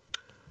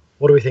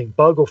 What do we think?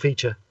 Bug or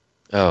feature?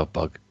 Oh,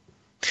 bug.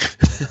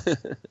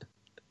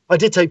 I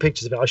did take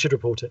pictures of it. I should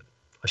report it.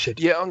 I should.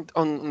 Yeah,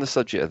 on the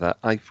subject of that,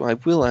 I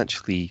will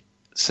actually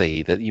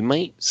say that you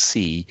might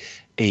see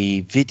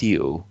a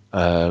video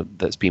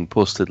that's been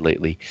posted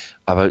lately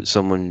about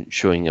someone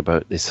showing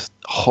about this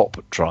hop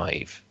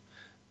drive,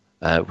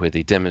 where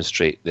they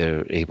demonstrate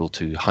they're able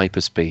to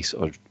hyperspace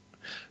or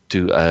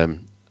do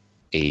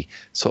a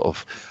sort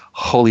of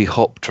holly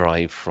hop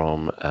drive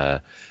from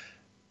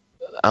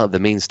out the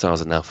main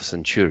stars in Alpha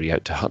Centauri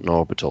out to Hutton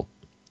Orbital.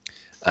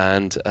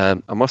 And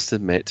I must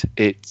admit,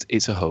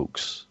 it's a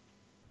hoax.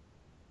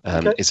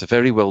 It's a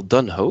very well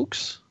done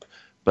hoax,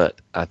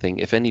 but I think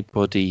if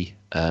anybody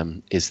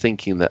is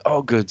thinking that,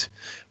 oh good,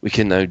 we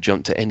can now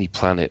jump to any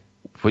planet,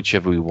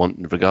 whichever we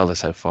want,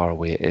 regardless how far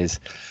away it is,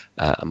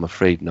 I'm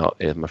afraid not.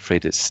 I'm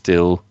afraid it's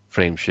still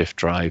frame shift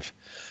drive,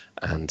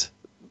 and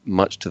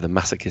much to the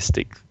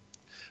masochistic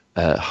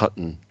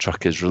Hutton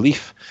trucker's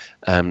relief,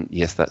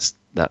 yes, that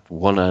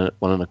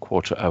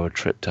 1.25 hour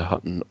trip to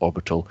Hutton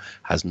Orbital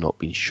has not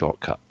been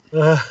shortcut.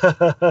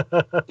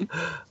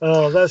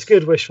 Oh, that's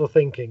good wishful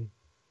thinking.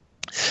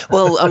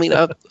 Well, I mean,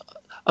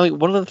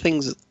 one of the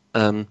things,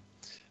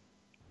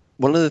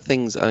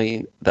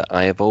 that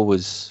I have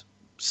always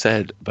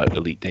said about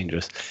Elite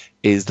Dangerous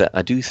is that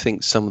I do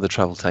think some of the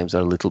travel times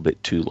are a little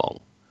bit too long,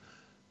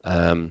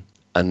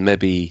 and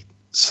maybe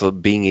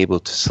being able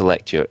to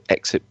select your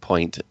exit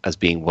point as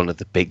being one of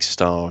the big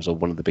stars or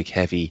one of the big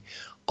heavy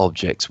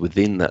objects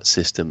within that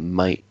system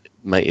might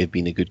have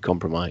been a good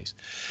compromise.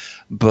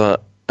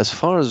 But as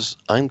far as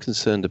I'm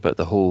concerned about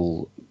the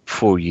whole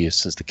 4 years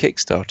since the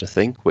Kickstarter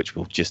thing, which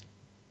we'll just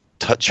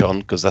touch on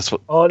because that's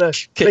what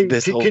kicked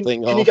this whole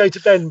thing off. Can you go to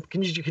Ben?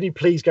 Can you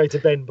please go to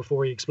Ben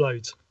before he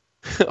explodes?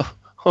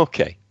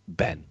 Okay,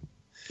 Ben.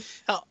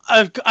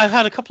 I've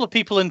had a couple of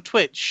people in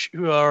Twitch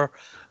who are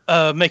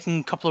making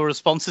a couple of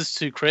responses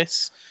to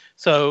Chris.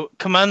 So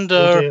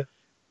Commander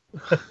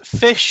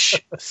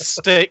Fish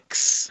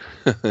Sticks,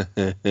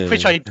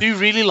 which I do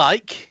really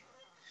like,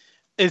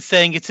 is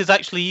saying it is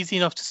actually easy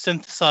enough to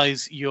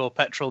synthesize your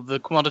petrol. The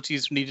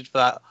commodities needed for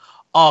that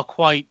are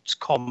quite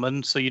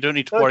common, so you don't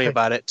need to worry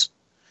about it.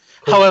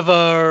 Cool.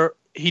 However,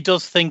 he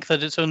does think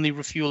that it's only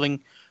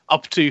refueling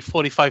up to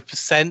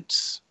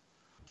 45%.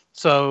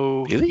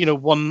 So, really? You know,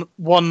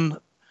 one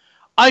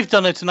I've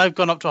done it and I've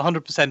gone up to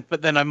 100%,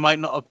 but then I might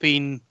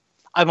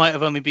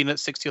have only been at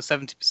 60 or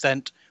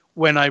 70%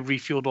 when I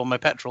refueled all my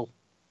petrol.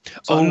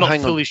 So I'm not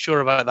fully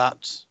sure about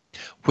that.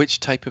 Which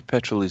type of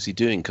petrol is he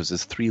doing? Because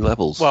there's 3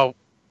 levels. Well,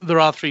 there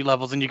are 3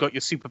 levels, and you got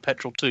your super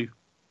petrol too.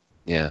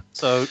 Yeah.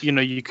 So, you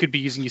know, you could be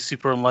using your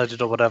super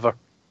unleaded or whatever.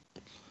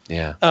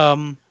 Yeah.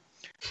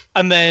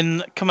 And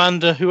then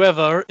Commander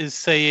whoever is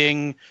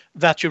saying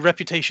that your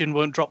reputation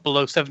won't drop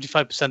below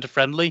 75% of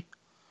friendly.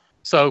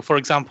 So, for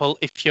example,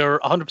 if you're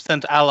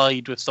 100%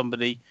 allied with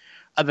somebody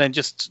and then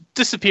just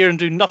disappear and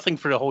do nothing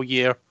for a whole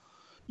year,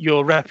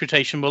 your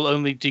reputation will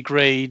only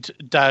degrade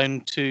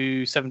down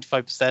to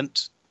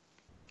 75%.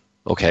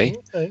 Okay.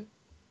 Well,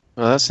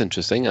 that's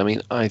interesting. I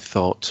mean, I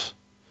thought...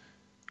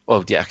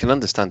 Well, yeah, I can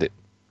understand it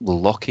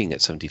locking at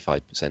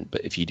 75%,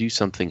 but if you do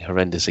something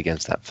horrendous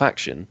against that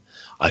faction,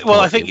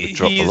 I think he's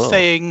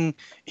saying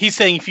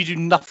if you do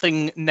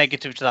nothing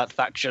negative to that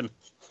faction.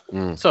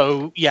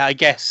 So yeah, I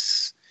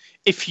guess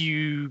if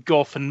you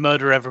go off and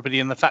murder everybody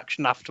in the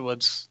faction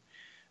afterwards,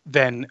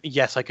 then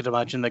yes, I could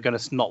imagine they're going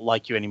to not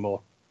like you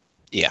anymore.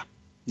 Yeah.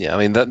 I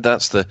mean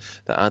that's the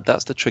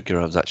trigger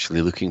I was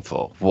actually looking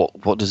for.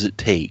 What does it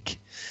take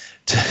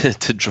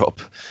to drop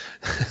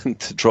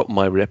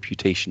my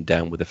reputation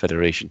down with the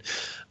Federation,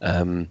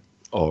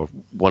 or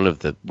one of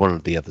the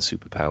other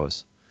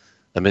superpowers?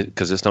 I mean,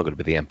 because it's not going to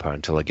be the Empire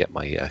until I get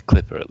my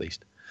Clipper, at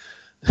least.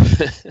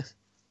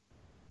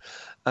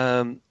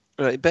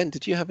 Right, Ben,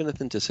 did you have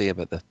anything to say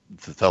about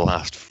the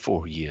last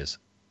 4 years?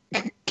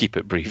 Keep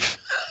it brief.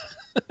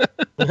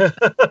 I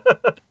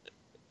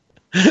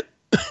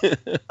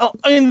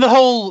mean, the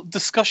whole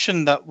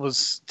discussion that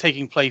was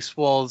taking place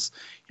was,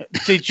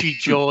 did you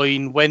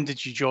join? When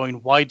did you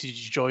join? Why did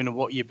you join? And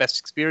what are your best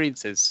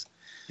experiences?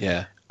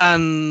 Yeah.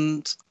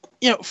 And,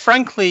 you know,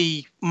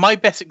 frankly, my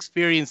best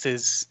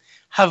experiences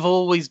have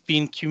always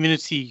been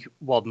community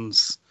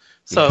ones.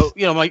 So,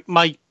 you know,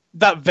 my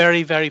that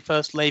very, very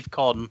first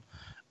LaveCon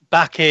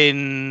back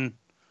in,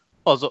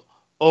 what was it,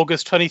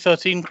 August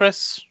 2013,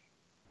 Chris?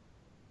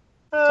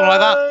 Something like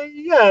that?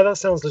 Yeah, that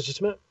sounds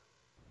legitimate.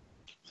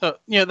 So,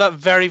 you know, that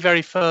very,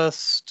 very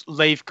first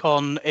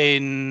LaveCon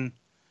in...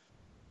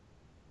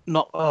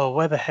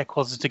 where the heck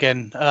was it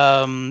again?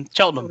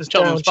 Cheltenham.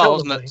 Cheltenham Spa,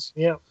 wasn't it?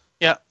 Yeah.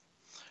 Yeah.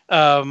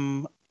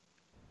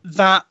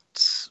 That,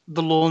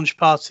 the launch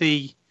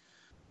party,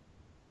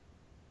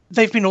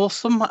 they've been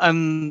awesome,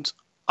 and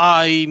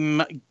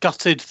I'm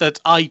gutted that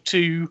I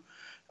too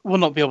will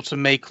not be able to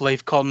make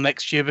LaveCon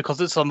next year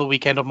because it's on the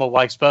weekend of my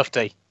wife's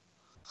birthday.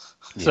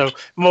 Yes. So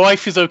my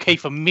wife is okay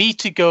for me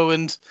to go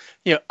and,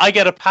 you know, I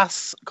get a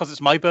pass because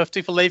it's my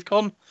birthday for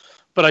LaveCon,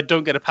 but I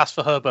don't get a pass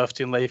for her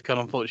birthday in LaveCon,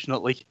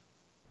 unfortunately.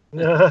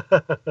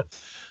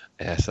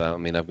 Yes, I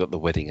mean, I've got the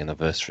wedding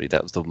anniversary.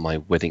 That was my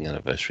wedding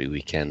anniversary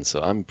weekend,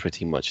 so I'm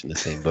pretty much in the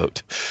same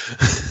boat.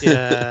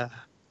 Yeah.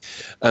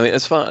 I mean,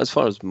 as far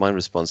as my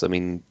response, I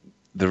mean,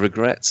 the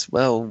regrets,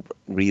 well,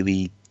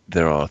 really,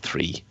 there are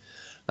 3.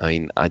 I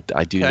mean, I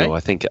do know. I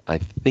think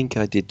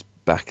I did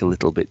back a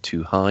little bit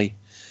too high,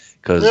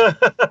 because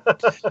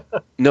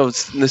no,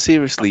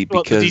 seriously,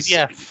 because the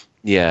DDF.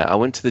 Yeah, I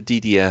went to the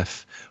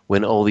DDF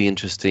when all the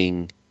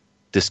interesting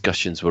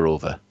discussions were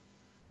over.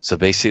 So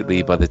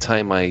basically, by the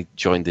time I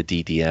joined the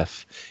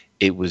DDF,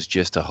 it was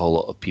just a whole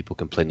lot of people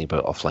complaining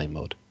about offline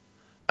mode,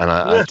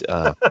 and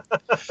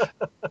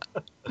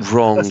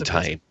wrong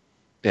time.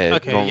 Yeah,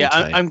 okay, wrong yeah,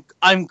 time.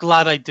 I'm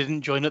glad I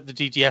didn't join at the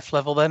DDF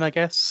level then, I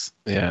guess.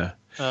 Yeah.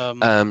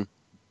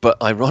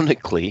 But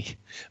ironically,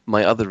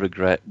 my other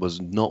regret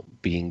was not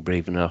being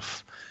brave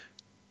enough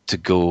to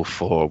go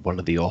for one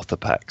of the author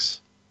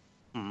packs,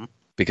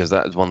 because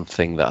that is one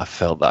thing that I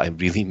felt that I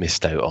really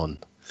missed out on.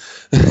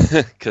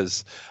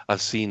 Because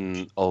I've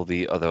seen all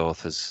the other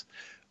authors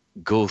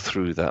go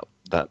through the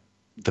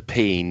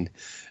pain,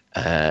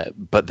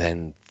 but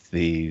then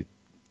the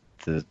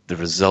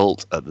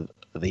result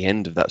at the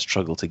end of that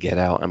struggle to get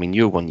out. I mean,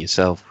 you're one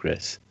yourself,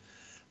 Chris.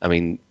 I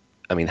mean,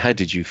 how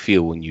did you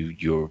feel when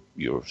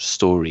your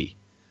story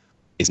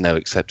is now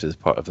accepted as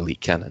part of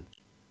Elite Canon?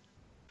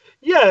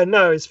 Yeah,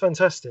 no, it's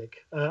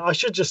fantastic. I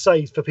should just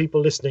say for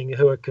people listening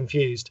who are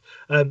confused,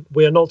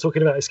 we are not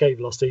talking about Escape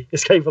Velocity.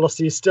 Escape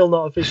Velocity is still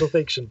not official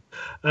fiction.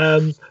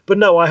 But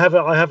no, I have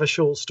a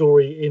short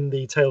story in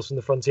the Tales from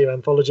the Frontier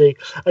anthology,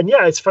 and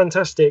yeah, it's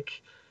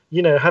fantastic.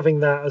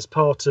 Having that as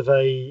part of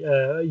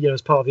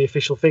as part of the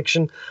official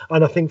fiction,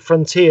 and I think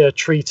Frontier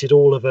treated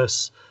all of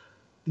us,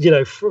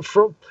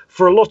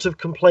 for a lot of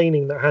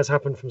complaining that has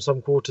happened from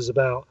some quarters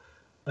about,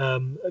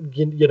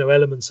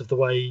 elements of the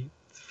way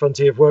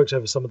Frontier have worked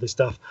over some of this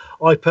stuff.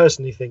 I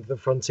personally think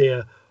that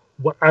Frontier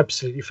were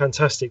absolutely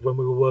fantastic when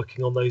we were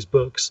working on those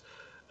books.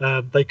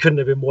 They couldn't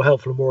have been more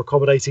helpful and more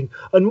accommodating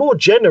and more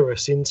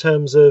generous in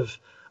terms of,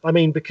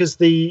 because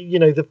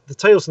the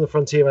Tales from the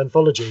Frontier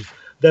anthology,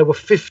 there were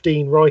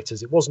 15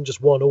 writers. It wasn't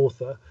just one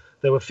author.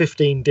 There were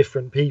 15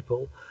 different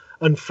people,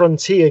 and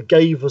Frontier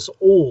gave us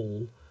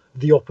all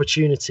the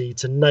opportunity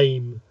to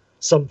name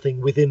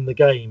something within the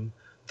game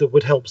that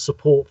would help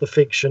support the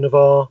fiction of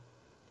our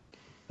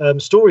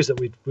stories that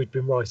we'd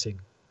been writing,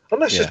 and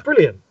that's just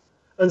brilliant.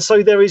 And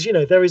so there is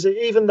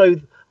even though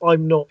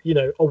I'm not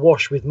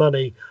awash with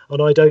money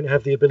and I don't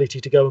have the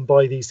ability to go and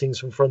buy these things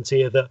from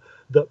Frontier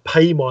that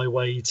pay my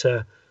way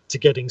to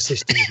getting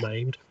systems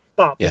named,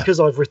 but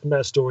because I've written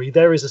that story,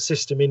 there is a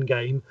system in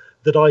game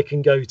that I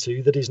can go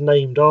to that is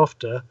named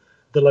after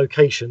the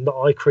location that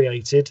I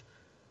created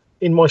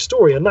in my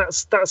story, and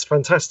that's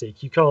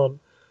fantastic. You can't,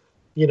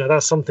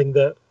 that's something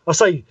that I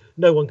say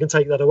no one can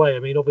take that away.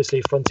 Obviously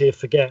if Frontier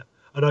forget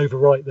and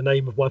overwrite the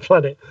name of my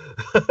planet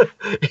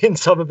in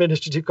some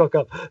administrative cock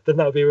up, then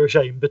that would be a real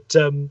shame. But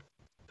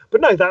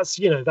no, that's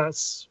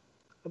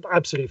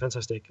absolutely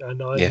fantastic. And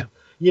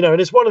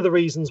and it's one of the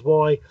reasons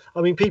why,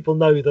 people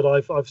know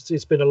that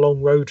it's been a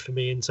long road for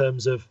me in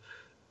terms of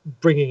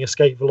bringing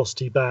Escape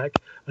Velocity back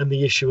and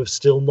the issue of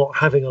still not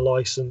having a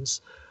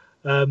license.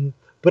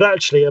 But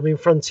actually,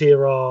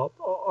 Frontier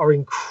are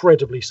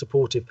incredibly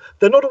supportive.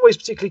 They're not always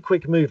particularly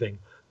quick moving,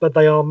 but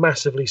they are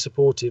massively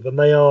supportive, and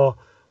they are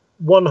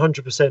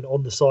 100%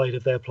 on the side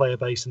of their player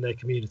base and their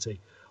community.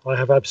 I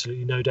have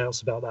absolutely no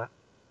doubts about that.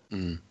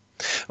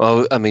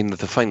 Well,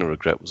 the final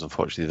regret was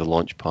unfortunately the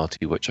launch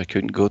party, which I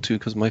couldn't go to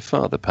because of my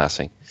father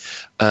passing.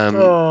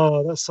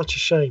 That's such a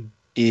shame.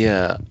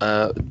 Yeah.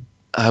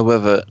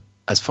 However,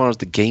 as far as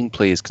the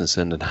gameplay is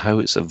concerned and how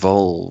it's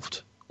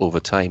evolved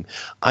over time,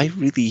 I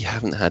really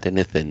haven't had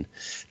anything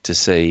to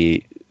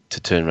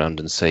turn around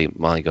and say,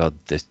 my God,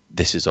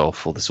 this is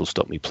awful, this will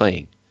stop me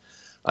playing.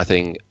 I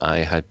think I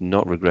had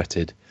not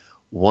regretted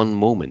one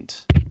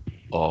moment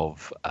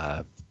of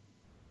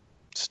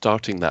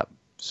starting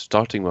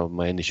with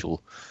my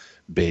initial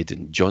bid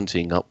and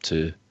jaunting up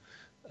to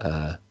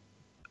the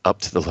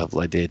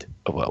level I did.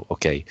 Well,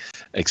 okay,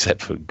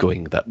 except for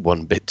going that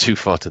one bit too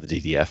far to the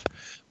DDF.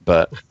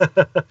 But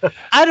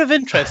out of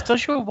interest,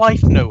 does your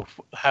wife know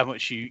how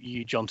much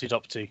you jaunted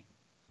up to?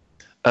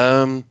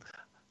 No.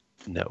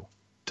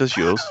 Does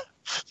yours?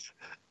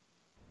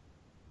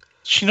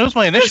 She knows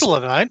my initial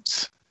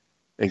amount.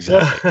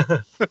 Exactly.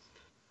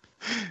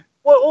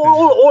 Well,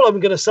 all I'm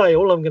going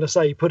to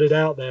say, put it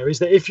out there, is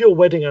that if your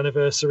wedding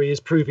anniversary is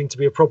proving to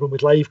be a problem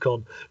with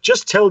LaveCon,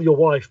 just tell your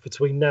wife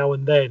between now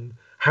and then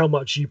how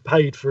much you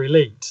paid for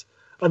Elite,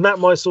 and that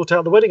might sort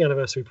out the wedding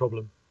anniversary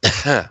problem.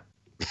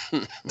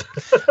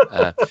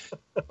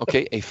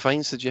 Okay, a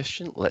fine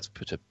suggestion. Let's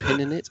put a pin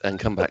in it and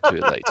come back to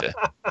it later.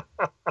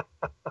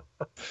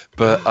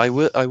 But I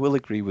will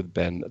agree with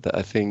Ben that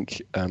I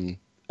think,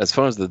 as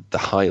far as the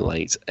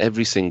highlights,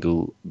 every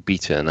single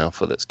beta and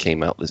alpha that's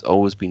came out, there's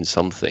always been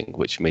something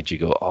which made you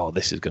go, oh,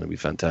 this is going to be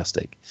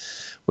fantastic.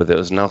 Whether it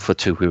was an Alpha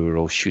 2 where we were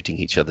all shooting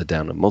each other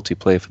down in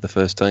multiplayer for the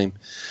first time,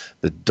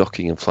 the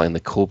docking and flying the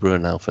Cobra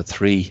in Alpha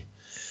 3,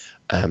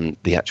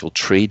 the actual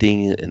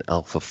trading in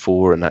Alpha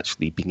 4 and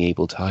actually being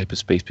able to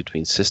hyperspace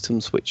between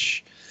systems,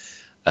 which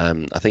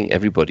I think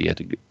everybody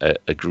had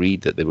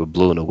agreed that they were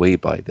blown away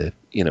by the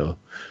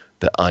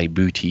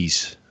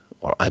iBooties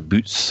or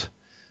iBoots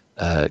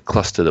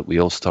cluster that we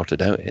all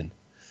started out in,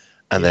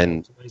 and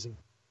then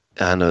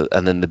and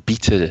then the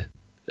beta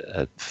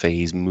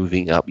phase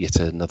moving up yet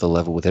another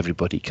level with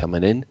everybody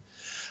coming in.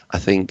 I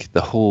think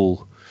the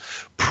whole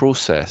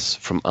process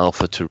from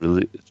alpha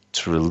to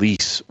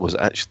release was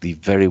actually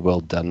very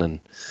well done, and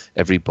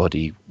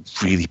everybody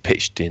really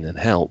pitched in and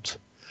helped.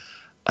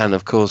 And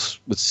of course,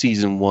 with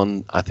season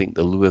 1, I think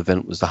the Lua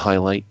event was the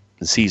highlight.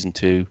 And season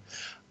 2,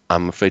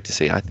 I'm afraid to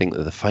say, I think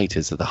that the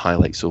fighters are the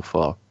highlight so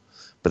far.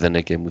 But then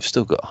again, we've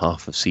still got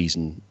half of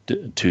season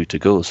 2 to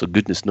go, so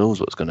goodness knows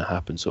what's going to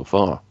happen so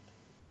far.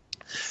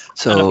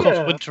 So, and of course,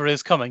 winter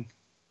is coming.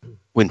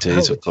 Winter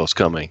is, of course,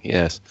 coming,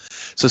 yes.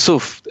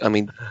 So I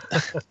mean,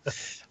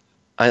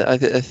 I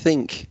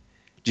think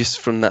just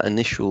from that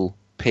initial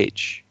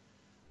pitch,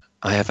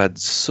 I have had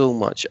so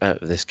much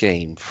out of this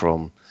game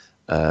from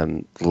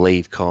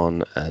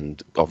LaveCon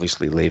and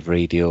obviously Lave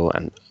Radio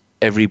and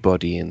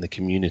everybody in the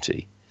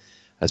community.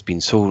 has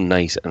been so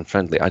nice and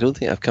friendly. I don't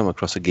think I've come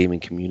across a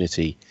gaming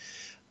community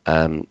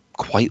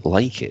quite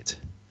like it.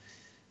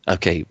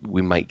 Okay,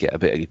 we might get a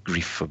bit of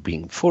grief for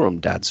being forum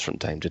dads from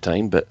time to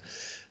time, but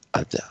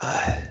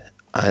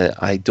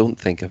I don't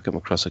think I've come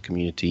across a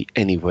community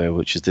anywhere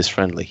which is this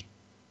friendly.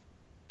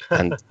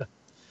 And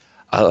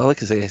all I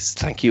can say is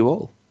thank you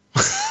all.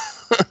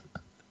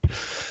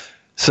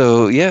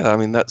 So yeah, I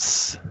mean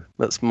that's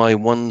my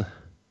one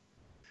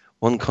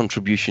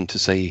contribution to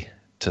say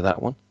to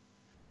that one.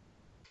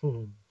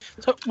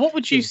 So what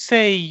would you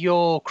say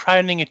your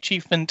crowning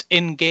achievement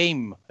in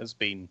game has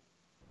been?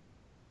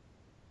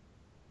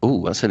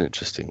 Oh, that's an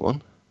interesting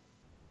one.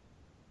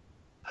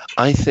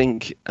 I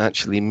think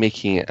actually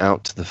making it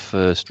out to the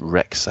first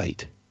wreck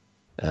site,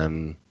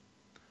 because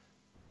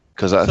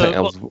I think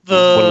I was one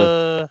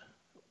of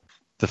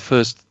the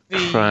first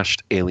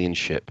crashed alien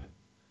ship.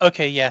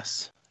 Okay,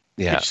 yes.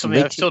 Yeah, which is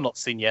something I've still not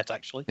seen yet,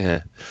 actually.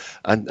 Yeah,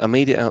 and I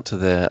made it out to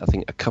there. I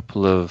think a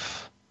couple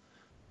of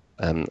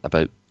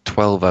about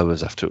 12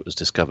 hours after it was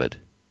discovered,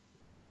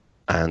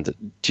 and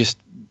just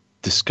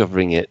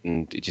discovering it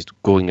and just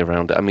going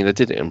around it. I mean, I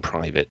did it in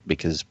private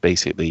because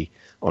basically,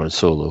 or in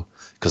solo,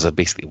 because I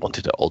basically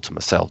wanted it all to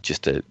myself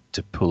just to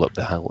pull up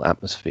the whole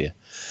atmosphere.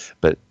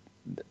 But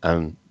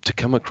to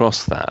come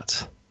across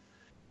that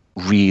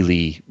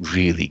really,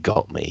 really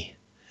got me.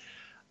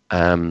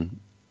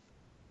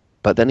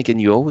 But then again,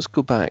 you always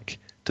go back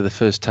to the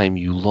first time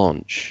you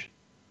launch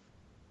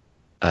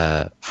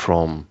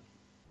from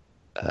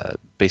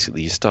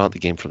basically you start the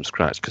game from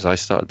scratch, because I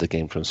started the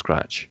game from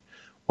scratch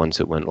once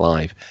it went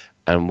live.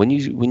 And when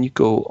you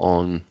go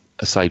on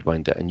a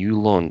Sidewinder and you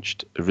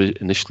launched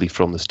initially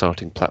from the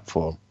starting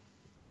platform,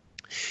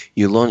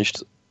 you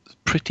launched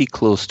pretty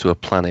close to a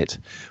planet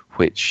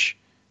which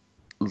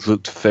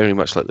looked very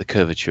much like the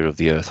curvature of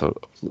the Earth, or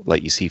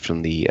like you see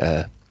from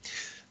the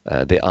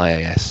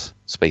IIS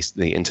space,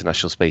 the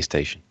International Space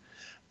Station.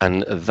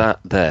 And that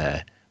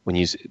there,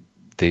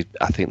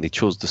 I think they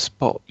chose the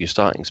spot, your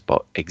starting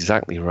spot,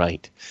 exactly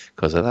right,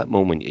 because at that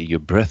moment your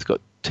breath got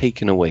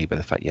taken away by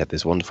the fact you had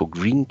this wonderful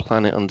green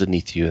planet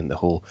underneath you and the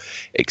whole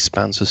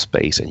expanse of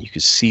space, and you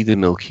could see the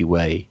Milky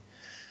Way.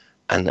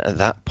 And at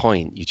that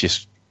point, you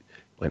just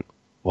went,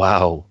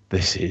 "Wow,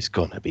 this is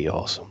gonna be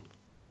awesome."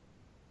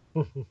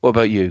 What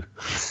about you?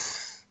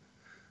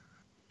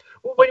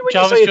 Well, when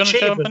Jarvis, you say do you want to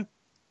jump in? achievement,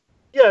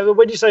 yeah,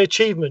 when you say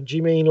achievement, do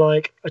you mean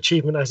like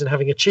achievement as in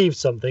having achieved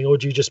something, or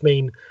do you just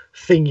mean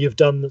thing you've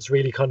done that's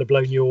really kind of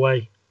blown you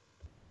away?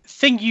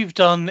 Thing you've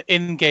done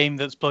in game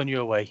that's blown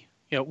you away.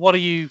 You know, what are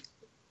you?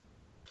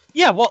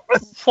 Yeah, what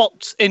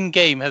in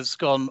game has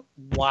gone?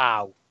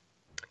 Wow.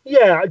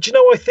 Yeah, do you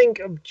know? I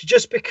think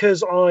just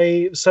because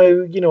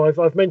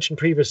I've mentioned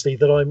previously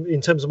that I'm,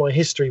 in terms of my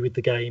history with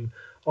the game,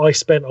 I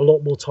spent a lot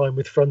more time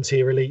with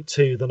Frontier Elite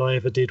 2 than I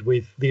ever did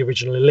with the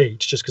original Elite,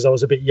 just because I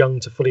was a bit young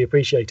to fully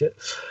appreciate it.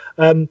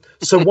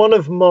 So one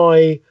of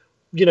my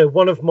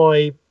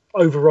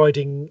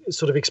overriding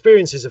sort of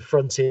experiences of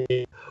Frontier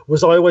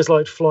was I always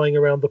liked flying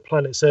around the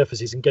planet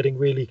surfaces and getting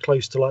really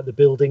close to like the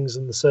buildings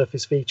and the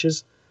surface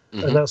features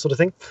and that sort of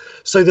thing.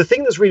 So the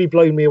thing that's really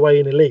blown me away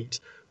in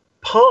Elite,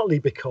 partly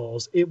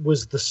because it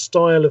was the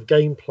style of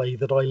gameplay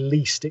that I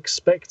least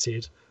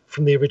expected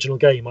from the original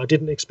game. I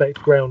didn't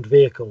expect ground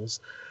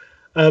vehicles.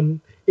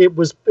 It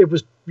was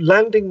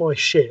landing my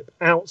ship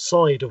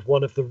outside of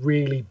one of the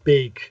really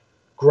big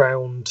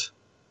ground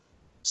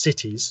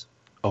cities.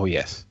 Oh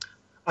yes.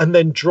 And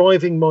then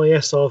driving my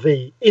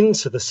SRV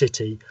into the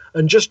city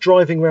and just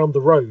driving around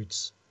the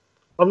roads.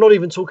 I'm not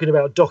even talking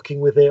about docking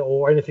with it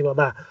or anything like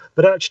that,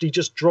 but actually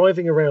just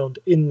driving around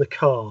in the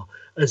car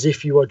as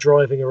if you are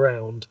driving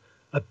around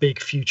a big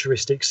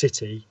futuristic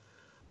city.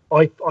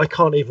 I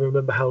can't even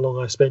remember how long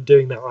I spent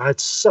doing that. I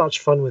had such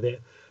fun with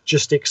it,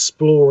 just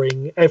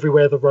exploring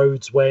everywhere the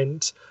roads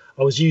went.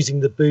 I was using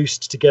the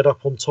boost to get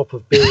up on top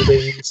of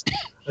buildings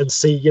and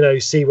see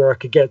where I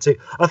could get to.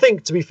 I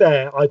think, to be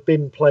fair, I've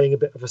been playing a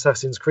bit of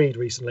Assassin's Creed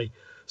recently.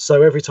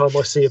 So every time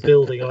I see a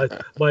building,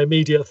 my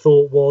immediate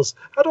thought was,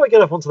 how do I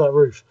get up onto that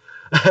roof?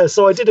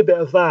 So I did a bit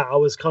of that. I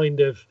was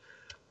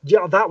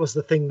that was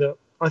the thing that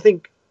I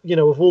think,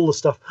 of all the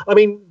stuff. I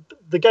mean,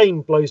 the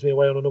game blows me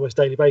away on an almost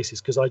daily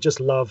basis because I just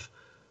love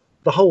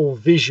the whole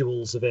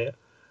visuals of it.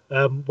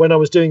 When I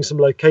was doing some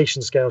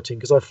location scouting,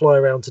 because I fly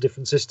around to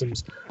different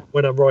systems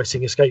when I'm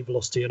writing Escape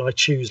Velocity and I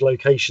choose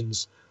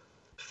locations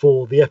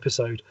for the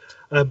episode.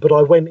 But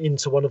I went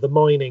into one of the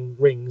mining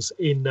rings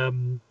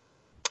in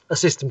a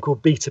system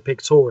called Beta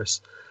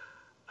Pictoris.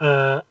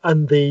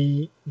 And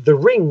the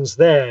rings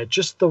there,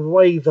 just the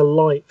way the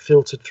light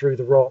filtered through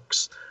the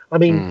rocks. I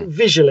mean,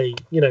 visually,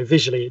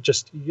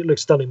 it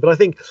looks stunning. But I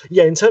think,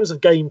 in terms of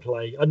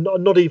gameplay, and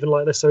not even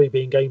like necessarily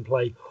being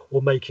gameplay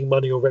or making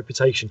money or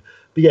reputation,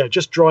 but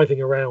just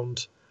driving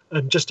around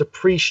and just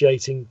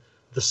appreciating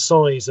the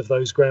size of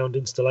those ground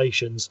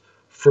installations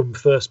from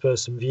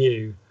first-person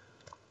view.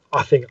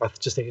 I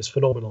just think it's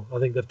phenomenal. I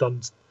think they've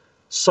done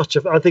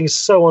I think it's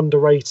so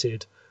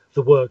underrated,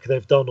 the work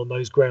they've done on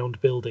those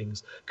ground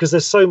buildings, because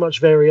there's so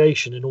much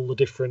variation in all the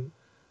different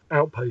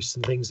outposts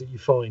and things that you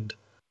find.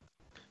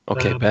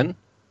 Okay, Ben,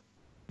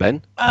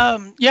 Ben?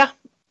 Yeah.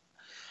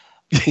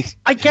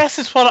 I guess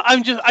it's what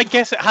I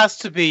guess it has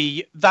to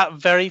be that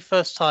very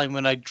first time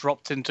when I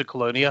dropped into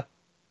Colonia,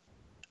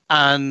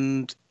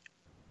 and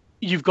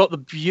you've got the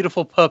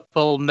beautiful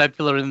purple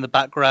nebula in the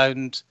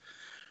background.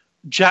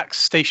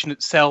 Jack's station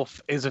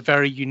itself is a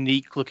very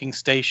unique looking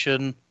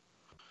station.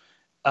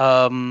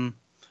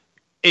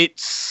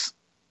 It's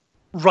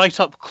right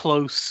up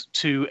close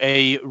to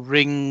a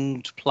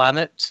ringed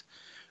planet,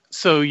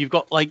 so you've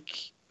got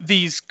like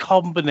these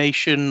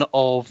combination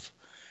of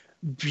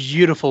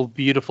beautiful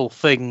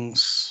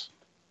things.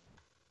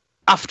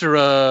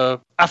 After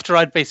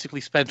I'd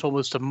basically spent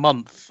almost a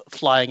month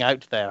flying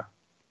out there,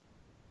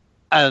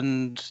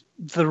 and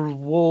the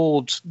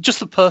reward,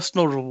 just the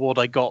personal reward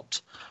I got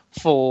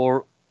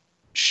for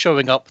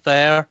showing up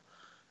there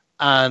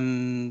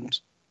and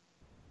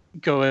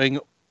going,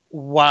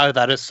 wow,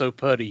 that is so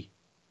pretty.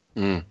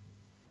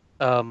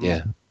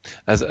 Yeah,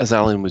 as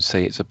Alan would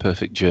say, it's a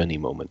perfect journey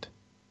moment.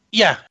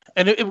 Yeah,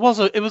 and it was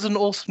an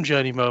awesome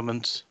journey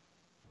moment.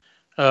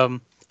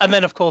 And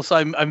then, of course,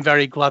 I'm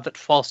very glad that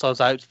whilst I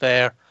was out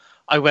there,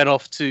 I went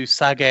off to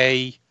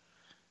Sagae.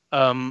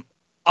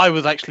 I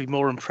was actually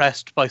more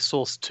impressed by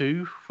Source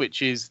 2,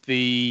 which is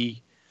the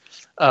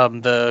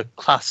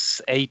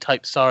Class A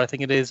type star, I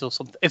think it is, or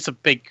something. It's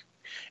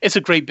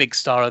a great big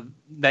star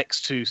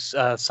next to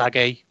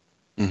Sagae.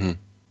 Mm-hmm.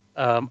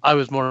 I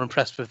was more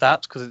impressed with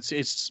that because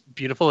it's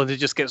beautiful and it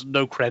just gets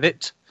no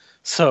credit.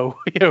 So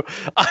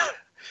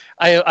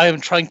I am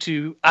trying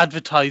to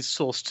advertise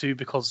Source 2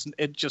 because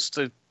it just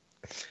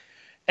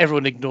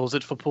everyone ignores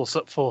it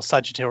for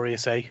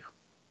Sagittarius A.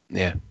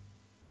 Yeah.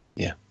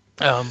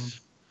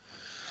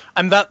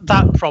 And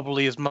that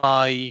probably is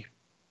my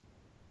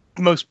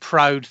most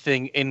proud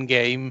thing in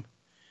game.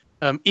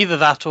 Either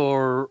that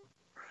or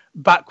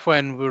back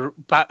when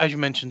as you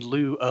mentioned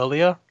Lu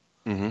earlier.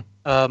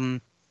 Mm-hmm.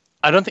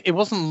 I don't think it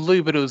wasn't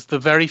Lu, but it was the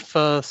very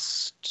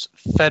first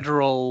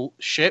federal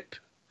ship,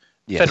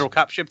 federal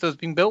cap ship that was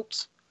being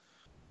built.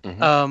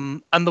 Mm-hmm.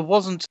 And there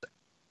wasn't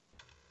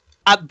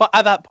at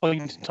that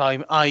point in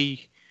time. I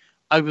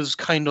was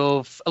kind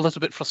of a little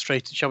bit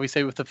frustrated, shall we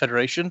say, with the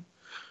Federation,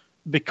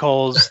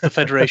 because the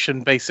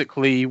Federation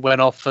basically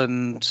went off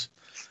and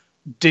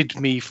did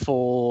me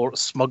for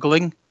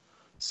smuggling.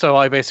 So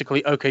I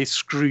basically, okay,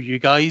 screw you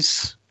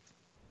guys.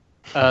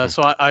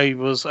 So I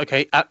was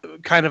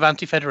kind of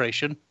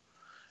anti-Federation,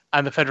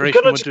 and the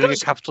Federation were doing a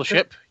capital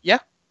ship. Yeah.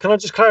 Can I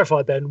just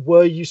clarify, Ben?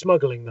 Were you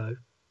smuggling though?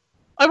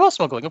 I was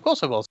smuggling, of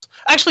course I was.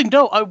 Actually,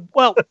 no. I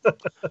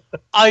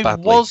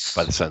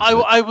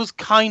was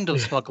kind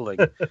of smuggling.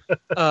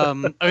 I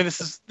mean,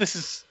 this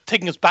is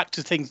taking us back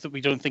to things that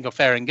we don't think are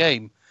fair in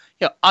game.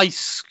 Yeah, I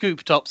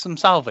scooped up some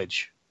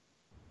salvage.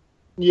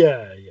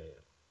 Yeah.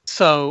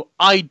 So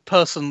I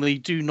personally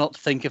do not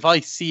think if I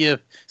see a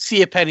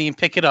penny and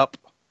pick it up,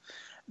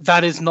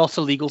 that is not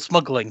illegal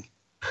smuggling.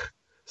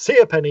 See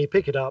a penny,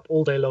 pick it up,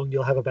 all day long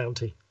you'll have a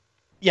bounty.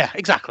 Yeah,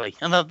 exactly,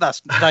 and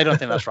that's I don't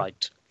think that's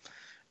right.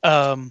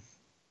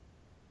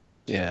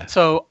 Yeah.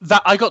 So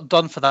that I got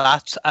done for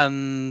that,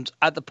 and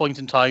at the point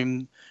in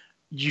time,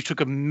 you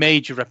took a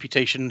major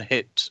reputation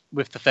hit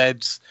with the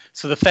feds.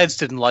 So the feds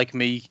didn't like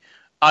me.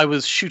 I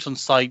was shoot on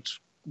sight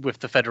with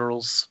the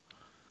Federals,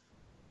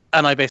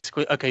 and I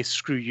basically, okay,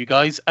 screw you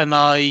guys. And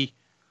I,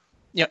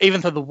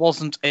 even though there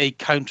wasn't a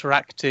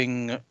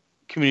counteracting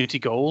community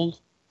goal,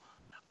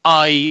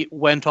 I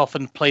went off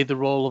and played the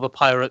role of a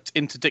pirate,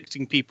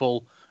 interdicting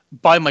people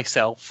by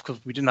myself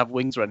because we didn't have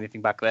wings or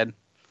anything back then.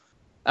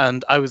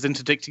 And I was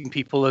interdicting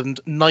people and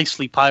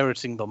nicely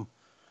pirating them.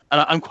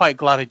 And I'm quite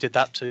glad I did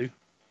that too.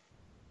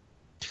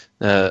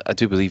 I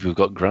do believe we've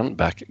got Grant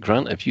back.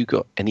 Grant, have you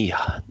got any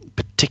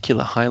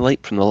particular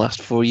highlight from the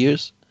last 4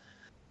 years?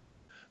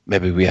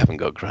 Maybe we haven't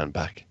got Grant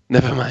back.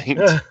 Never mind.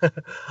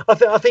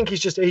 I think he's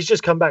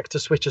just come back to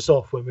switch us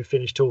off when we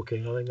finish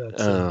talking. I think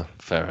that's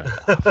fair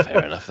enough.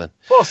 Fair enough then.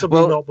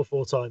 Possibly not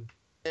before time.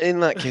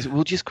 In that case,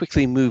 we'll just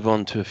quickly move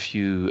on to a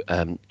few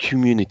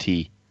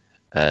community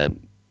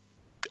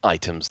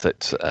items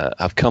that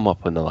have come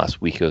up in the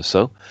last week or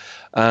so.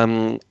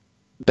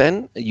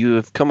 Ben, you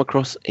have come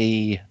across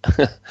a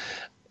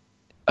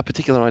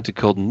particular item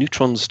called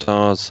Neutron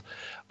Stars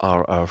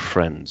Are Our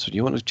Friends. Do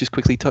you want to just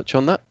quickly touch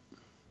on that?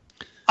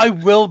 I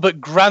will,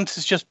 but Grant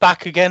is just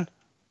back again.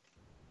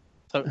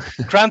 So,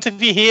 Grant, if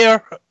you're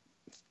here,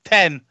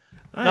 10,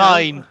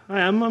 9.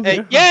 I'm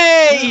here.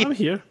 Yay! I'm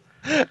here.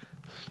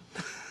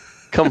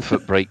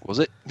 Comfort break, was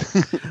it?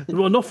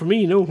 Well, not for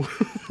me, no.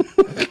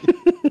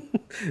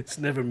 It's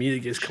never me that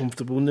gets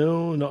comfortable.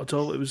 No, not at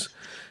all. It's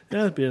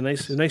been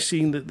nice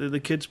seeing the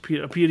kids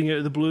appearing out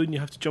of the blue, and you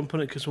have to jump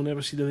on it because we'll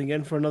never see them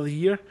again for another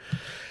year.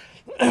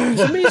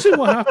 It's amazing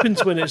what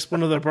happens when it's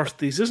one of their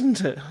birthdays,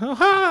 isn't it? Oh,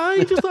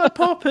 hi, just thought I'd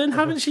pop in.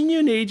 Haven't seen you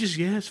in ages.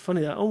 Yeah, it's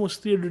funny that.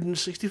 Almost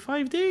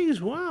 365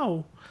 days.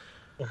 Wow.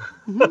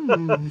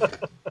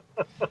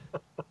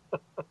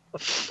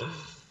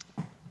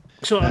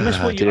 So I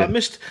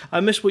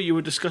missed what you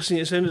were discussing.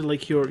 It sounded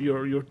like you're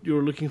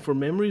looking for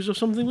memories or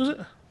something, was it?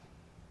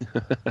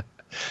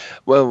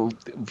 Well,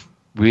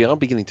 we are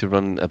beginning to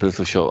run a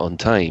little short on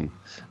time,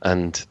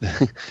 and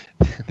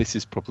this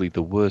is probably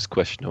the worst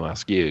question to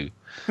ask you.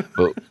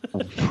 But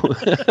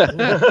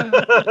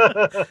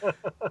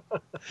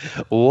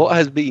what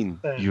has been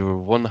your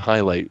one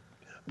highlight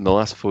in the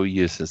last 4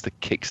 years since the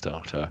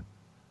Kickstarter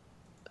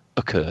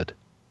occurred?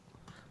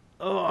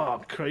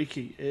 Oh,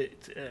 crikey!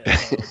 It's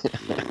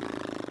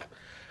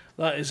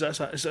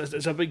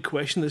a big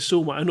question. There's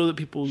so much. I know that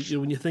people,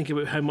 when you think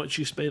about how much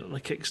you spent on a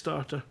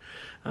Kickstarter,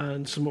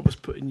 and someone was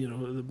putting,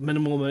 the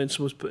minimal amount,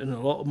 someone was putting in a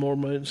lot more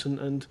amounts,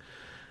 and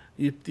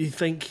you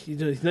think,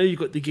 now you've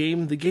got the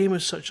game. The game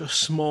is such a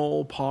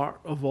small part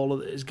of all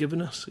that it's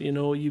given us.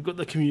 You've got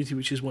the community,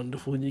 which is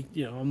wonderful, and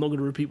I'm not going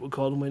to repeat what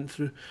Colin went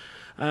through.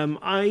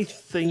 I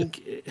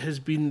think it has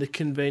been the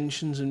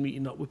conventions and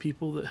meeting up with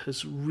people that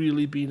has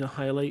really been a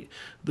highlight.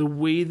 The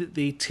way that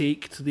they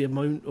take to the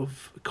amount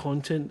of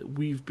content that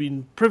we've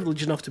been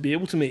privileged enough to be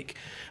able to make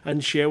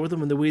and share with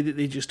them, and the way that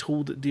they just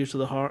hold it dear to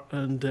the heart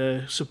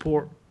and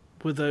support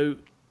without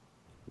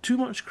too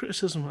much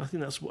criticism. I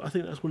think that's one of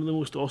the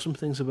most awesome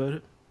things about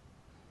it.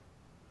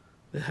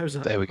 How's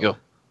that? There we go.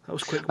 That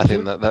was quick. I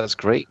think that's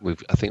great.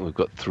 I think we've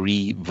got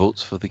 3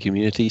 votes for the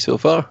community so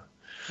far.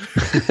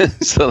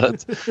 So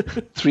that's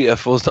 3 out of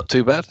 4 is not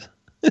too bad.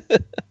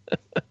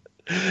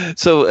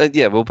 So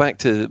well, back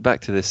to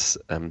this.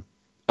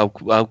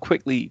 I'll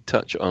quickly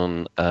touch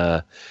on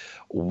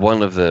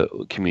one of the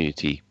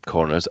community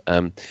corners.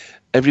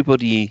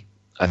 Everybody,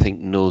 I think,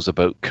 knows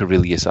about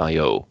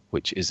Corellius.io,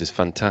 which is this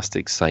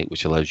fantastic site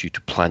which allows you to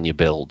plan your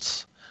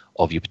builds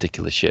of your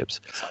particular ships.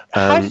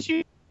 How did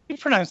you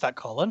pronounce that,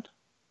 Colin?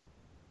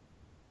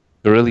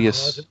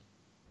 Corellius. I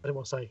didn't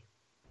want to say.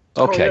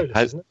 Okay.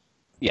 Isn't it?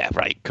 Yeah,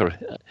 right.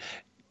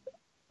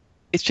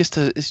 It's just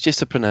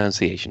a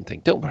pronunciation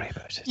thing. Don't worry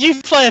about it. You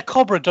fly a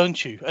Cobra,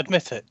 don't you?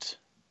 Admit it.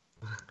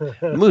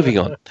 Moving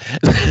on.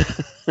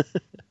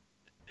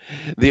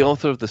 The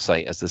author of the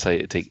site has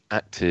decided to take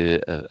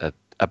a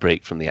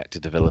break from the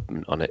active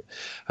development on it.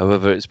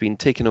 However, it's been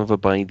taken over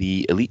by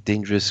the Elite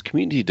Dangerous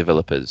community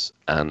developers,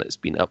 and it's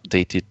been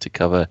updated to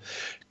cover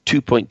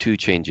 2.2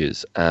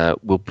 changes.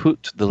 We'll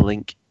put the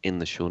link in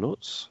the show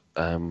notes.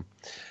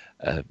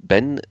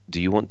 Ben, do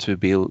you want to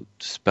be able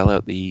to spell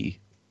out the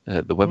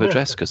web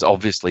address? Because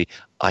obviously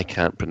I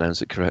can't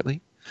pronounce it correctly.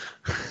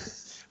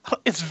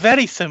 It's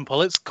very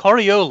simple. It's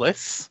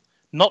Coriolis,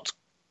 not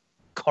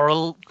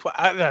Coral.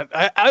 How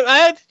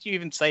did you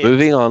even say it?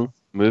 Moving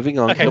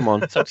on. Okay. Come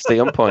on. Stay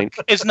on point.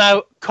 It's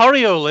now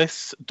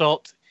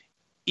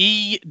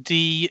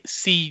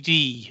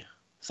Coriolis.edcd.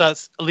 So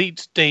that's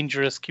Elite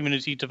Dangerous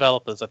Community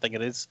Developers, I think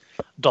it is,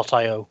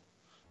 .io.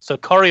 So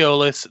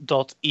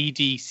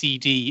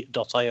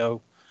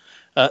Coriolis.edcd.io.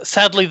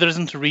 Sadly, there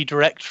isn't a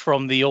redirect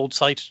from the old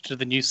site to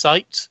the new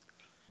site.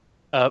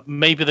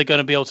 Maybe they're going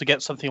to be able to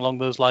get something along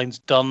those lines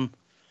done.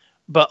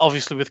 But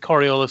obviously with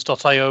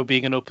Coriolis.io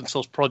being an open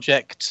source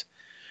project,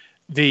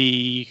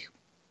 the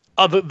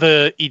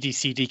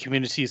EDCD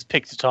community has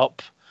picked it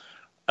up.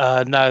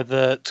 Now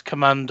that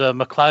Commander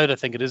McLeod, I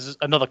think it is,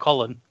 another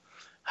Colin,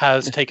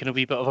 has taken a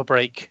wee bit of a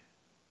break.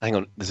 Hang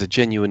on, there's a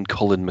genuine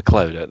Colin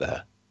McLeod out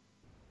there.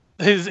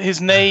 His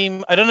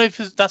name, I don't know if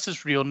that's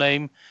his real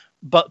name,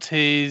 but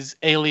his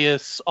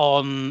alias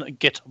on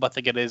GitHub, I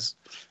think it is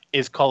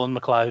Colin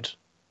McLeod.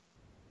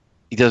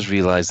 He does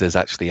realise there's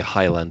actually a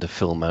Highlander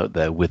film out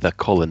there with a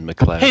Colin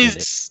McLeod in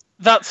it.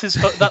 That's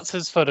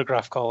his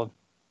photograph, Colin.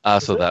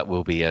 So that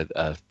will be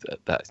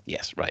that.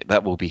 Yes, right.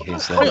 That will be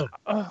his. I thought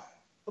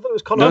it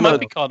was Connor. No, it might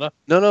be Connor.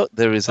 No.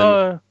 There is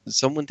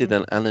someone did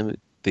an anime.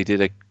 They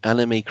did an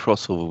anime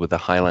crossover with the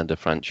Highlander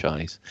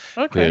franchise,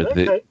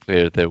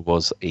 where there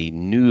was a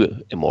new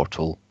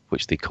immortal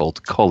which they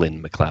called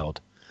Colin McLeod,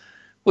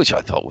 which I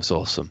thought was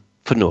awesome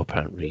for no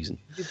apparent reason.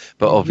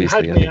 But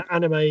obviously, you had me an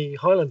anime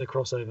Highlander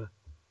crossover.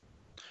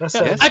 That's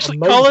actually,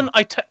 amazing. Colin,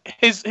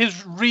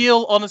 his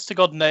real honest to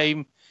God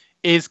name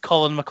is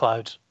Colin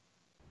McLeod.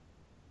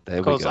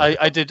 There we go.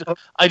 I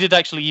did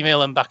actually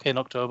email him back in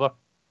October,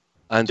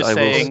 and just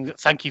saying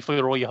thank you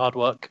for all your hard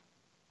work.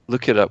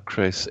 Look it up,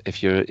 Chris.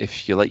 If you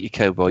like your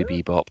Cowboy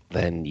Bebop,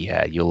 then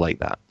yeah, you'll like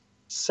that.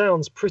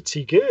 Sounds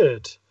pretty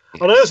good.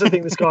 And I also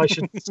think this guy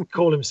should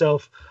call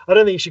himself. I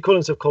don't think he should call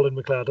himself Colin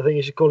McLeod. I think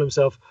he should call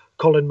himself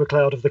Colin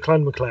McLeod of the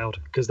Clan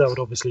McLeod, because that would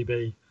obviously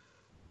be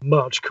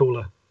much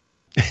cooler.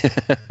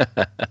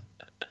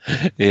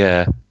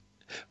 Yeah.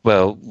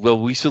 Well,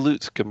 we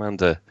salute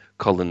Commander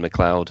Colin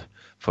McLeod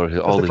for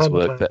all his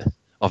work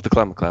of the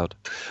Clan McLeod,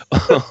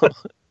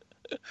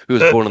 who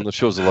was born on the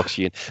shores of Loch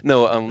Sheen.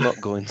 No, I'm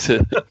not going to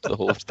the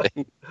whole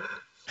thing.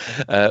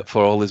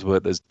 For all his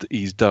work that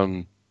he's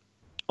done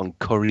on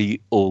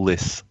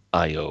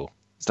Coriolis.io.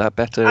 Is that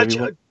better?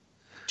 Actually,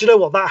 do you know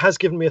what? That has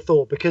given me a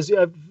thought, because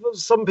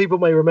some people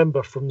may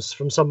remember from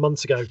some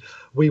months ago,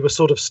 we were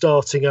sort of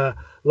starting a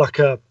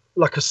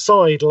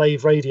side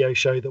Lave radio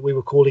show that we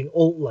were calling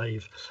Alt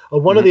Lave.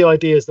 And one of the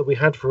ideas that we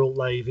had for Alt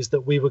Lave is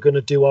that we were going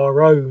to do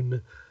our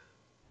own,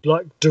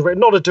 not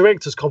a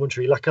director's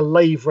commentary, like a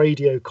Lave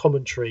radio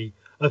commentary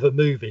of a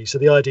movie. So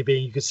the idea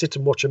being you could sit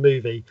and watch a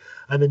movie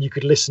and then you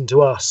could listen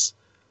to us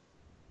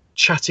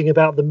chatting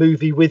about the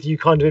movie with you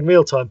kind of in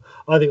real time,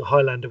 I think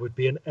Highlander would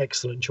be an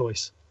excellent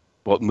choice.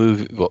 What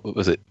movie? What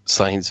was it?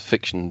 Science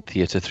Fiction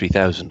Theatre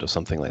 3000 or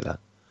something like that?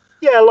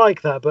 Yeah,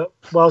 like that, but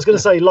I was going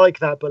to say like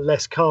that, but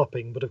less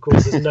carping. But of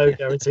course, there's no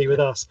guarantee with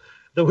us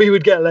that we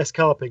would get less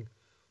carping.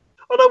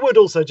 And I would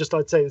also I'd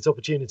take this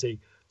opportunity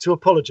to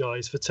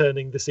apologise for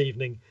turning this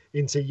evening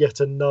into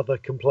yet another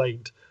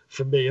complaint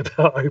from me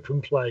about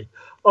open play.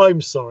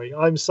 I'm sorry.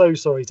 I'm so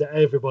sorry to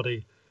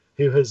everybody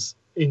who has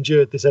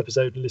endured this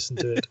episode and listened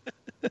to it.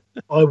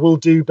 I will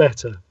do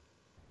better.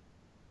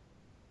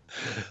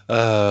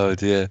 Oh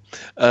dear.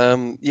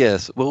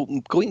 Yes. Well,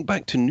 going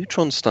back to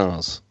neutron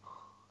stars.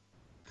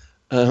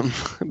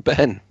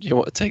 Ben, do you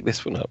want to take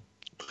this one up?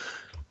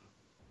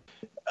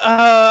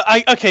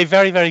 Okay,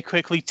 very, very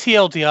quickly.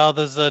 TLDR,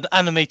 there's an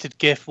animated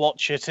GIF.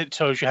 Watch it. It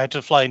shows you how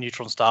to fly a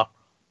neutron star.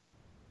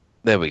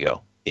 There we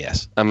go.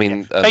 Yes. I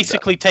mean...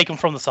 basically taken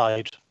from the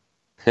side.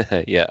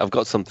 Yeah, I've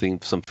got some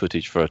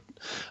footage for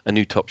a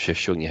new Top Shift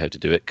showing you how to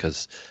do it,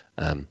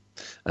 and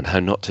how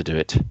not to do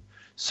it.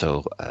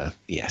 So,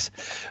 yes,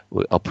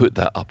 I'll put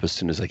that up as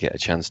soon as I get a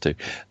chance to.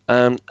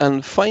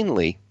 And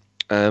finally...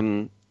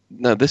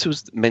 now, this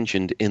was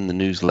mentioned in the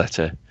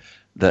newsletter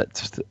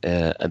that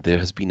there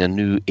has been a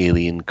new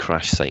alien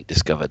crash site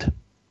discovered.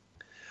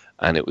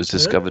 And it was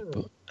discovered...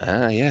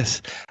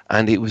 yes.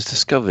 And it was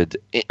discovered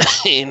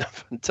in a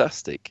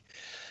fantastic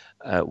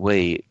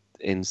way.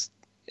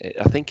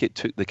 I think it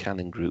took the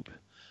Cannon Group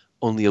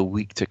only a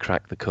week to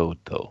crack the code,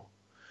 though.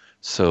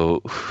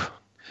 So,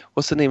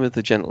 what's the name of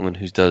the gentleman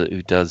who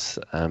does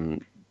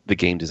the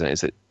game design?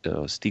 Is it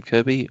Steve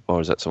Kirby, or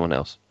is that someone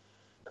else?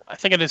 I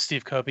think it is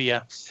Steve Kirby,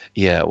 yeah.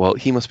 Yeah, well,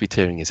 he must be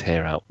tearing his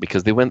hair out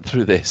because they went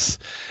through this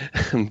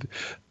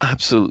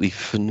absolutely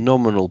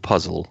phenomenal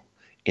puzzle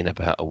in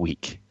about a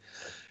week.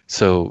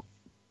 So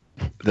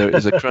there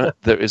is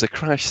a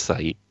crash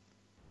site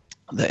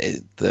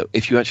that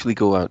if you actually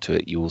go out to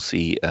it, you will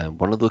see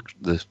one of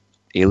the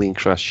alien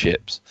crash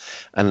ships,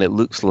 and it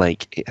looks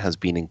like it has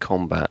been in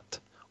combat,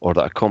 or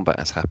that a combat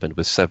has happened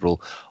with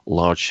several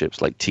large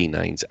ships like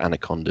T9s,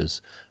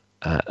 Anacondas,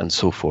 and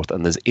so forth.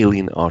 And there's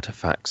alien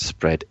artifacts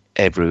spread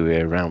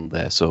everywhere around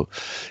there. So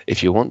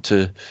if you want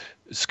to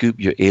scoop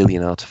your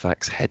alien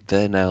artifacts, head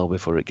there now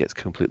before it gets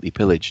completely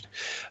pillaged.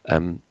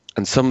 And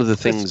some of the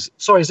things...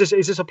 Sorry, is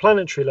this a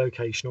planetary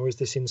location, or is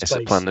this in space?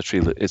 It's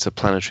a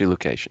planetary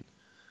location.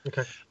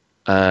 Okay.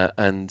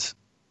 And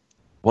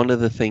one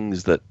of the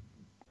things that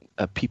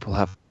people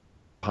have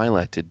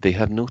highlighted, they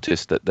have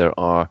noticed that there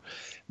are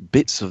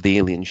bits of the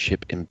alien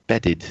ship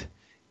embedded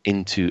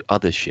into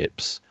other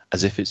ships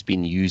as if it's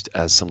been used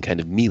as some kind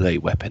of melee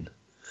weapon.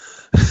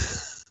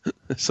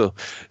 So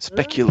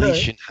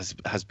speculation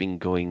has been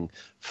going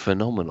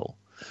phenomenal.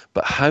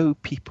 But how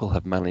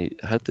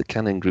the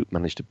Cannon Group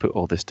managed to put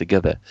all this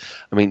together?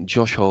 I mean,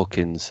 Josh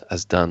Hawkins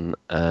has done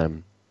a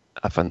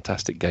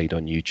fantastic guide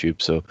on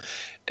YouTube. So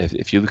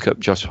if you look up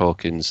Josh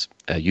Hawkins'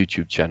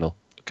 YouTube channel,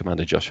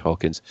 Commander Josh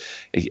Hawkins,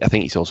 I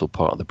think he's also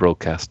part of the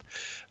broadcast.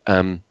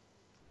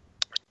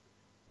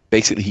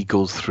 Basically, he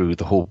goes through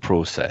the whole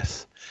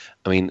process.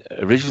 I mean,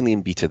 originally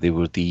in beta, there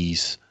were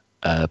these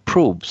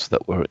probes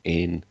that were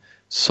in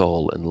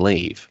Sol and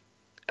Lave,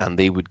 and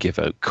they would give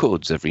out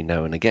codes every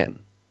now and again.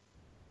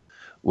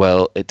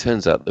 Well, it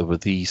turns out there were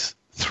these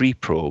 3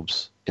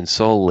 probes in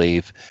Sol,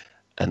 Lave,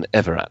 and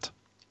Everat,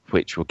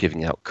 which were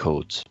giving out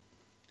codes.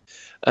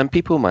 And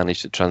people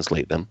managed to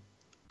translate them,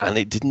 and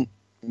it didn't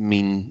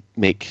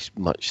make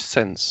much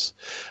sense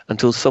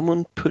until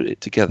someone put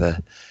it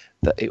together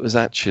that it was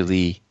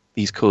actually...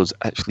 These codes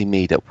actually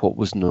made up what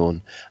was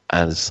known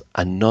as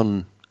a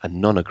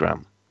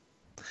nonogram.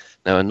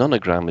 Now, a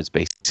nonogram is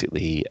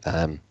basically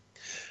how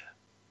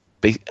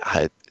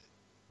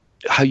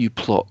you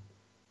plot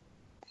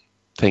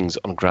things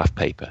on graph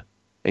paper.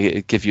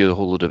 It gives you a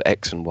whole load of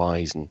X and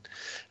Y's, and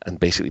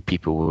basically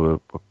people were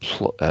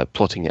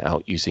plotting it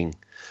out using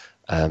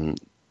a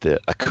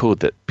code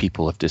that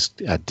people have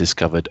had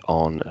discovered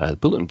on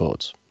bulletin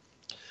boards.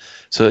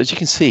 So as you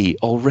can see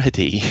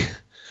already,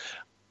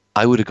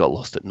 I would have got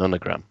lost at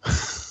nonogram.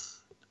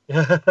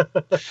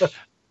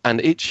 And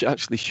it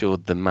actually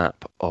showed the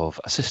map of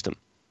a system.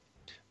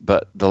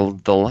 But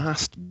the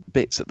last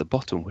bits at the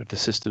bottom where the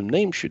system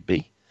name should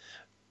be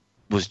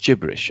was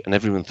gibberish, and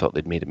everyone thought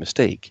they'd made a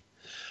mistake.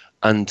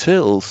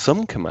 Until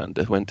some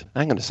commander went,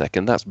 hang on a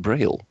second, that's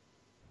Braille.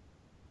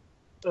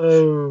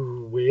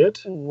 Oh, weird.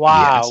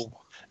 Wow. Yes,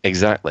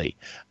 exactly.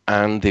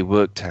 And they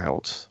worked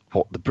out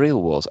what the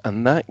Braille was,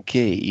 and that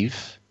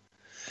gave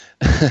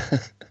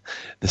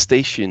the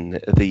station,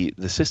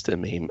 the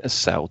system name as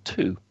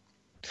SAL-2.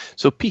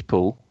 So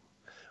people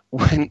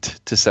went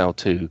to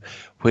SAL-2,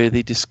 where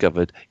they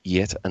discovered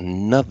yet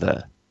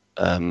another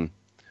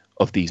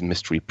of these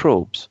mystery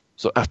probes.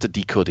 So after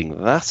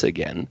decoding that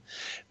again,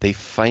 they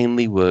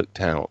finally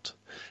worked out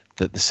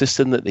that the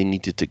system that they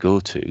needed to go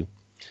to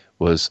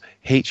was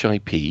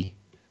HIP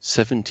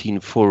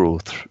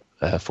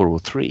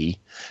 17403,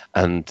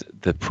 and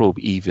the probe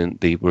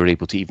they were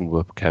able to even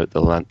work out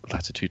the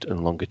latitude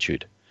and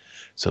longitude.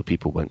 So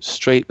people went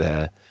straight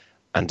there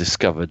and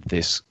discovered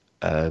this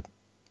a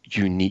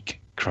unique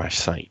crash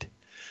site.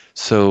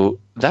 So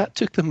that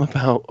took them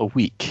about a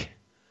week.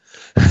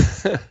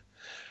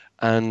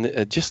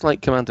 And just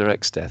like Commander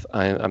X-Death,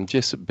 I'm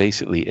just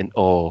basically in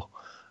awe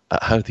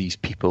at how these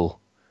people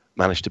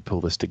managed to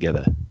pull this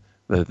together.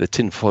 The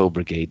tinfoil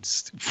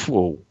brigades.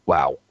 Whoa,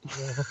 wow.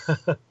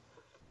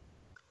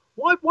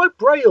 Why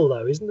Braille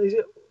though? Is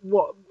it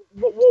what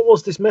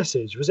was this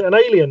message? Was it an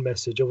alien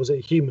message or was it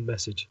a human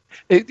message?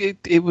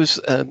 It was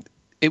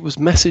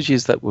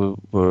messages that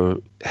were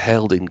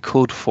held in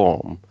code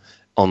form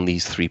on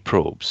these 3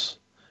 probes,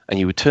 and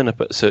you would turn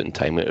up at a certain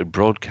time. It would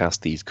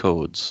broadcast these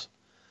codes,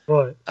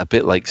 right? A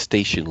bit like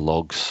station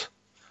logs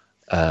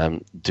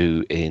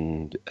do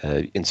in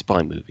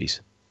spy movies.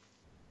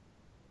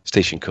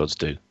 Station codes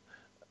do,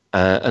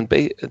 and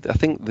I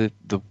think the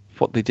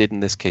what they did in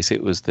this case,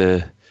 it was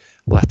the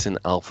Latin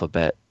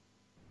alphabet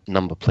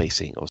number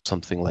placing or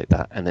something like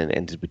that, and then it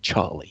ended with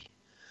Charlie.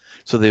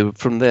 So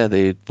from there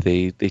they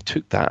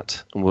took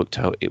that and worked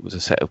out it was a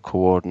set of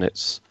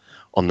coordinates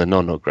on the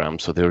nonogram.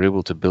 So they were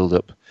able to build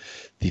up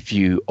the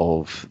view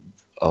of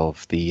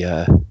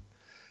the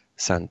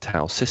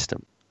Santau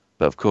system.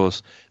 But of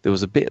course there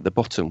was a bit at the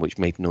bottom which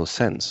made no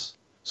sense.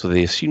 So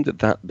they assumed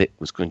that bit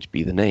was going to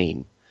be the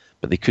name,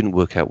 but they couldn't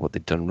work out what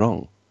they'd done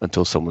wrong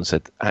until someone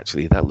said,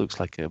 actually, that looks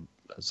like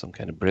some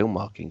kind of braille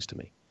markings to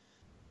me.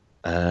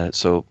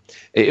 So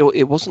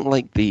it wasn't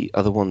like the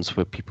other ones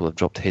where people have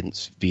dropped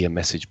hints via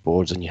message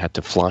boards and you had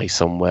to fly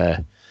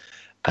somewhere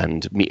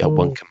and meet up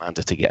one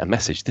commander to get a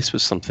message. This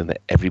was something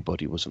that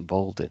everybody was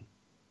involved in.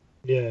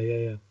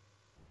 Yeah.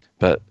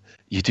 But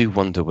you do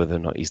wonder whether or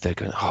not he's there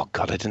going, oh,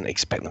 God, I didn't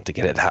expect them to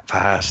get it that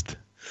fast.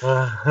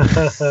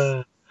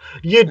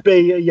 You'd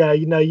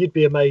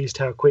be amazed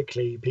how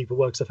quickly people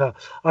work stuff out.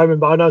 I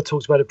know I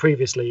talked about it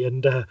previously,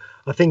 and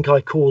I think I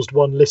caused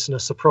one listener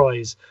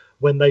surprise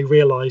when they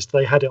realised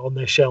they had it on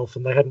their shelf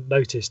and they hadn't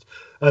noticed.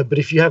 But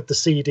if you have the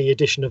CD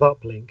edition of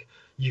Uplink,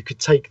 you could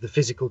take the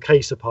physical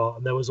case apart,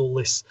 and there was all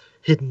this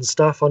hidden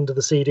stuff under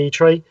the CD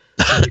tray.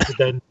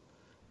 And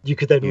you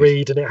could then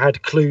read, and it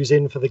had clues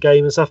in for the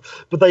game and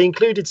stuff. But they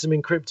included some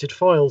encrypted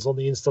files on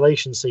the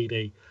installation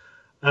CD.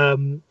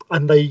 And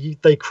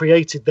they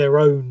created their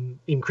own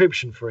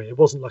encryption for it. It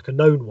wasn't like a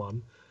known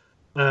one.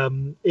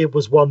 It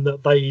was one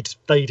that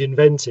they'd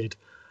invented,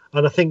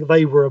 and I think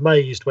they were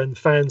amazed when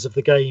fans of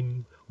the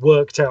game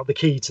worked out the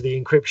key to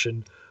the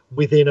encryption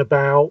within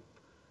about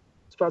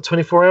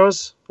 24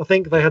 hours. I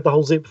think they had the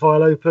whole zip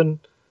file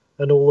open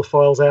and all the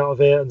files out of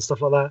it and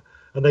stuff like that,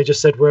 and they just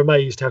said, "We're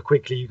amazed how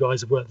quickly you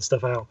guys have worked the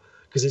stuff out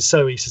because it's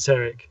so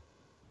esoteric."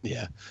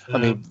 Yeah, I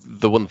mean,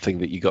 the one thing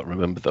that you got to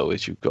remember though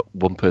is you've got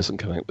one person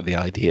coming up with the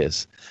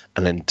ideas,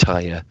 and then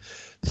entire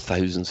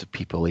thousands of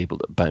people able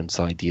to bounce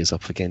ideas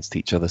off against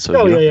each other. So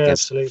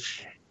absolutely.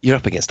 You're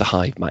up against a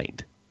hive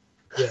mind.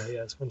 Yeah,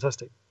 it's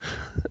fantastic.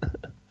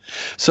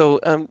 So,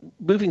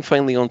 moving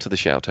finally on to the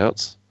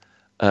shout-outs.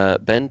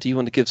 Ben, do you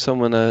want to give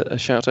someone a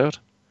shout-out?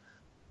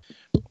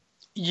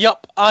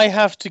 Yup, I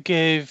have to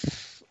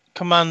give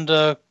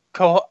Commander...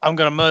 I'm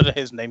going to murder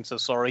his name, so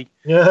sorry.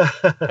 Yeah.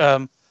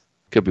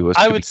 Could be worse.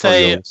 I would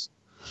say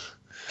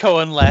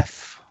Cohen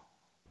Leff,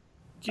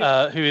 who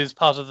is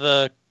part of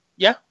the...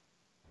 Yeah?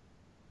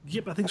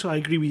 Yep, I think so. I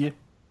agree with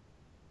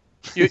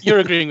you. You're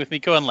agreeing with me,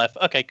 Cohen Leff.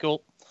 Okay,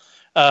 cool.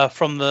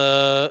 From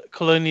the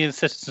Colonial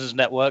Citizens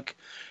Network,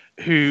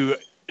 who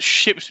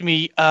shipped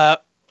me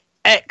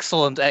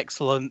excellent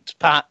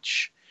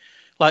patch,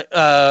 like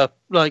a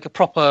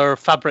proper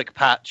fabric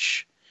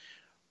patch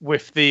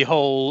with the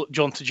whole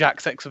John to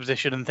Jack's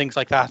exposition and things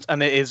like that.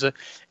 And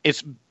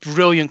it's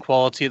brilliant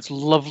quality. It's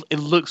lovely. It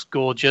looks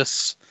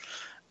gorgeous.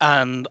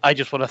 And I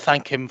just want to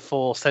thank him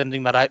for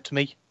sending that out to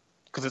me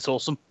because it's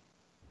awesome.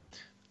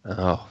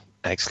 Oh,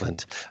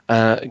 excellent.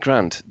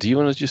 Grant, do you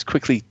want to just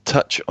quickly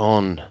touch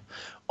on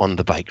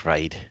the bike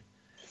ride?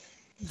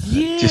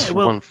 Yeah. Just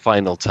one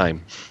final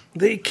time.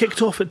 They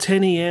kicked off at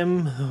 10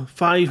 a.m.,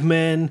 5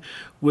 men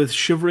with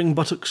shivering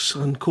buttocks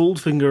and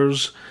cold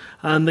fingers,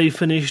 and they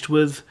finished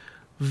with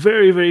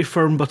very, very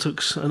firm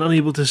buttocks and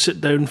unable to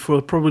sit down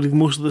for probably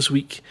most of this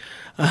week.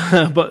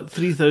 But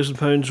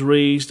 £3,000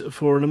 raised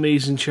for an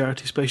amazing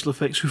charity, Special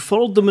Effects, who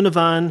followed them in a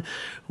van.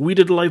 We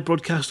did a live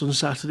broadcast on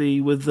Saturday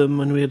with them,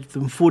 and we had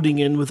them phoning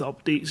in with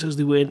updates as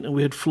they went. And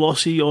we had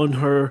Flossie on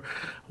her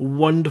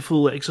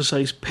wonderful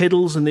exercise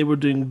pedals, and they were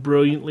doing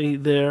brilliantly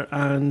there.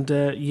 And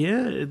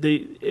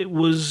it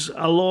was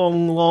a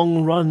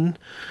long run,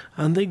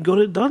 and they got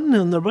it done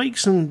on their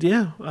bikes. And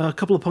a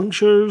couple of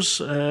punctures,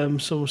 some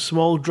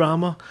small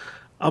drama.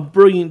 A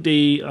brilliant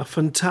day, a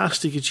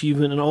fantastic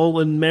achievement, and all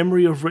in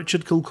memory of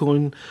Richard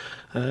Kilcoyne,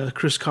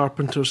 Chris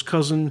Carpenter's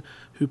cousin,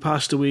 who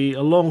passed away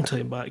a long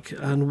time back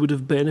and would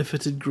have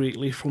benefited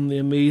greatly from the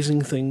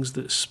amazing things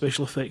that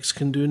Special Effects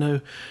can do now.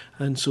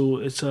 And so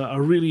it's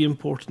a really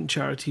important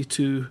charity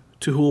to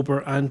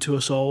Hober and to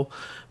us all,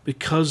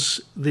 because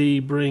they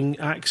bring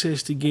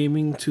access to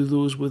gaming to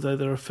those with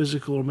either a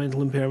physical or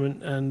mental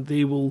impairment, and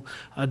they will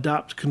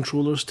adapt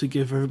controllers to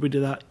give everybody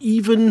that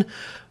even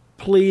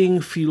playing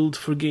field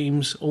for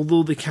games,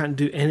 although they can't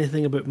do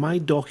anything about my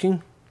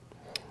docking.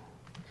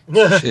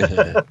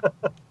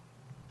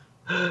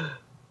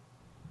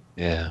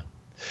 Yeah.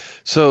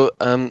 So,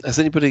 has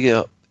anybody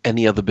got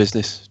any other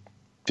business?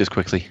 Just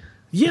quickly.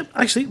 Yeah,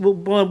 actually,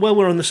 while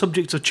we're on the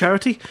subject of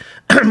charity,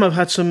 I've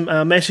had some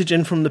message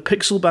in from the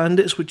Pixel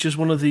Bandits, which is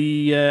one of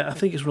the, I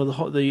think it's one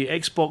of the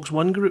Xbox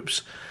One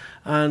groups,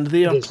 and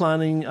they are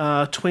planning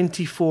a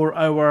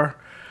 24-hour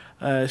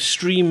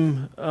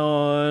stream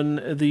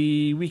on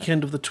the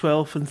weekend of the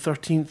 12th and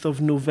 13th of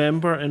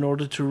November in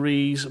order to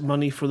raise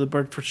money for the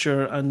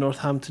Bedfordshire and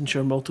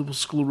Northamptonshire Multiple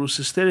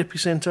Sclerosis Therapy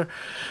Centre.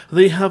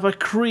 They have a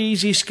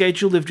crazy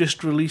schedule they've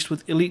just released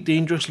with Elite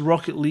Dangerous,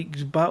 Rocket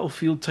League,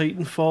 Battlefield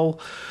Titanfall,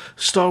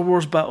 Star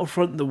Wars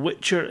Battlefront, The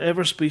Witcher,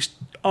 Everspace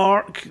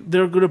Arc.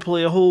 They're going to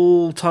play a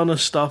whole ton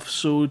of stuff,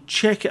 so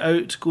check it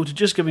out. Go to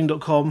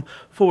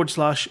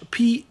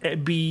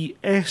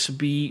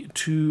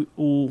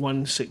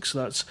justgiving.com/PBSB2016.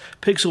 That's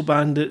Pixel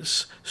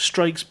Bandits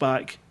Strikes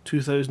Back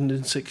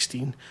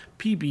 2016,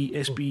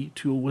 PBSB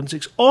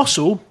 2016.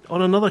 Also, on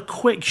another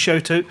quick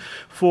shout out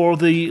for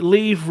the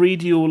Lave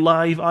Radio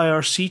Live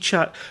IRC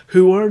chat,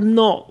 who are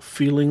not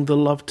feeling the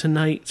love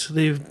tonight.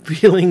 They're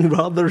feeling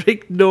rather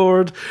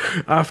ignored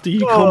after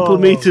you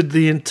complimented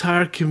the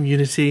entire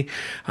community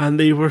and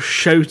they were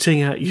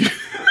shouting at you.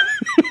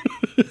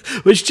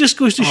 Which just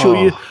goes to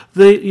show you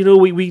that, you know,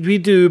 we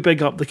do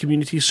big up the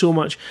community so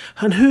much.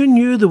 And who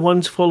knew the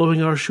ones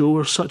following our show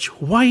were such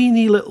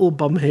whiny little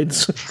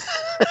bumheads?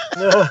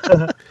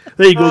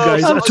 There you go,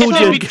 guys. I told you. If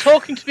they'd be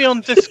talking to me on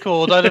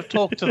Discord, I'd have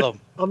talked to them.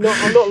 I'm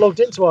not logged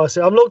into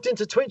IRC. I'm logged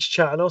into Twitch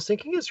chat, and I was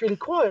thinking it's really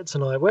quiet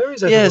tonight. Where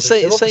is everybody? Yeah,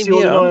 same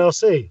here.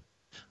 IRC.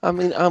 I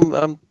mean,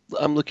 I'm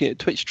looking at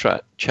Twitch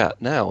chat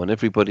now, and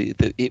everybody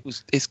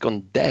it's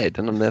gone dead,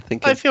 and I'm there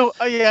thinking. I feel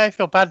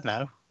bad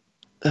now.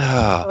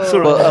 I'm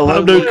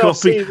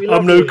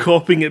now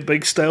copying it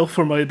big style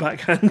for my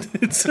backhand.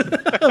 It's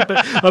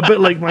a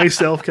bit like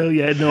myself.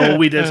 Yeah, no,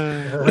 we did.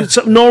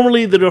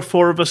 Normally there are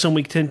four of us, and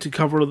we tend to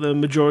cover the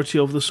majority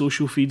of the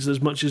social feeds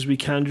as much as we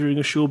can during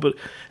a show. But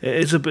it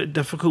is a bit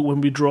difficult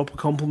when we drop a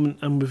compliment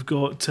and we've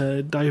got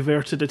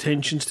diverted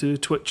attentions to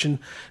Twitch and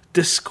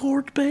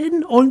Discord.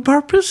 Ben, on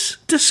purpose.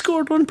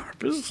 Discord on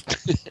purpose.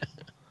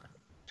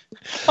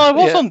 I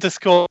was on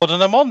Discord,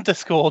 and I'm on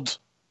Discord.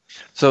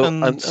 So,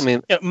 and, I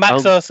mean...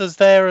 Max Ursa's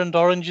there, and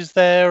Orange is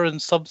there,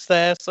 and Sub's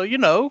there, so you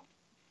know.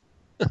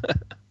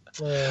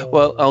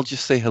 Well, I'll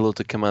just say hello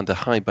to Commander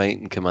Highbite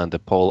and Commander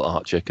Paul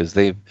Archer, because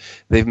they've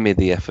made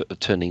the effort of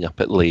turning up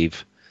at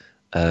Lave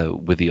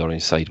with the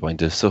Orange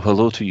Sidewinder. So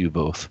hello to you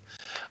both.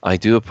 I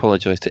do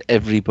apologise to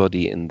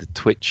everybody in the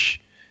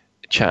Twitch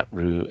chat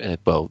room,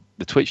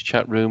 the Twitch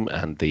chat room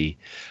and the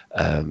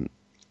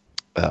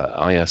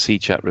IRC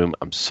chat room.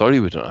 I'm sorry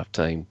we don't have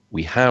time.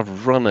 We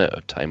have run out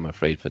of time, I'm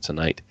afraid, for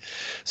tonight.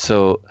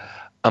 So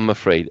I'm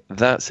afraid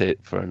that's it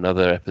for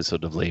another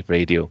episode of Lave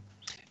Radio.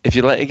 If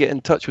you'd like to get in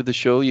touch with the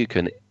show, you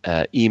can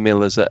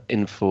email us at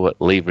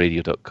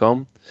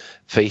info@laveradio.com,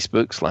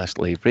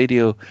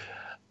 Facebook/laveradio,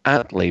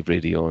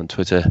 @laveradio on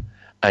Twitter,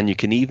 and you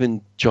can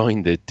even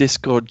join the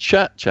Discord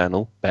chat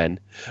channel, Ben,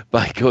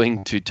 by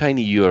going to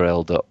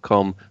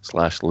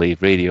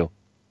tinyurl.com/laveradio.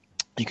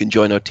 You can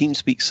join our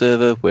TeamSpeak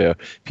server where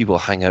people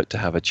hang out to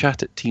have a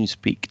chat at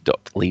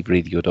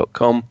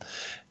teamspeak.laveradio.com.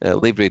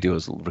 Lave Radio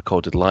is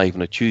recorded live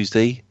on a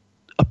Tuesday,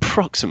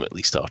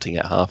 approximately starting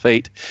at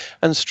 8:30,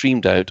 and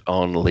streamed out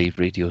on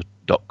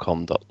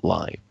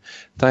laveradio.com.live.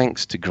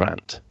 Thanks to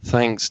Grant,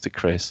 thanks to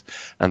Chris,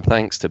 and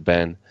thanks to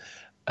Ben,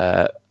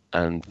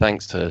 and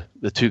thanks to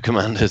the two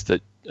commanders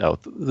that... Oh,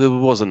 there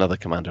was another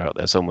commander out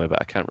there somewhere,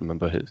 but I can't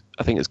remember who.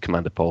 I think it's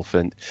Commander Paul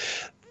Flint.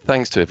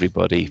 Thanks to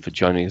everybody for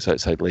joining us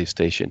outside Lave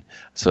Station.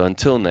 So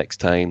until next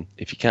time,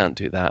 if you can't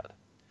do that,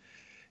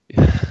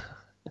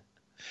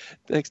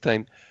 next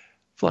time,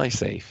 fly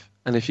safe.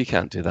 And if you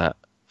can't do that,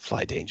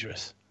 fly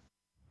dangerous.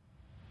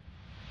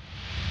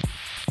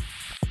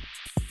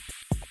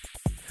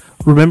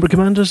 Remember,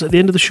 Commanders, at the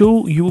end of the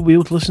show, you will be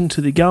able to listen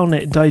to the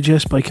Galnet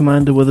Digest by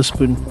Commander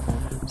Witherspoon.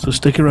 So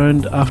stick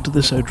around after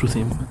this outro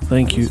theme.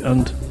 Thank you,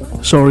 and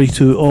sorry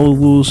to all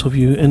those of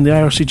you in the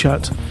IRC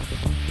chat.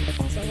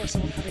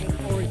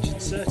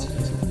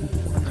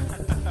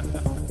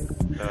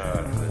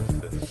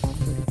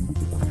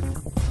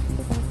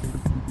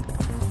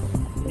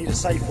 Need a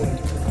safe word.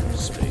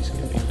 Space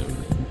can be done.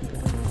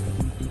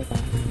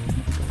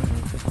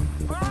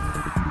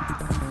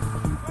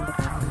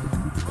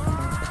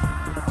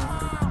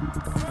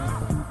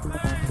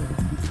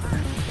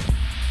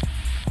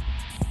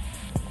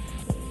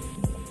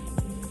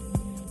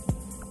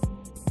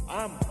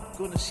 I'm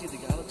going to see the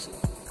galaxy.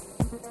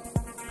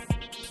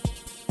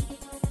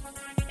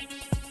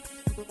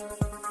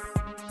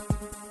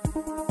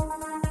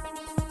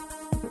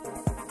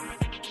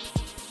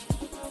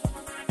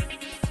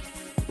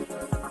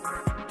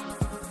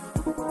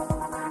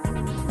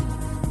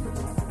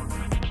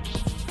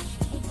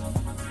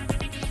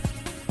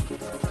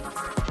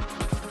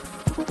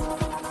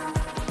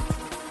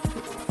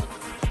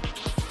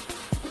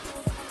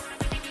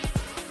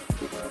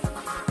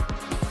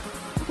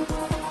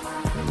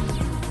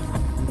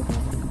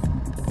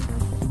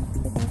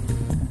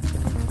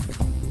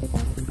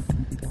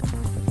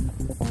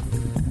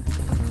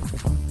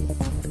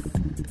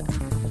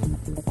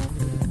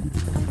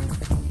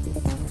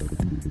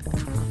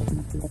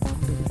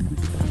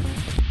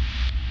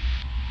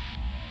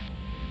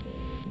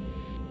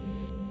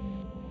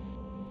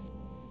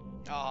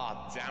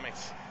 Ah, damn it.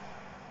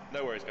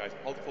 No worries, guys.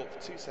 Hold the fort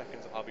for 2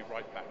 seconds. I'll be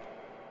right back.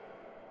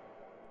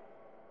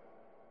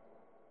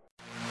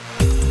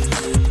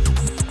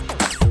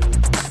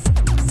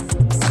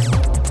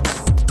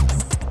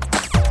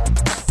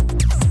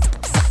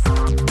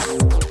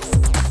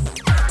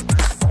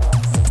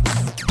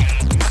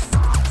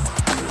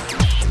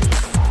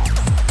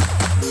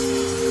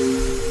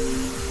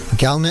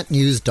 Galnet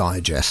News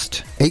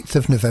Digest, 8th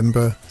of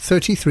November,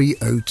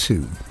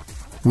 3302.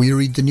 We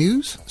read the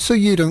news so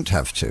you don't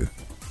have to.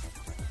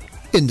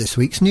 In this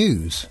week's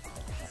news,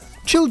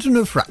 children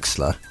of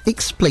Raxler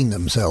explain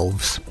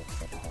themselves.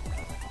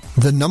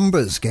 The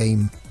Numbers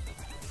Game.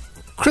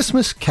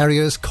 Christmas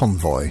Carriers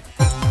Convoy.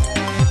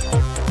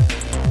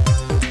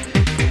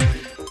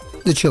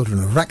 The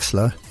children of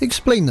Raxler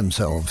explain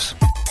themselves.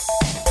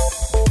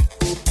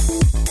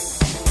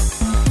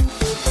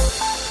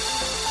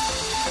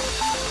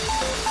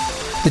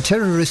 The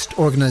terrorist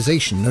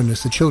organisation known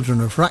as the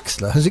Children of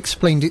Raxler has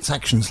explained its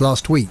actions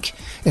last week,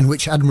 in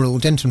which Admiral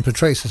Denton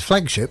Petraeus'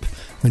 flagship,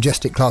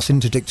 Majestic-class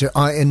interdictor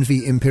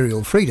INV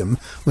Imperial Freedom,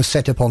 was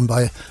set upon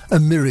by a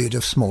myriad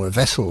of smaller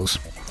vessels.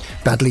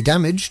 Badly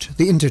damaged,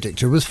 the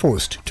interdictor was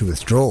forced to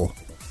withdraw.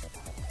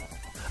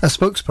 A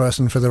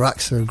spokesperson for the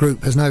Raxler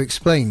group has now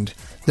explained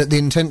that the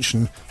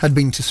intention had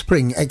been to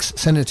spring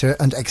ex-senator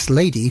and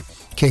ex-lady,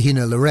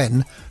 Kahina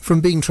Loren,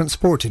 from being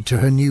transported to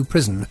her new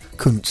prison,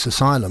 Kuntz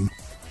Asylum.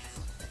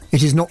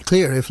 It is not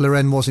clear if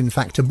Loren was in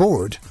fact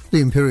aboard the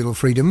Imperial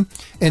Freedom.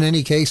 In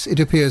any case, it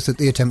appears that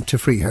the attempt to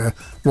free her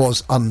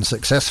was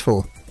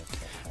unsuccessful.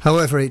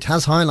 However, it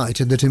has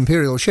highlighted that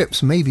Imperial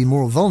ships may be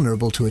more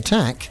vulnerable to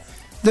attack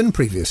than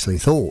previously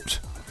thought.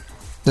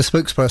 The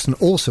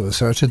spokesperson also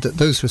asserted that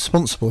those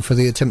responsible for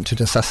the attempted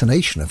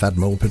assassination of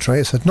Admiral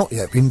Petraeus had not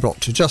yet been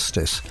brought to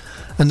justice,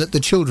 and that the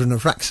children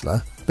of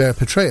Raxler bear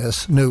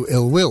Petraeus no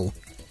ill will.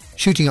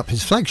 Shooting up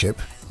his flagship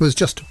was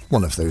just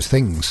one of those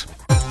things.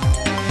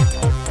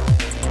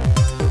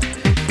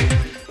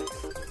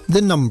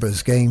 The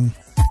Numbers Game.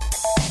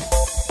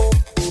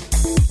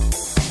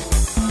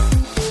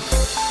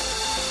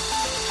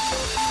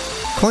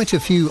 Quite a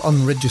few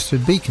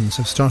unregistered beacons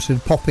have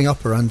started popping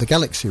up around the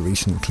galaxy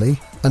recently,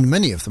 and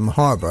many of them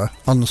harbour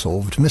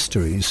unsolved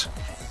mysteries.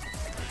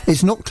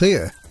 It's not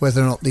clear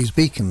whether or not these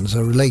beacons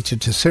are related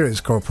to Ceres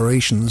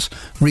Corporation's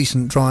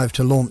recent drive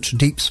to launch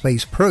deep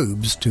space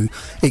probes to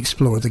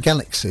explore the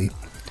galaxy.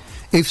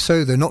 If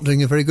so, they're not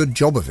doing a very good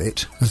job of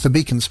it, as the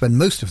beacons spend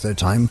most of their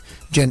time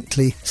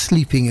gently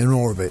sleeping in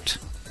orbit.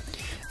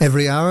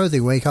 Every hour they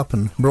wake up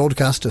and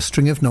broadcast a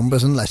string of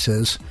numbers and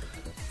letters,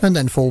 and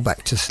then fall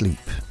back to sleep.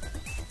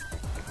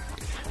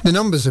 The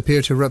numbers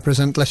appear to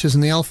represent letters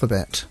in the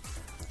alphabet.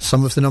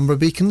 Some of the number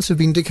beacons have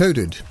been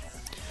decoded.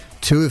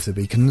 2 of the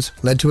beacons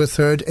led to a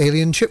third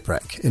alien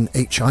shipwreck in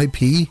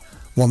HIP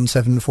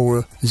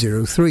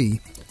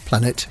 17403,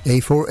 planet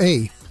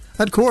A4A,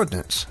 at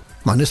coordinates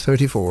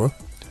 -34,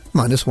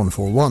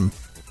 -141.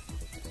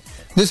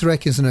 This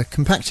wreck is in a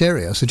compact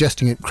area,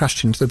 suggesting it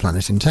crashed into the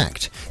planet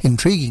intact.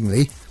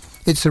 Intriguingly,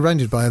 it's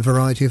surrounded by a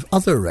variety of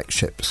other wrecked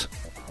ships.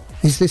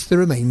 Is this the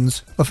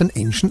remains of an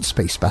ancient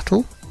space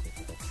battle?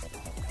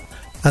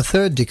 A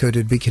third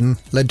decoded beacon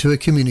led to a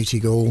community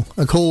goal,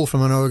 a call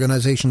from an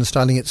organisation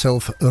styling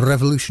itself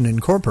Revolution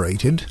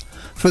Incorporated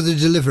for the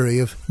delivery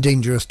of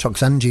dangerous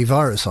Toxanji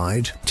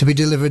viricide to be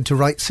delivered to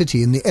Wright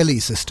City in the Ellie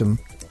system.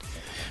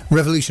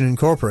 Revolution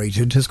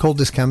Incorporated has called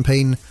this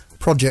campaign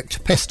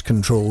Project Pest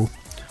Control,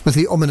 with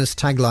the ominous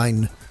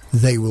tagline,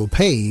 "They will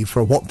pay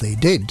for what they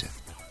did."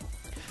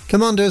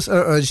 Commanders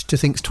are urged to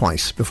think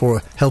twice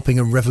before helping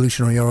a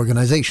revolutionary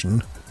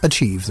organisation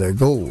achieve their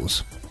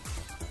goals.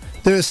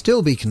 There are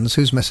still beacons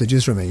whose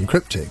messages remain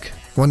cryptic.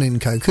 One in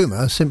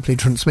Kaukuma simply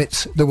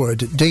transmits the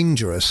word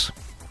dangerous.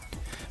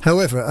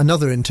 However,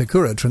 another in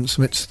Takura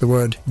transmits the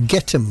word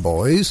 "Get 'em,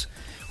 boys,"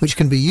 which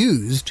can be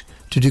used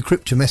to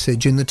decrypt a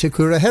message in the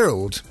Takura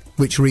Herald,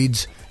 which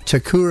reads,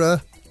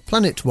 "Takura,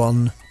 Planet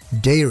 1,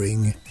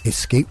 daring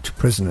escaped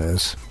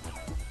prisoners."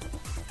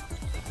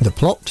 The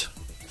plot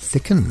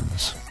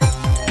thickens.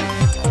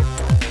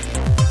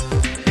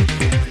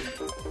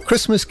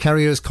 Christmas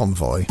Carriers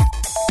Convoy.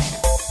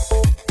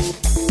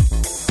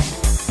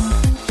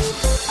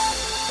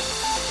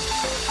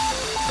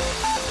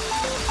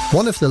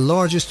 One of the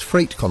largest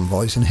freight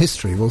convoys in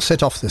history will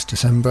set off this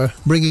December,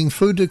 bringing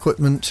food,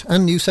 equipment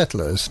and new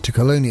settlers to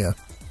Colonia.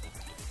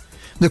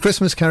 The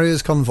Christmas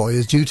Carriers Convoy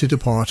is due to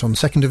depart on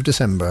 2nd of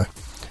December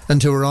and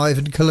to arrive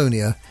in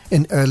Colonia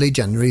in early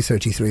January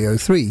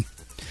 3303,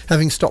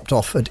 having stopped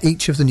off at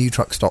each of the new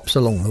truck stops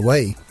along the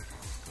way.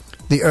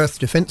 The Earth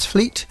Defence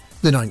Fleet,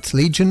 the 9th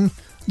Legion,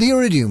 the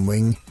Iridium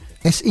Wing,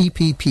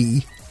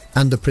 SEPP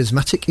and the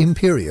Prismatic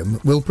Imperium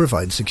will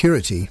provide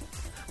security.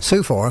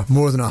 So far,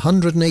 more than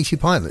 180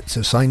 pilots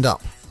have signed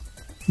up.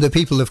 The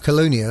people of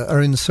Colonia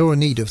are in sore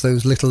need of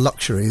those little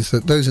luxuries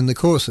that those in the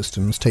core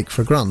systems take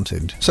for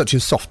granted, such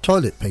as soft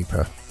toilet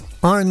paper,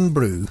 iron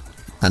brew,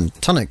 and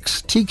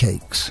Tunnock's tea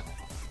cakes.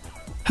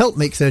 Help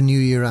make their new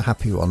year a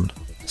happy one.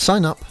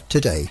 Sign up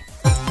today.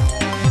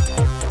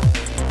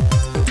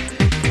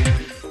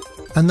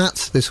 And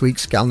that's this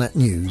week's Galnet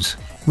News.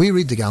 We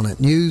read the Galnet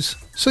News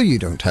so you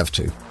don't have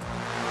to.